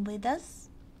the game with us.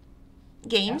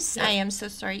 Games. Yeah. I am so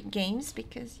sorry. Games,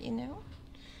 because you know.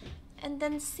 And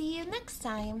then see you next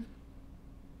time.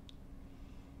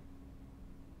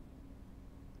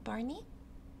 Barney?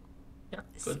 Yeah,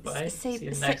 goodbye. Say, See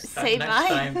you say, next time. say Next bye.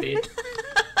 time, babe.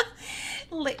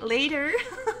 Later.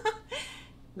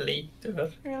 Later.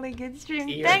 Really good stream.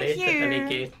 See you Thank later, you.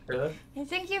 alligator. And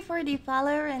thank you for the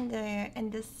follow and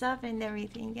the sub and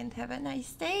everything. And have a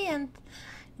nice day. And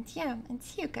yeah, and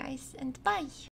see you guys. And bye.